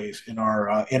waterways in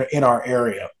our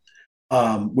area,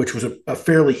 which was a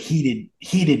fairly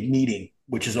heated meeting,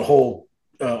 which is a whole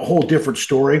different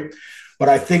story. But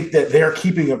I think that they're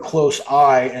keeping a close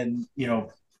eye and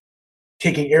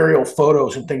taking aerial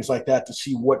photos and things like that to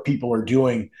see what people are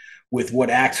doing with what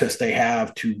access they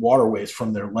have to waterways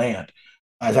from their land.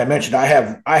 As I mentioned, I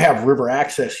have river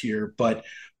access here, but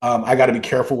I got to be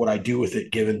careful what I do with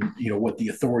it, given what the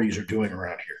authorities are doing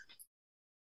around here.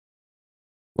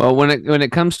 Well, when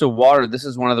it comes to water, this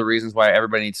is one of the reasons why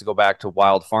everybody needs to go back to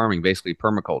wild farming, basically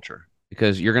permaculture,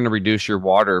 because you're going to reduce your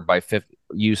water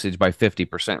usage by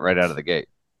 50% right out of the gate.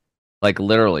 Like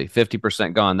literally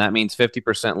 50% gone. That means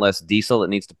 50% less diesel that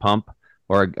needs to pump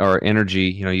or energy,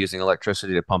 using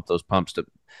electricity to pump those pumps.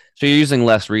 So you're using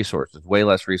less resources, way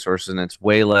less resources, and it's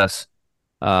way less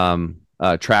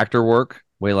tractor work,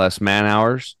 way less man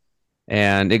hours.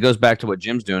 And it goes back to what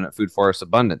Jim's doing at Food Forest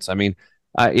Abundance. I mean,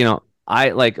 I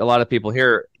like a lot of people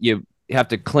here, you have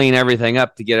to clean everything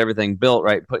up to get everything built,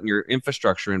 right? Putting your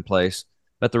infrastructure in place.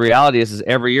 But the reality is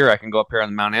every year I can go up here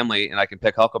on Mount Emily and I can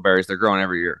pick huckleberries. They're growing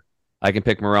every year. I can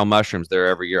pick morel mushrooms there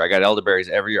every year. I got elderberries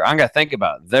every year. I got to think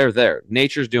about it. They're there.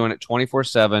 Nature's doing it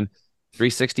 24/7,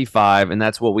 365, and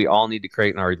that's what we all need to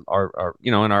create in our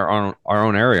in our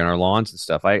own area, in our lawns and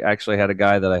stuff. I actually had a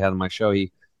guy that I had on my show. Him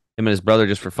and his brother,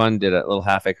 just for fun, did a little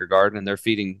half-acre garden, and they're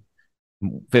feeding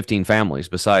 15 families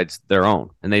besides their own,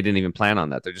 and they didn't even plan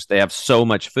on that. They have so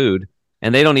much food,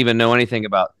 and they don't even know anything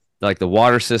about like the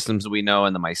water systems that we know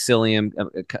and the mycelium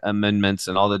amendments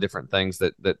and all the different things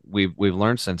that we've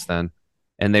learned since then.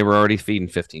 And they were already feeding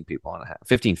 15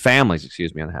 families,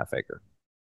 excuse me, on a half acre.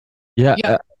 Yeah.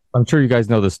 I'm sure you guys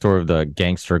know the story of the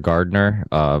gangster gardener.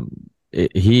 I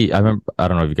remember, I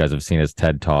don't know if you guys have seen his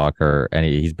TED talk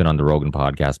he's been on the Rogan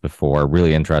podcast before.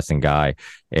 Really interesting guy.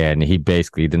 And he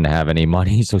basically didn't have any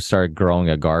money, so started growing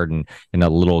a garden in a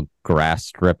little grass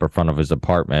strip in front of his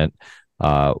apartment.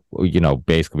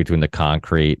 Basically between the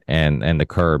concrete and the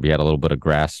curb, he had a little bit of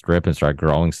grass strip and started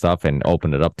growing stuff and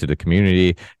opened it up to the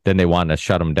community. Then they wanted to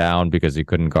shut him down because he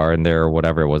couldn't garden there or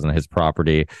whatever. It wasn't his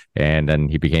property. And then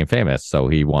he became famous. So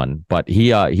he won. But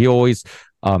he always,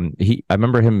 I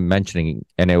remember him mentioning,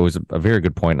 and it was a very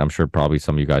good point. I'm sure probably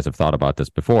some of you guys have thought about this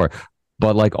before,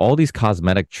 but like all these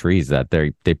cosmetic trees that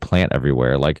they plant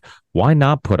everywhere, like why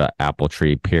not put an apple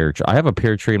tree, pear tree? I have a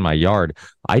pear tree in my yard.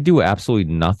 I do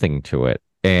absolutely nothing to it.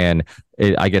 And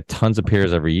I get tons of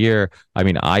pears every year. I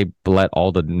mean, I let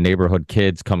all the neighborhood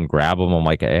kids come grab them. I'm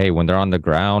like, hey, when they're on the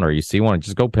ground or you see one,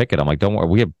 just go pick it. I'm like, don't worry,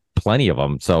 we have plenty of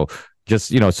them. So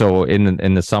just, so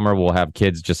in the summer, we'll have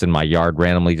kids just in my yard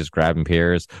randomly just grabbing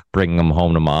pears, bringing them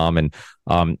home to mom. And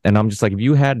I'm just like, if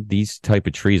you had these type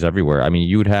of trees everywhere, I mean,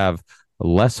 you would have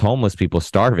less homeless people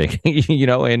starving,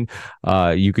 and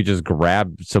you could just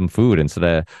grab some food instead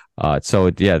of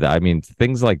I mean,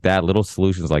 things like that, little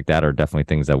solutions like that are definitely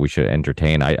things that we should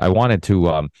entertain. I wanted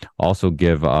to also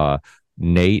give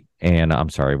Nate, and I'm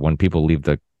sorry, when people leave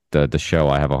the show,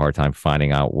 I have a hard time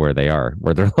finding out where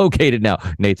they're located now.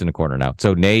 Nate's in the corner now.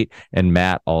 So Nate and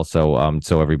Matt also,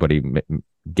 so everybody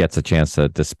gets a chance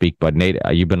to speak. But Nate,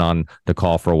 you've been on the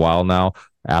call for a while now.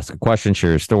 Ask a question, share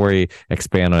your story,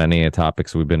 expand on any of the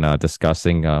topics we've been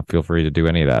discussing. Feel free to do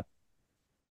any of that.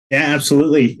 Yeah,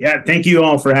 absolutely. Yeah, thank you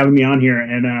all for having me on here.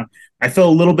 And I feel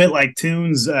a little bit like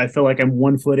Tunes. I feel like I'm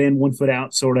 1 foot in, 1 foot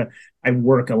out, sort of. I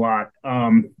work a lot.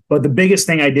 But the biggest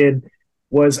thing I did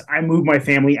was I moved my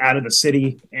family out of the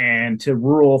city and to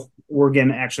rural Oregon.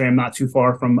 Actually, I'm not too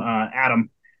far from Adam,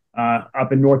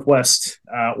 up in Northwest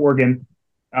Oregon.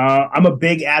 I'm a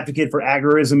big advocate for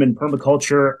agrorism and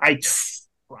permaculture. I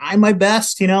try my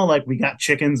best, like we got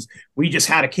chickens. We just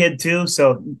had a kid too.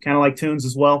 So kind of like Tunes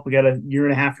as well. We got a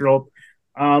 1.5-year-old.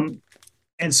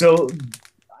 And so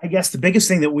I guess the biggest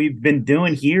thing that we've been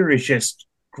doing here is just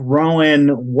growing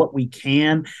what we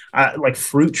can, like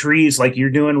fruit trees, like you're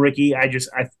doing, Ricky. I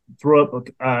throw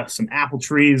up some apple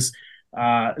trees,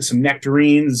 some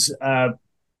nectarines,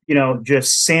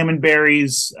 just salmon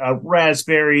berries,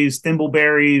 raspberries,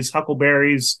 thimbleberries,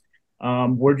 huckleberries.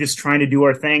 We're just trying to do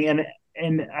our thing.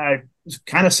 And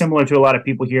kind of similar to a lot of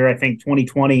people here, I think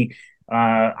 2020,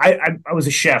 I was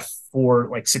a chef for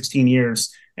like 16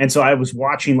 years. And so I was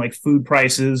watching like food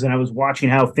prices and I was watching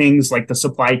how things like the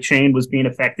supply chain was being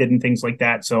affected and things like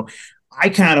that. So I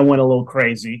kind of went a little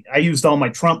crazy. I used all my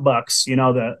Trump bucks, and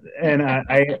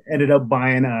I ended up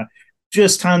buying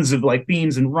just tons of like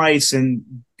beans and rice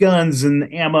and guns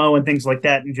and ammo and things like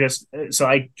that. And so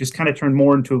I just kind of turned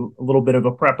more into a little bit of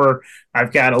a prepper.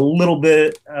 I've got a little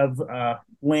bit of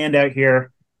land out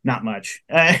here, not much.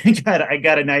 I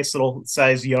got a nice little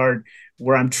size yard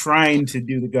where I'm trying to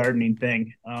do the gardening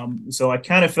thing. So I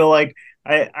kind of feel like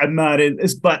I'm not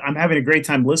but I'm having a great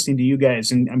time listening to you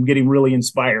guys and I'm getting really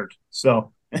inspired.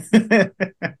 So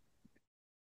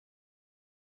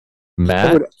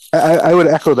Matt? I would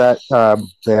echo that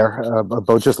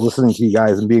about just listening to you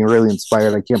guys and being really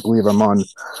inspired. I can't believe I'm on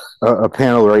a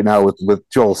panel right now with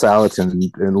Joel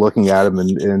Salatin and looking at him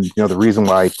and the reason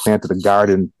why I planted a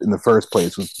garden in the first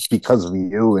place was because of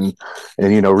you and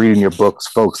reading your books,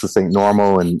 Folks, This Ain't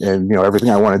Normal, and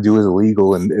everything I want to do is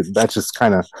illegal, and that just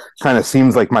kind of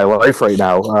seems like my life right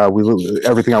now.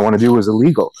 Everything I want to do is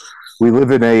illegal. We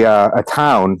live in a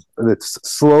town that's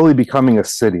slowly becoming a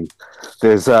city.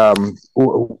 There's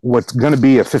what's going to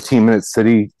be a 15-minute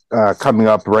city coming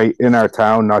up right in our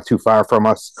town, not too far from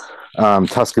us.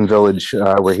 Tuscan Village.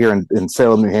 We're here in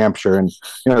Salem, New Hampshire, and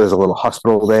there's a little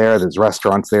hospital there. There's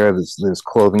restaurants there. There's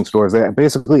clothing stores there.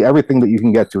 Basically, everything that you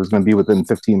can get to is going to be within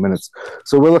 15 minutes.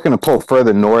 So we're looking to pull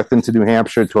further north into New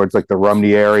Hampshire towards like the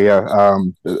Rumney area, a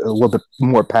little bit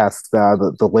more past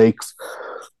the lakes.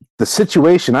 The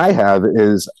situation I have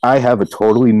is I have a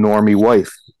totally normie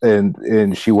wife,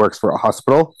 and she works for a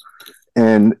hospital,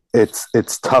 and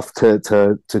it's tough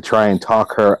to try and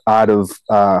talk her out of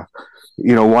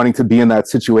wanting to be in that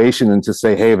situation and to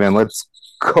say, hey man, let's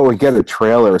go and get a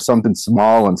trailer or something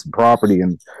small and some property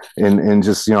and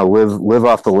just live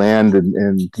off the land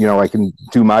and I can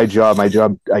do my job.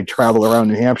 I travel around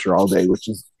New Hampshire all day, which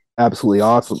is absolutely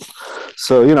awesome.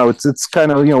 So it's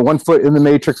kind of 1 foot in the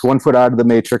matrix, 1 foot out of the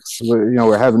matrix.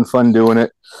 We're having fun doing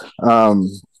it.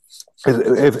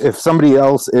 If somebody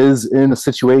else is in a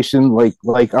situation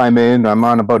like I'm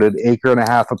on about 1.5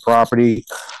 acres of property,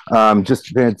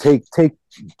 just take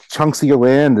chunks of your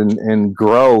land and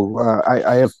grow.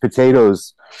 I have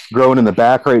potatoes growing in the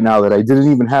back right now that I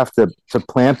didn't even have to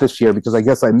plant this year because I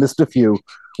guess I missed a few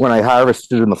when I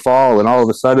harvested in the fall, and all of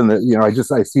a sudden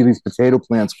I see these potato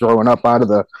plants growing up out of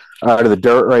the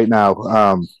dirt right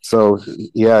now. So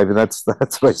yeah, I mean, that's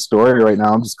my story right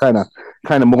now. I'm just kind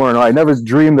of more. I never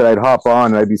dreamed that I'd hop on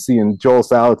and I'd be seeing Joel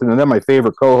Salatin and then my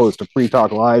favorite co-host of Free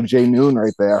Talk Live, Jay Noon,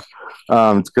 right there.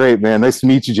 It's great, man. Nice to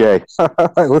meet you, Jay.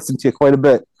 I listen to you quite a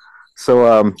bit.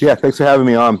 So yeah, thanks for having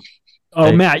me on. Oh,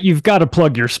 hey. Matt, you've got to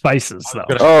plug your spices though.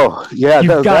 Oh yeah,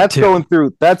 that's going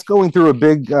through a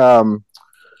big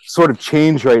sort of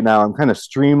change right now. I'm kind of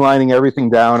streamlining everything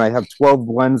down. I have 12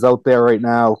 blends out there right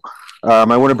now.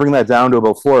 I want to bring that down to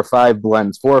about 4 or 5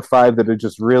 blends, 4 or 5 that are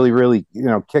just really, really,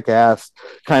 kick ass,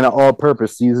 kind of all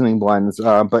purpose seasoning blends.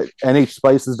 But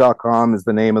nhspices.com is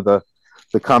the name of the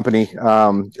company.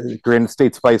 Granite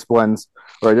State Spice Blends,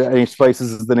 or NH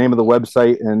Spices is the name of the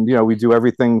website. And, we do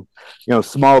everything,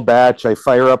 small batch. I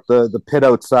fire up the pit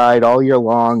outside all year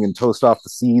long and toast off the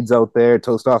seeds out there,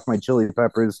 toast off my chili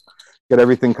peppers, get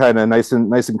everything kind of nice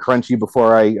and crunchy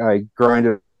before I grind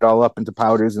it all up into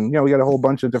powders. And we got a whole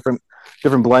bunch of different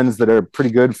blends that are pretty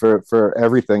good for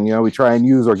everything. We try and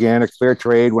use organic, fair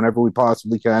trade whenever we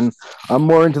possibly can. I'm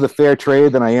more into the fair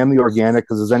trade than I am the organic,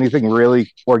 because is anything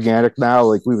really organic now?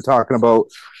 Like we were talking about,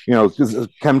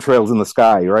 chemtrails in the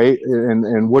sky, right?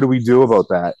 And what do we do about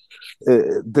that?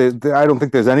 I don't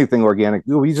think there's anything organic.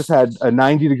 We just had a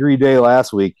 90-degree day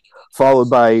last week, followed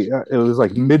by it was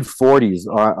like mid 40s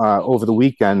over the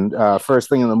weekend, first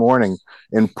thing in the morning,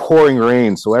 and pouring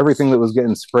rain. So everything that was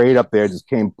getting sprayed up there just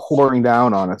came pouring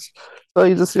down on us. So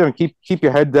you just keep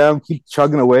your head down, keep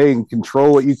chugging away, and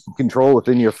control what you can control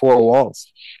within your 4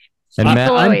 walls. And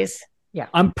Matt,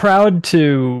 I'm proud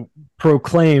to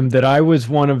proclaim that I was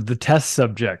one of the test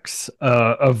subjects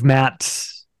of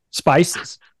Matt's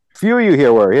spices. Few of you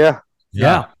here were, yeah.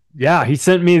 Yeah, he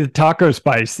sent me the taco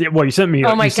spice. Well, he sent me.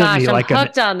 Oh my gosh, I'm like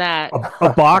hooked on that.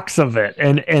 A box of it,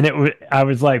 and it was. I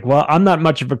was like, well, I'm not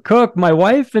much of a cook. My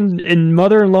wife and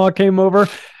mother-in-law came over,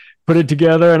 put it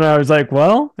together, and I was like,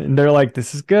 well, and they're like,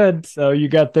 this is good. So you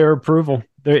got their approval,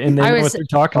 and they know what they're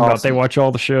talking about. They watch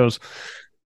all the shows.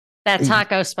 That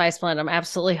taco spice blend, I'm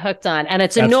absolutely hooked on, and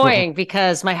it's annoying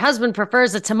because my husband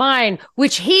prefers it to mine,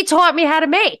 which he taught me how to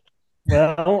make.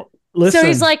 Well, listen. So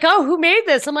he's like, oh, who made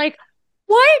this? I'm like,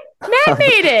 what? Matt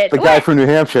made it. The guy from New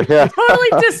Hampshire, yeah.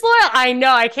 Totally disloyal. I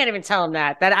know. I can't even tell him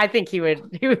that. I think he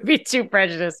would be too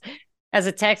prejudiced as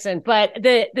a Texan. But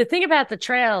the thing about the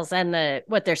trails and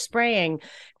what they're spraying,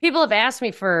 people have asked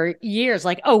me for years,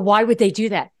 like, oh, why would they do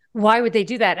that? Why would they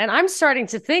do that? And I'm starting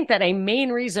to think that a main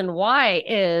reason why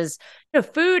is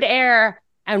food, air,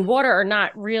 and water are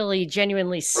not really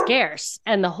genuinely scarce.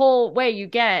 And the whole way you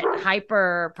get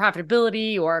hyper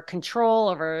profitability or control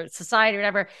over society, or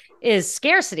whatever, is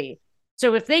scarcity.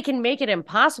 So if they can make it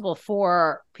impossible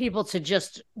for people to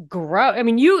just grow, I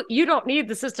mean, you don't need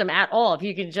the system at all. If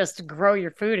you can just grow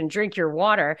your food and drink your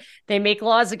water, they make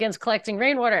laws against collecting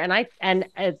rainwater and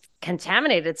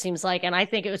contaminate, it seems like. And I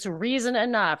think it was reason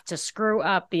enough to screw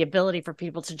up the ability for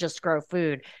people to just grow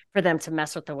food for them to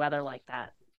mess with the weather like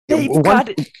that. They've got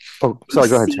go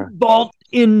ahead, seed vault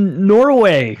in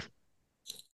Norway.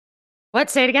 What?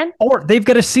 Say it again? Or they've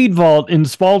got a seed vault in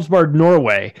Svalbard,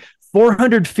 Norway,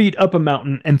 400 feet up a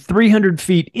mountain and 300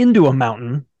 feet into a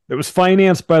mountain that was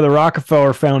financed by the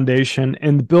Rockefeller Foundation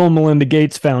and the Bill and Melinda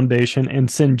Gates Foundation and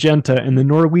Syngenta and the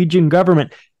Norwegian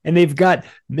government. And they've got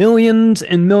millions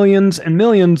and millions and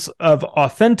millions of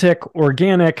authentic,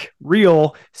 organic,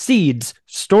 real seeds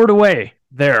stored away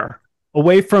there,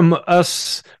 away from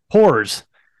us poors.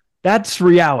 That's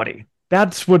reality.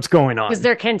 That's what's going on. Because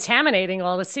they're contaminating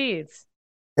all the seeds.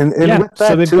 And yeah, with that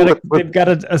so they've too, they've got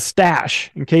a stash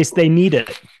in case they need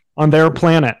it on their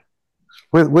planet.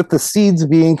 With the seeds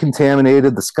being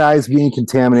contaminated, the skies being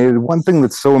contaminated, one thing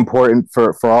that's so important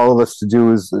for all of us to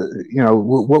do is,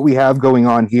 what we have going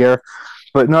on here.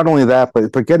 But not only that,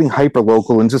 but getting hyper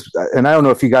local and I don't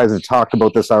know if you guys have talked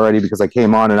about this already because I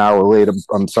came on an hour late.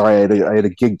 I'm sorry, I had a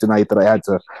gig tonight that I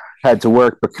had to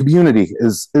work. But community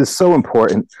is so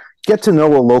important. Get to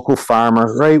know a local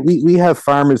farmer, right? We have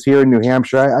farmers here in New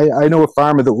Hampshire. I know a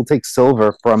farmer that will take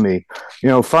silver from me.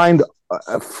 Find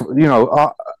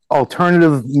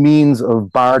alternative means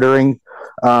of bartering.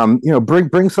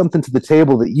 Bring something to the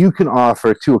table that you can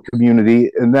offer to a community,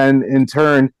 and then in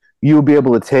turn you'll be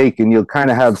able to take, and you'll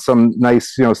kind of have some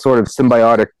nice, sort of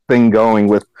symbiotic thing going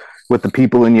with the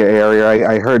people in your area.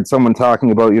 I heard someone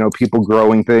talking about, people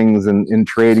growing things and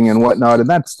trading and whatnot, and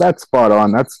that's spot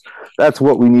on. That's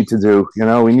what we need to do.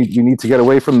 We need to get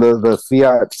away from the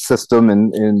fiat system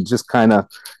and just kind of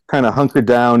hunker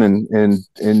down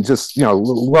and just,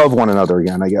 love one another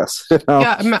again, I guess.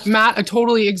 Yeah, Matt,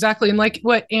 totally, exactly. And like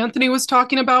what Anthony was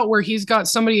talking about, where he's got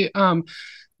somebody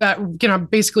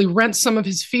that basically rents some of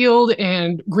his field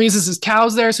and grazes his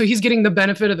cows there. So he's getting the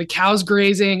benefit of the cows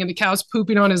grazing and the cows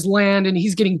pooping on his land, and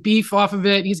he's getting beef off of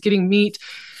it. And he's getting meat.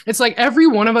 It's like every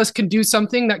one of us can do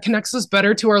something that connects us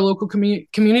better to our local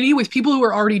community with people who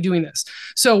are already doing this.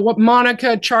 So what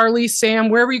Monica, Charlie, Sam,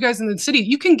 wherever you guys in the city,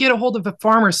 you can get a hold of a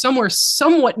farmer somewhere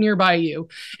somewhat nearby you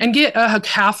and get a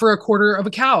half or a quarter of a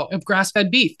cow of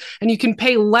grass-fed beef. And you can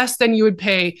pay less than you would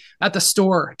pay at the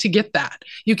store to get that.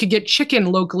 You could get chicken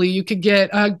locally. You could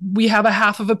get, we have a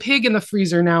half of a pig in the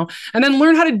freezer now, and then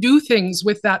learn how to do things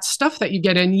with that stuff that you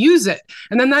get and use it.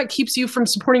 And then that keeps you from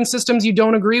supporting systems you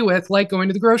don't agree with, like going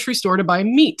to the grocery store to buy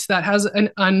meat that has an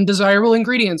undesirable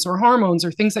ingredients or hormones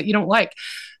or things that you don't like.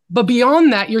 But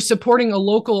beyond that, you're supporting a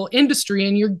local industry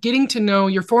and you're getting to know,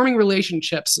 you're forming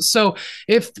relationships. So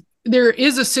if there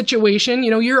is a situation,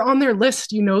 you're on their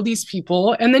list, these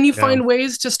people, and then you find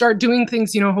ways to start doing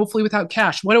things, hopefully without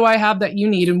cash. What do I have that you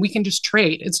need? And we can just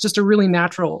trade. It's just a really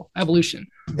natural evolution.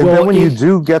 And then when you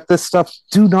do get this stuff,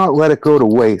 do not let it go to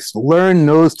waste. Learn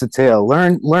nose to tail.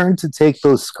 Learn to take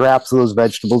those scraps of those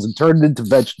vegetables and turn it into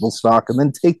vegetable stock, and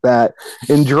then take that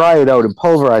and dry it out and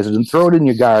pulverize it and throw it in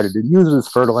your garden and use it as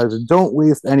fertilizer. Don't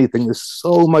waste anything. There's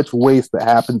so much waste that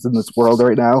happens in this world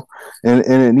right now, and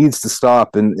it needs to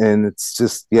stop. And it's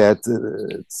just, it's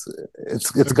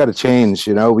got to change.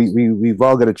 We've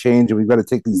all got to change, and we've got to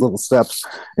take these little steps.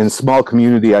 And small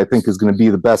community, I think, is going to be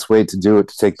the best way to do it,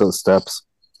 to take those steps.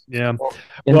 Yeah.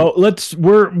 Well,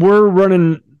 we're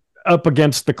running up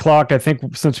against the clock. I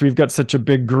think since we've got such a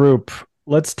big group,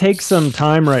 let's take some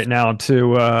time right now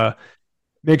to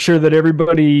make sure that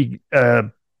everybody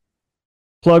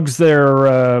plugs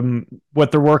their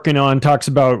what they're working on, talks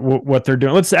about what they're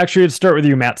doing. Let's start with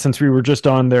you, Matt, since we were just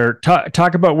on there.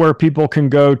 Talk about where people can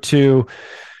go to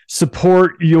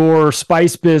support your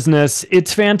spice business.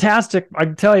 It's fantastic. I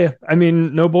can tell you. I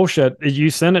mean, no bullshit. You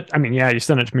sent it. I mean, you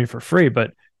sent it to me for free,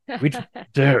 but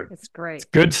dude, it's great. It's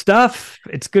good stuff.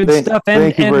 It's good stuff.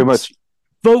 Thank you very much.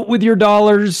 Vote with your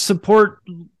dollars. Support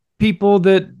people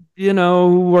that,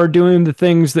 are doing the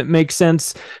things that make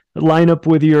sense, line up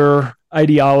with your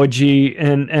ideology.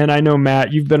 And I know,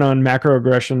 Matt, you've been on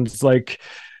macroaggressions. Like,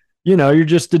 you're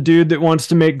just a dude that wants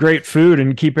to make great food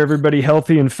and keep everybody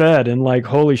healthy and fed. And like,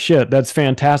 holy shit, that's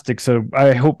fantastic. So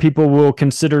I hope people will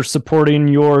consider supporting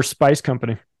your spice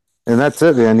company. And that's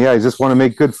it, man. Yeah, I just want to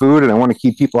make good food, and I want to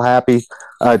keep people happy.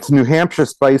 It's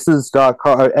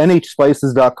NewHampshireSpices.com,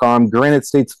 NHSpices.com. Granite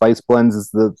State Spice Blends is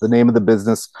the name of the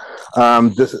business.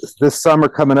 This summer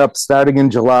coming up, starting in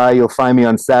July, you'll find me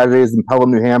on Saturdays in Pelham,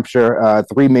 New Hampshire,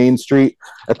 3 Main Street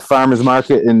at the Farmers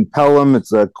Market in Pelham.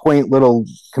 It's a quaint little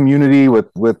community with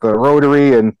a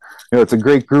Rotary, and it's a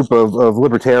great group of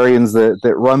libertarians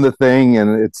that run the thing,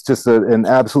 and it's just an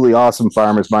absolutely awesome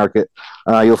farmers market.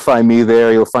 You'll find me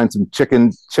there. You'll find some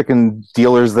chicken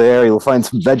dealers there. You'll find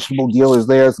some vegetable dealers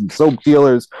there, some soap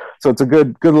dealers. So it's a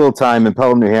good little time in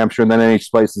Pelham, New Hampshire, and then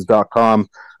NHSpices.com.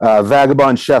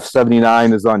 Vagabond Chef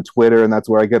 79 is on Twitter, and that's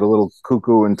where I get a little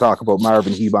cuckoo and talk about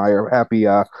Marvin Heemeyer. Happy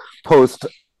post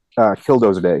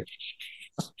Killdozer Day.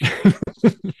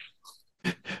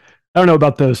 I don't know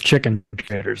about those chicken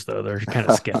traders, though. They're kind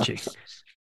of sketchy.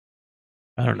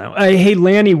 I don't know. Hey,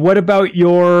 Lanny, what about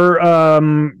your...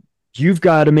 you've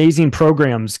got amazing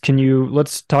programs.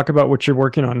 Let's talk about what you're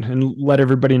working on and let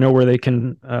everybody know where they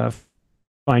can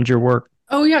find your work.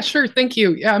 Oh, yeah, sure. Thank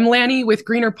you. Yeah, I'm Lanny with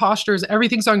Greener Postures.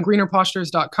 Everything's on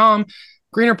greenerpostures.com.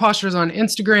 Greener Postures on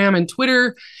Instagram and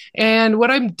Twitter. And what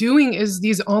I'm doing is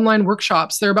these online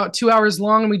workshops. They're about 2 hours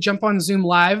long, and we jump on Zoom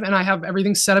live, and I have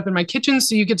everything set up in my kitchen.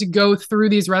 So you get to go through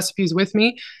these recipes with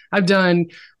me. I've done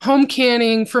home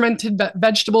canning, fermented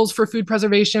vegetables for food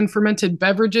preservation, fermented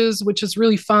beverages, which is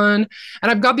really fun.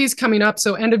 And I've got these coming up.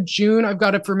 So end of June, I've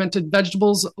got a fermented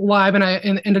vegetables live, and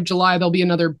in end of July, there'll be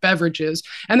another beverages.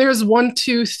 And there's 1,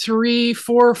 2, 3,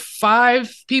 4,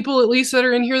 5 people at least that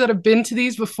are in here that have been to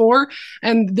these before.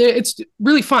 And it's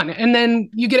really fun. And then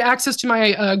you get access to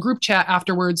my group chat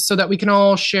afterwards so that we can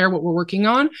all share what we're working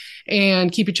on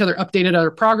and keep each other updated on our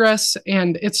progress.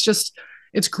 And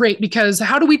it's great because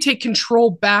how do we take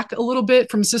control back a little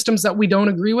bit from systems that we don't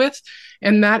agree with?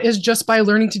 And that is just by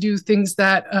learning to do things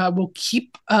that will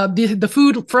keep the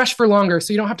food fresh for longer.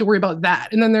 So you don't have to worry about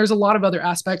that. And then there's a lot of other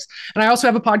aspects. And I also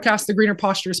have a podcast, the Greener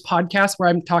Postures podcast, where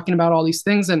I'm talking about all these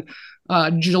things. And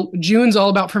June's all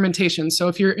about fermentation. So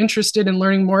if you're interested in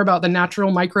learning more about the natural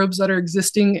microbes that are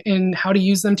existing and how to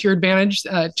use them to your advantage,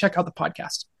 check out the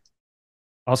podcast.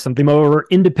 Awesome. The more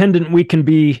independent we can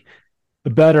be, the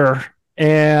better.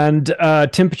 And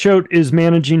Tim Pachote is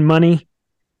managing money,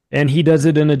 and he does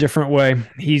it in a different way.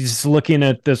 He's looking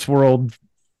at this world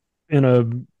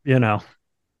in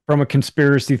from a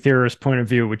conspiracy theorist point of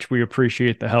view, which we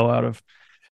appreciate the hell out of.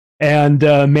 And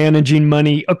managing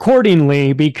money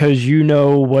accordingly, because you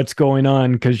know what's going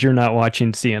on because you're not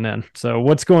watching CNN. So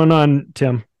what's going on,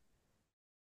 Tim?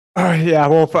 Yeah,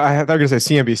 well, I'm going to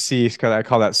say CNBC because I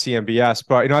call that CNBS.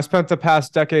 But, I spent the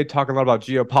past decade talking a lot about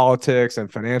geopolitics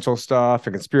and financial stuff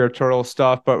and conspiratorial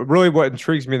stuff. But really what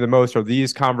intrigues me the most are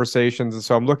these conversations. And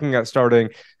so I'm looking at starting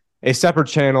a separate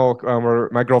channel where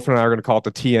my girlfriend and I are going to call it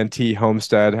the TNT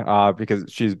Homestead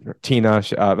because she's Tina.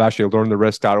 I've actually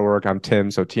learntherisk.org. I'm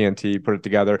Tim, so TNT put it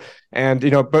together. And,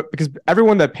 but because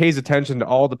everyone that pays attention to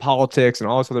all the politics and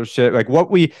all this other shit, like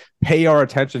what we pay our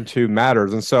attention to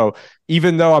matters. And so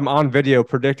even though I'm on video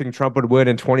predicting Trump would win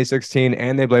in 2016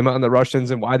 and they blame it on the Russians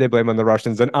and why they blame it on the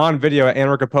Russians, and on video at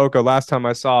Anarchapulco last time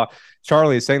I saw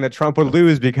Charlie saying that Trump would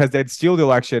lose because they'd steal the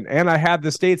election, and I had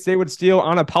the states they would steal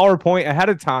on a PowerPoint ahead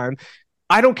of time.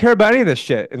 I don't care about any of this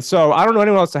shit. And so I don't know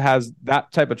anyone else that has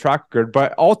that type of track record,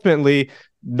 but ultimately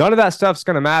none of that stuff's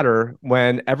going to matter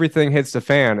when everything hits the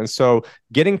fan. And so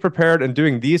getting prepared and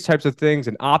doing these types of things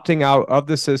and opting out of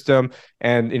the system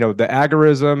and, the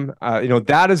agorism,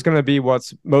 that is going to be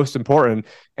what's most important.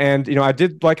 And, I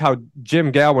did like how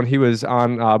Jim Gale, when he was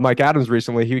on Mike Adams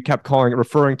recently, he kept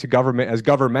referring to government as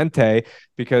governmente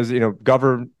because,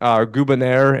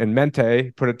 gubernaire and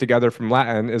mente, put it together from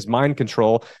Latin, is mind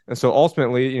control. And so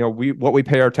ultimately, what we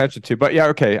pay our attention to. But yeah,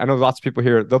 okay, I know lots of people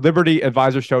here. The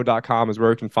libertyadvisorshow.com is where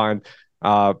we can find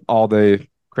all the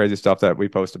crazy stuff that we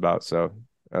post about. So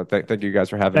thank you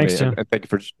guys for having me. And thank you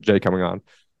for Jay coming on.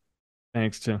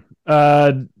 Thanks, Tim.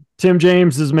 Tim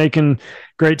James is making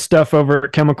great stuff over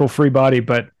at Chemical Free Body,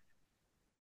 but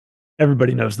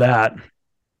everybody knows that.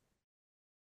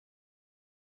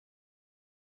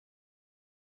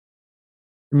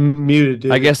 Muted,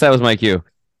 dude. I guess that was my cue.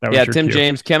 Yeah, Tim cue.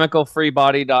 James,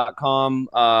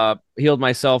 chemicalfreebody.com. Healed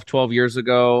myself 12 years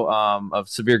ago of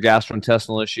severe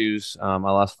gastrointestinal issues. I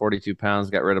lost 42 pounds,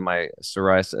 got rid of my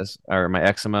psoriasis or my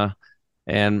eczema,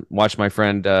 and watched my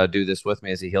friend do this with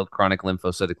me as he healed chronic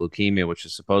lymphocytic leukemia, which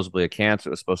is supposedly a cancer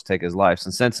that was supposed to take his life.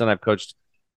 And since then, I've coached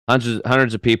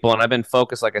hundreds of people, and I've been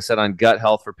focused, like I said, on gut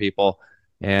health for people.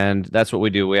 And that's what we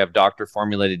do. We have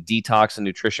doctor-formulated detox and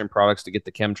nutrition products to get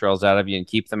the chemtrails out of you and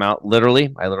keep them out. I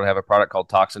literally have a product called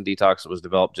Toxin Detox that was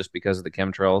developed just because of the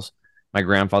chemtrails. My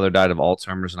grandfather died of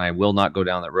Alzheimer's, and I will not go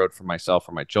down that road for myself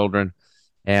or my children.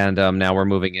 And now we're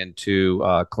moving into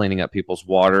cleaning up people's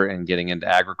water and getting into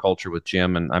agriculture with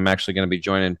Jim. And I'm actually going to be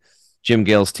joining Jim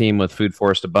Gale's team with Food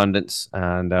Forest Abundance.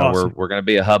 And Awesome. we're going to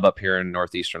be a hub up here in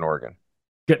Northeastern Oregon.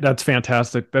 That's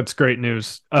fantastic. That's great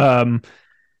news.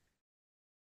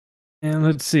 And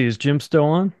let's see, is Jim still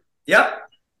on? Yep.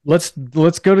 Let's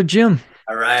go to Jim.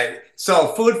 All right.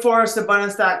 So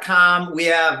foodforestabundance.com. We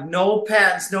have no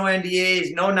patents, no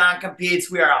NDAs, no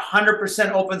non-competes. We are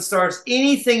 100% open source.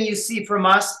 Anything you see from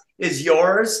us is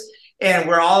yours. And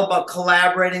we're all about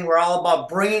collaborating. We're all about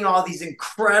bringing all these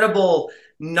incredible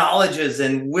knowledges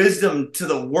and wisdom to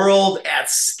the world at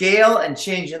scale and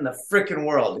changing the freaking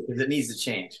world because it needs to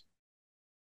change.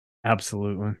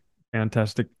 Absolutely.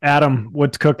 Fantastic. Adam,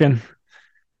 what's cooking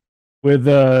with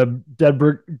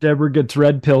Deborah gets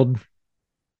red pilled?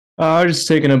 I'm just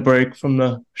taking a break from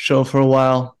the show for a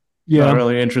while. Yeah. Not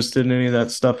really interested in any of that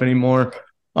stuff anymore.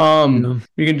 You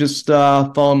can just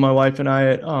follow my wife and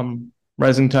I at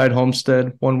Rising Tide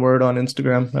Homestead, one word on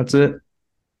Instagram. That's it.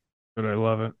 But I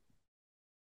love it.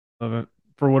 Love it.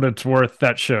 For what it's worth,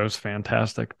 that show's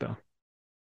fantastic, though.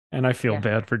 And I feel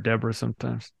bad for Deborah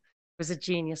sometimes. It was a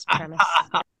genius premise.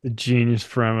 The genius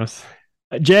premise.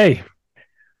 Jay,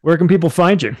 where can people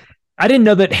find you? I didn't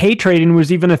know that hay trading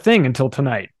was even a thing until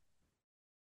tonight.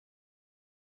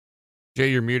 Jay,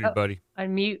 you're muted, buddy.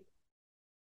 Unmute.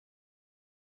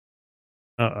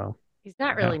 Uh-oh. He's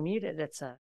not really muted.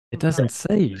 It doesn't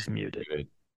say he's muted.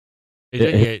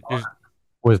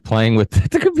 Was playing with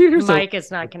the computer. Mic is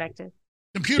not connected.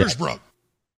 Computer's broke.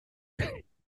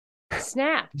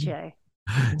 Snap, Jay.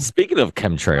 Speaking of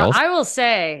chemtrails, I will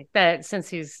say that since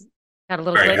he's got a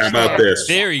little All right, glitch how about there, this?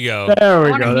 There you go. There we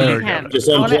I wanna go. meet There we him. go. Just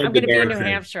I'm unplug going to the be in darn New thing.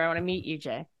 Hampshire. I want to meet you,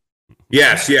 Jay.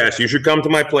 Yes, you should come to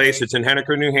my place. It's in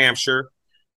Henniker, New Hampshire.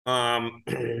 The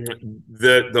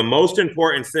most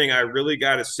important thing I really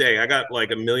got to say, I got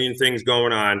like a million things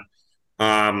going on.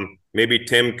 Maybe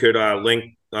Tim could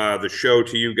link the show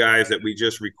to you guys that we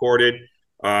just recorded,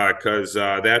 because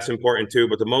that's important too.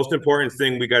 But the most important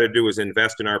thing we got to do is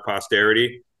invest in our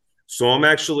posterity. So I'm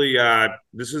actually,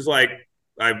 this is like,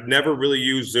 I've never really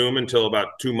used Zoom until about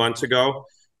 2 months ago.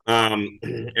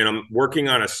 And I'm working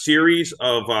on a series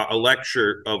of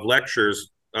lectures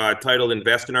titled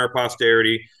Invest in Our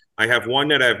Posterity. I have one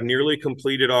that I've nearly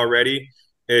completed already.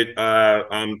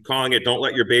 I'm calling it Don't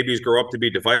Let Your Babies Grow Up to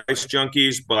Be Device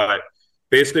Junkies. But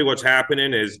basically what's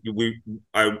happening is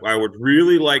I would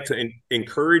really like to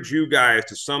encourage you guys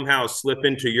to somehow slip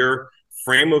into your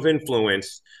frame of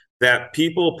influence that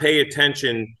people pay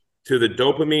attention to the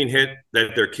dopamine hit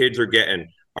that their kids are getting.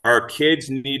 Our kids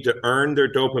need to earn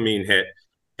their dopamine hit.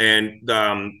 And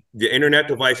the internet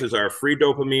devices are a free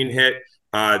dopamine hit.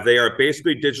 They are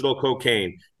basically digital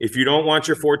cocaine. If you don't want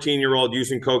your 14-year-old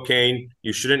using cocaine,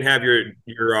 you shouldn't have your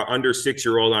under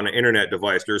 6-year-old on an internet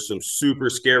device. There's some super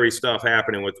scary stuff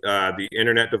happening with the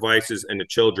internet devices and the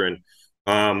children.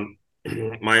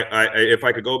 If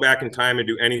I could go back in time and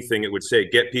do anything, it would say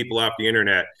get people off the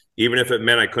internet, even if it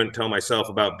meant I couldn't tell myself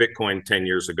about Bitcoin 10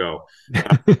 years ago.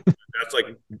 That's like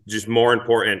just more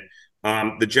important.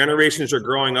 The generations are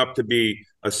growing up to be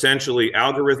essentially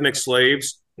algorithmic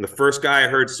slaves. And the first guy I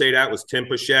heard say that was Tim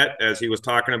Pichette, as he was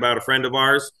talking about a friend of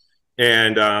ours.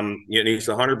 And he's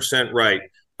 100% right.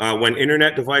 When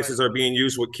internet devices are being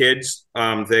used with kids,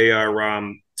 they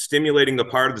are stimulating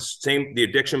the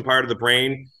addiction part of the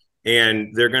brain.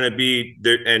 And they're going to be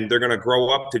there, and they're going to grow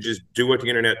up to just do what the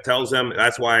internet tells them.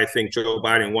 That's why I think Joe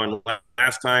Biden won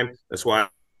last time. That's why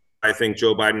I think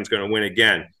Joe Biden's going to win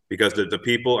again, because the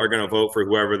people are going to vote for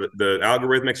whoever the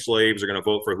algorithmic slaves are going to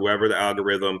vote for whoever the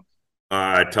algorithm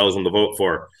tells them to vote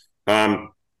for.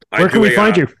 Where can we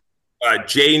find you?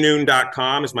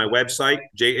 Jaynoon.com is my website,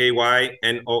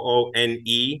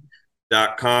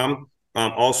 JAYNOONE.com.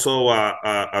 Also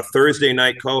a Thursday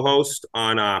night co-host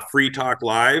on Free Talk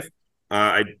Live.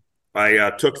 I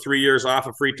took 3 years off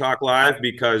of Free Talk Live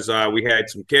because we had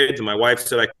some kids, and my wife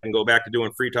said I can go back to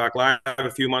doing Free Talk Live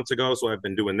a few months ago, so I've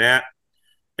been doing that.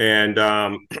 And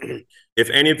if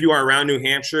any of you are around New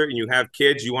Hampshire and you have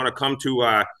kids, you want to come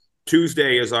to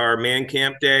Tuesday is our man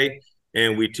camp day,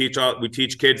 and we teach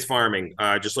kids farming.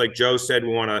 Just like Joe said,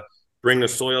 we want to bring the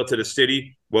soil to the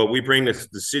city. Well, we bring the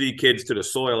city kids to the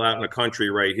soil out in the country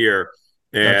right here.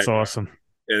 And, that's awesome.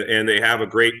 And they have a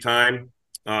great time.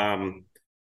 And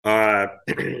I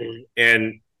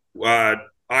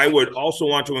would also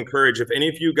want to encourage, if any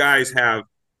of you guys have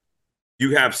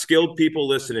skilled people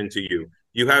listening to you,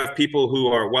 you have people who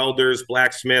are welders,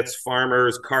 blacksmiths,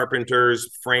 farmers, carpenters,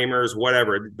 framers,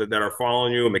 whatever, that are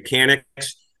following you,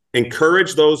 mechanics,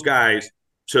 encourage those guys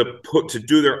to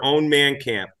do their own man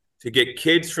camp, to get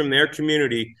kids from their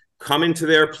community come into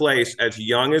their place as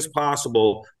young as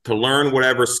possible to learn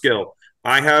whatever skill.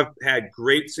 I have had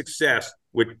great success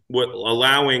with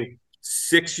allowing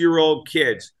 6-year-old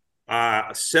kids,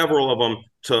 several of them,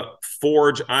 to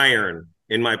forge iron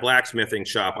in my blacksmithing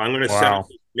shop. I'm going to set up a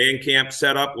man camp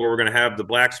setup where we're going to have the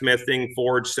blacksmithing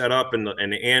forge set up and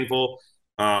the anvil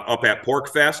up at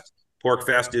PorkFest.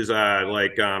 PorkFest is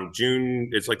June.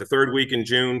 It's like the third week in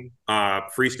June.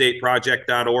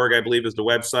 freestateproject.org, I believe, is the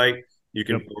website. You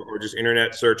can or just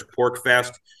internet search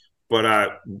PorkFest.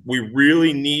 But we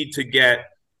really need to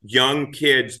get young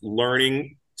kids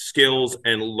learning skills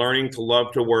and learning to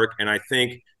love to work. And I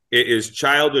think it is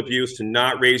child abuse to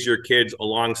not raise your kids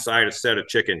alongside a set of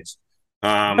chickens.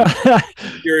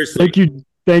 Seriously.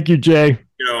 Thank you, Jay.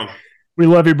 We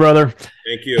love you, brother.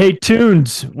 Thank you. Hey,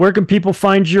 Tunes, where can people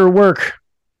find your work?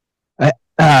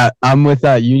 I'm with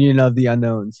Union of the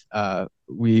Unknowns.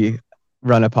 We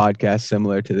run a podcast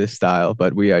similar to this style,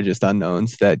 but we are just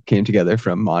unknowns that came together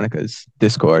from Monica's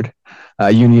Discord.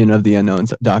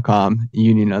 Unionoftheunknowns.com,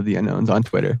 Union of the Unknowns on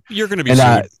Twitter. You're going to be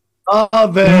sued.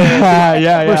 Love it.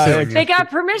 Yeah. They got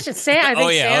permission. I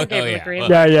think Sam gave him the green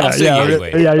light.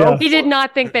 Yeah. He did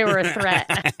not think they were a threat.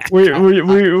 we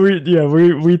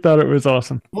thought it was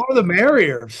awesome. More the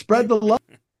merrier. Spread the love.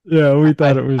 Yeah, we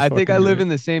thought it was. I think I live in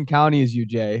the same county as you,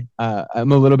 Jay.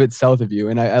 I'm a little bit south of you,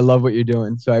 and I love what you're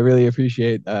doing. So I really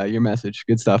appreciate your message.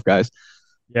 Good stuff, guys.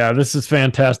 Yeah, this is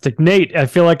fantastic. Nate, I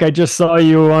feel like I just saw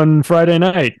you on Friday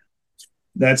night.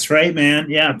 That's right, man.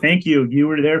 Yeah, thank you. You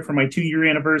were there for my 2-year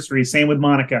anniversary. Same with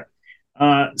Monica.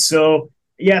 So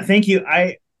yeah, thank you.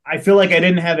 I feel like I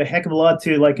didn't have a heck of a lot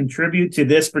to contribute to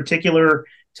this particular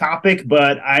topic,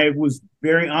 but I was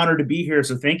very honored to be here.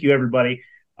 So thank you, everybody.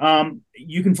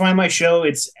 You can find my show.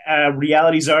 It's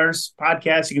Reality Czars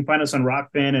podcast. You can find us on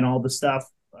Rockfin and all the stuff.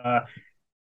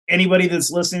 Anybody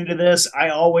that's listening to this, I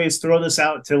always throw this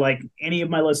out to any of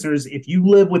my listeners. If you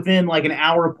live within an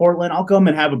hour of Portland, I'll come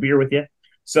and have a beer with you.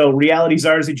 So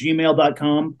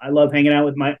realityzars@gmail.com. I love hanging out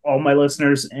with all my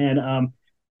listeners. And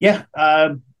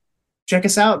check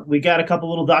us out. We got a couple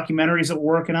little documentaries that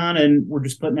we're working on, and we're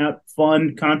just putting out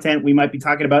fun content. We might be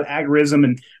talking about agorism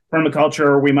and permaculture,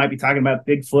 or we might be talking about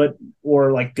Bigfoot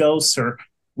or ghosts, or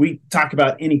we talk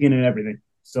about anything and everything.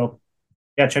 So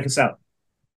yeah, check us out.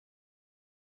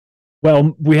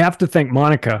 Well, we have to thank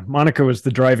Monica. Monica was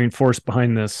the driving force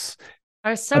behind this.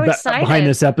 I was so excited behind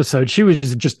this episode. She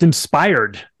was just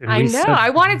inspired. I know. I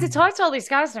wanted to talk to all these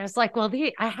guys, and I was like, "Well,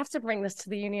 I have to bring this to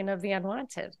the Union of the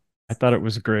Unwanted." I thought it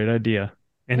was a great idea,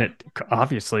 and it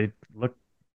obviously looked.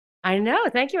 I know.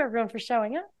 Thank you, everyone, for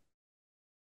showing up.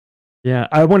 Yeah,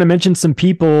 I want to mention some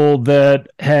people that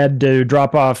had to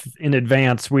drop off in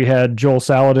advance. We had Joel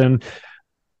Saladin.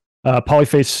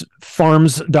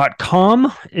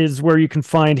 Polyfacefarms.com is where you can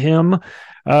find him.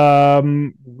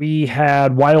 We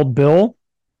had Wild Bill.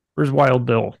 Where's Wild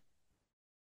Bill?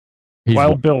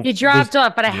 Wild Bill. He dropped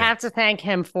off, but I have to thank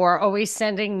him for always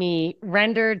sending me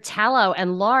rendered tallow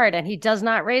and lard, and he does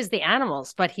not raise the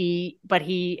animals, but he,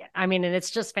 I mean, and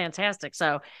it's just fantastic.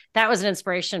 So that was an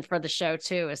inspiration for the show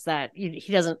too, is that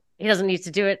he doesn't need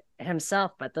to do it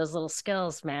himself, but those little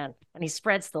skills, man, and he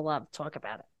spreads the love. Talk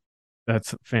about it.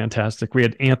 That's fantastic. We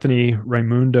had Anthony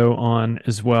Raimundo on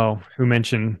as well, who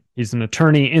mentioned he's an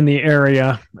attorney in the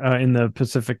area in the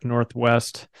Pacific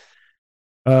Northwest.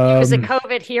 He was a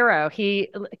COVID hero. He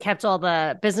kept all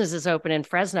the businesses open in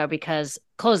Fresno because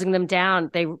closing them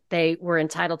down, they were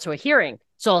entitled to a hearing.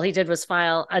 So all he did was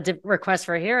file a request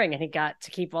for a hearing, and he got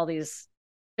to keep all these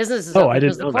businesses open. I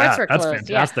didn't know that. That's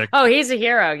fantastic. Yeah. Oh, he's a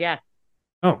hero. Yeah.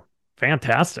 Oh,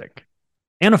 fantastic.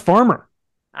 And a farmer.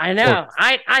 I know.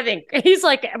 I think he's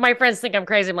like, my friends think I'm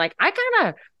crazy. I'm like, I don't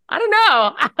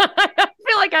know. I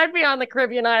feel like I'd be on the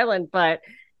Caribbean island, but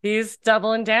he's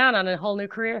doubling down on a whole new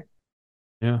career.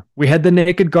 Yeah. We had the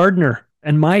Naked Gardener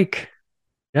and Mike.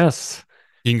 Yes.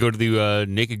 You can go to the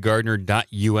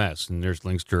nakedgardener.us, and there's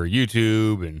links to her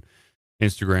YouTube and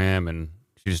Instagram, and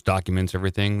she just documents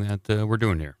everything that we're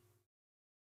doing here.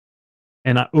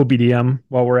 And OBDM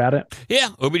while we're at it. Yeah,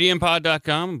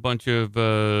 obdmpod.com. A bunch of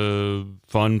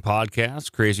fun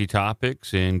podcasts, crazy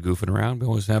topics, and goofing around. We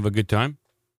always have a good time.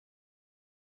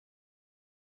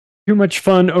 Too much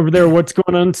fun over there. What's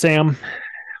going on, Sam?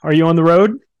 Are you on the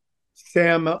road?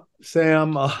 Sam,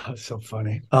 so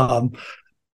funny. No,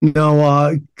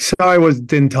 sorry,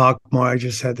 didn't talk more. I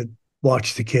just had to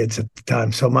watch the kids at the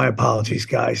time. So my apologies,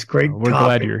 guys. Great. We're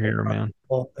glad you're here, man.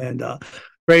 And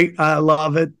great. I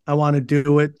love it. I want to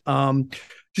do it.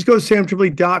 Just go to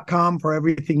samtripoli.com for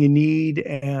everything you need.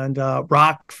 And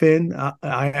Rockfin,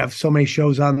 I have so many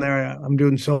shows on there. I'm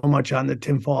doing so much on the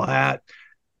Tinfoil Hat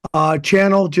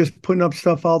channel, just putting up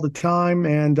stuff all the time,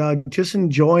 and just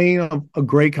enjoying a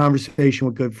great conversation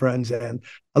with good friends. And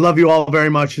I love you all very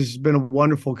much. This has been a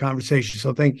wonderful conversation.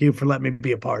 So thank you for letting me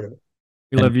be a part of it.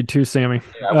 We love you too, Sammy.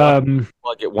 Yeah,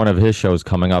 I'll get one of his shows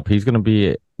coming up. He's going to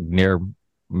be near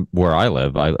where I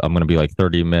live. I'm going to be like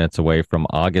 30 minutes away from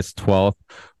August 12th,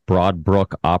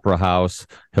 Broadbrook Opera House.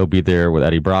 He'll be there with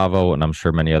Eddie Bravo, and I'm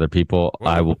sure many other people.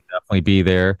 I will definitely be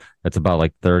there. It's about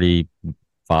like 30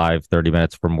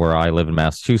 minutes from where I live in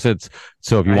Massachusetts.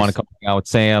 So if you want to come hang out with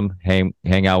Sam, hang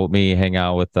out with me, hang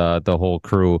out with the whole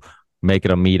crew, make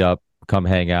it a meetup, come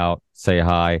hang out, say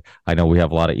hi. I know we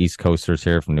have a lot of East Coasters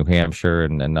here from New Hampshire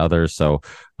and others. So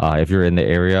if you're in the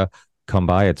area, come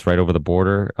by. It's right over the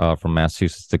border from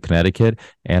Massachusetts to Connecticut,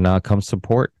 and come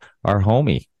support our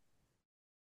homie.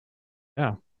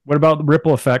 Yeah. What about the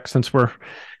ripple effect since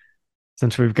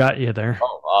we've got you there?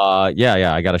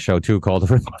 Yeah. I got a show too called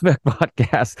the Ripple Effect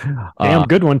Podcast. Damn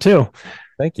good one too.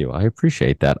 Thank you. I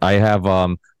appreciate that. I have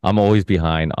I'm always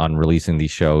behind on releasing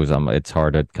these shows. It's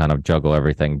hard to kind of juggle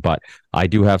everything, but I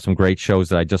do have some great shows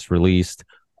that I just released.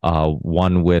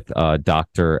 one with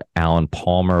Dr. Alan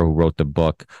Palmer, who wrote the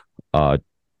book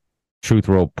Truth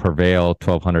Will Prevail,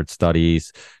 1,200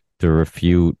 Studies to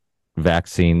Refute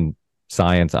Vaccine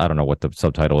Science. I don't know what the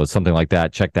subtitle is, something like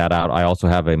that. Check that out. I also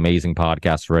have an amazing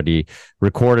podcast already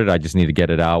recorded. I just need to get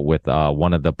it out with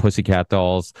one of the Pussycat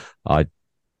Dolls,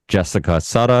 Jessica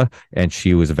Sutta, and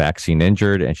she was vaccine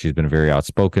injured, and she's been very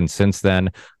outspoken since then.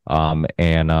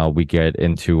 And we get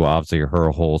into obviously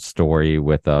her whole story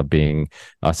with being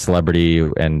a celebrity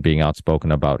and being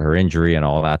outspoken about her injury and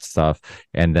all that stuff.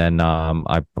 And then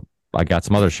I got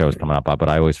some other shows coming up, but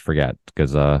I always forget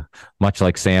because much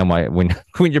like Sam, when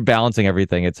you're balancing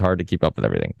everything, it's hard to keep up with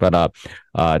everything. But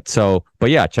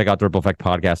yeah, check out the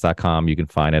rippleeffectpodcast.com. You can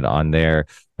find it on there.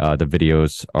 The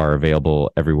videos are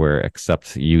available everywhere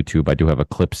except YouTube. I do have a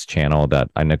clips channel that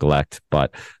I neglect,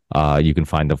 but you can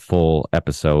find the full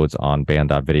episodes on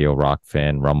band.video,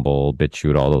 Rockfin, Rumble,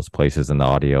 BitChute, all those places, and the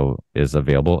audio is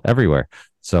available everywhere.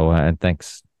 So, and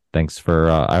thanks for,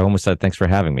 I almost said thanks for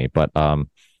having me, but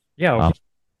yeah,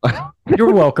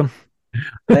 you're welcome.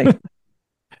 Thanks.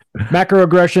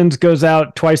 Macroaggressions goes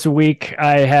out twice a week.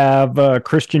 I have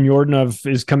Christian Yordanov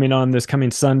is coming on this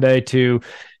coming Sunday to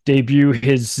debut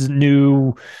his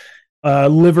new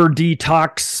liver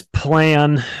detox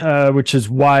plan, which is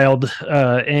wild.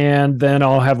 And then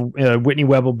I'll have Whitney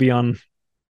Webb will be on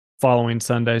following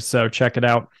Sunday. So check it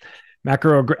out. At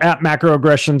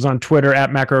Macroaggressions on Twitter,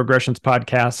 at Macroaggressions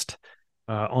Podcast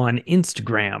on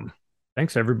Instagram.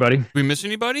 Thanks, everybody. Did we miss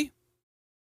anybody?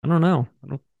 I don't know.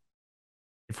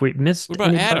 If we missed what about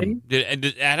anybody? Adam?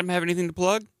 Did Adam have anything to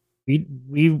plug?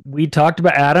 We talked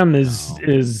about Adam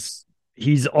is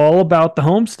he's all about the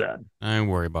homestead. I ain't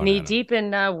worried about Knee Adam. deep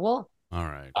in wool. All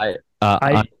right.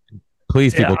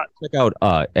 Please, people, check out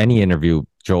any interview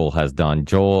Joel has done.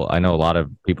 Joel, I know a lot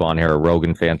of people on here are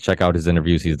Rogan fans. Check out his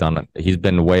interviews he's done. He's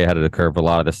been way ahead of the curve. A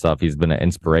lot of this stuff. He's been an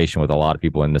inspiration with a lot of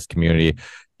people in this community.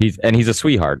 He's a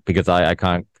sweetheart because I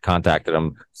contacted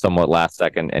him somewhat last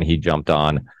second and he jumped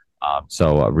on.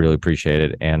 So I really appreciate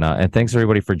it. And thanks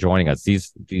everybody for joining us.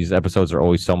 These episodes are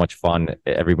always so much fun.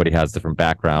 Everybody has different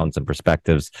backgrounds and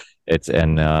perspectives.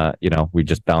 We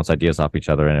just bounce ideas off each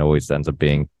other and it always ends up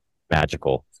being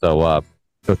magical. So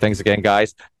thanks again,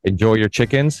 guys. Enjoy your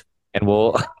chickens and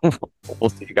we'll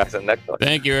see you guys in the next one.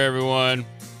 Thank you, everyone.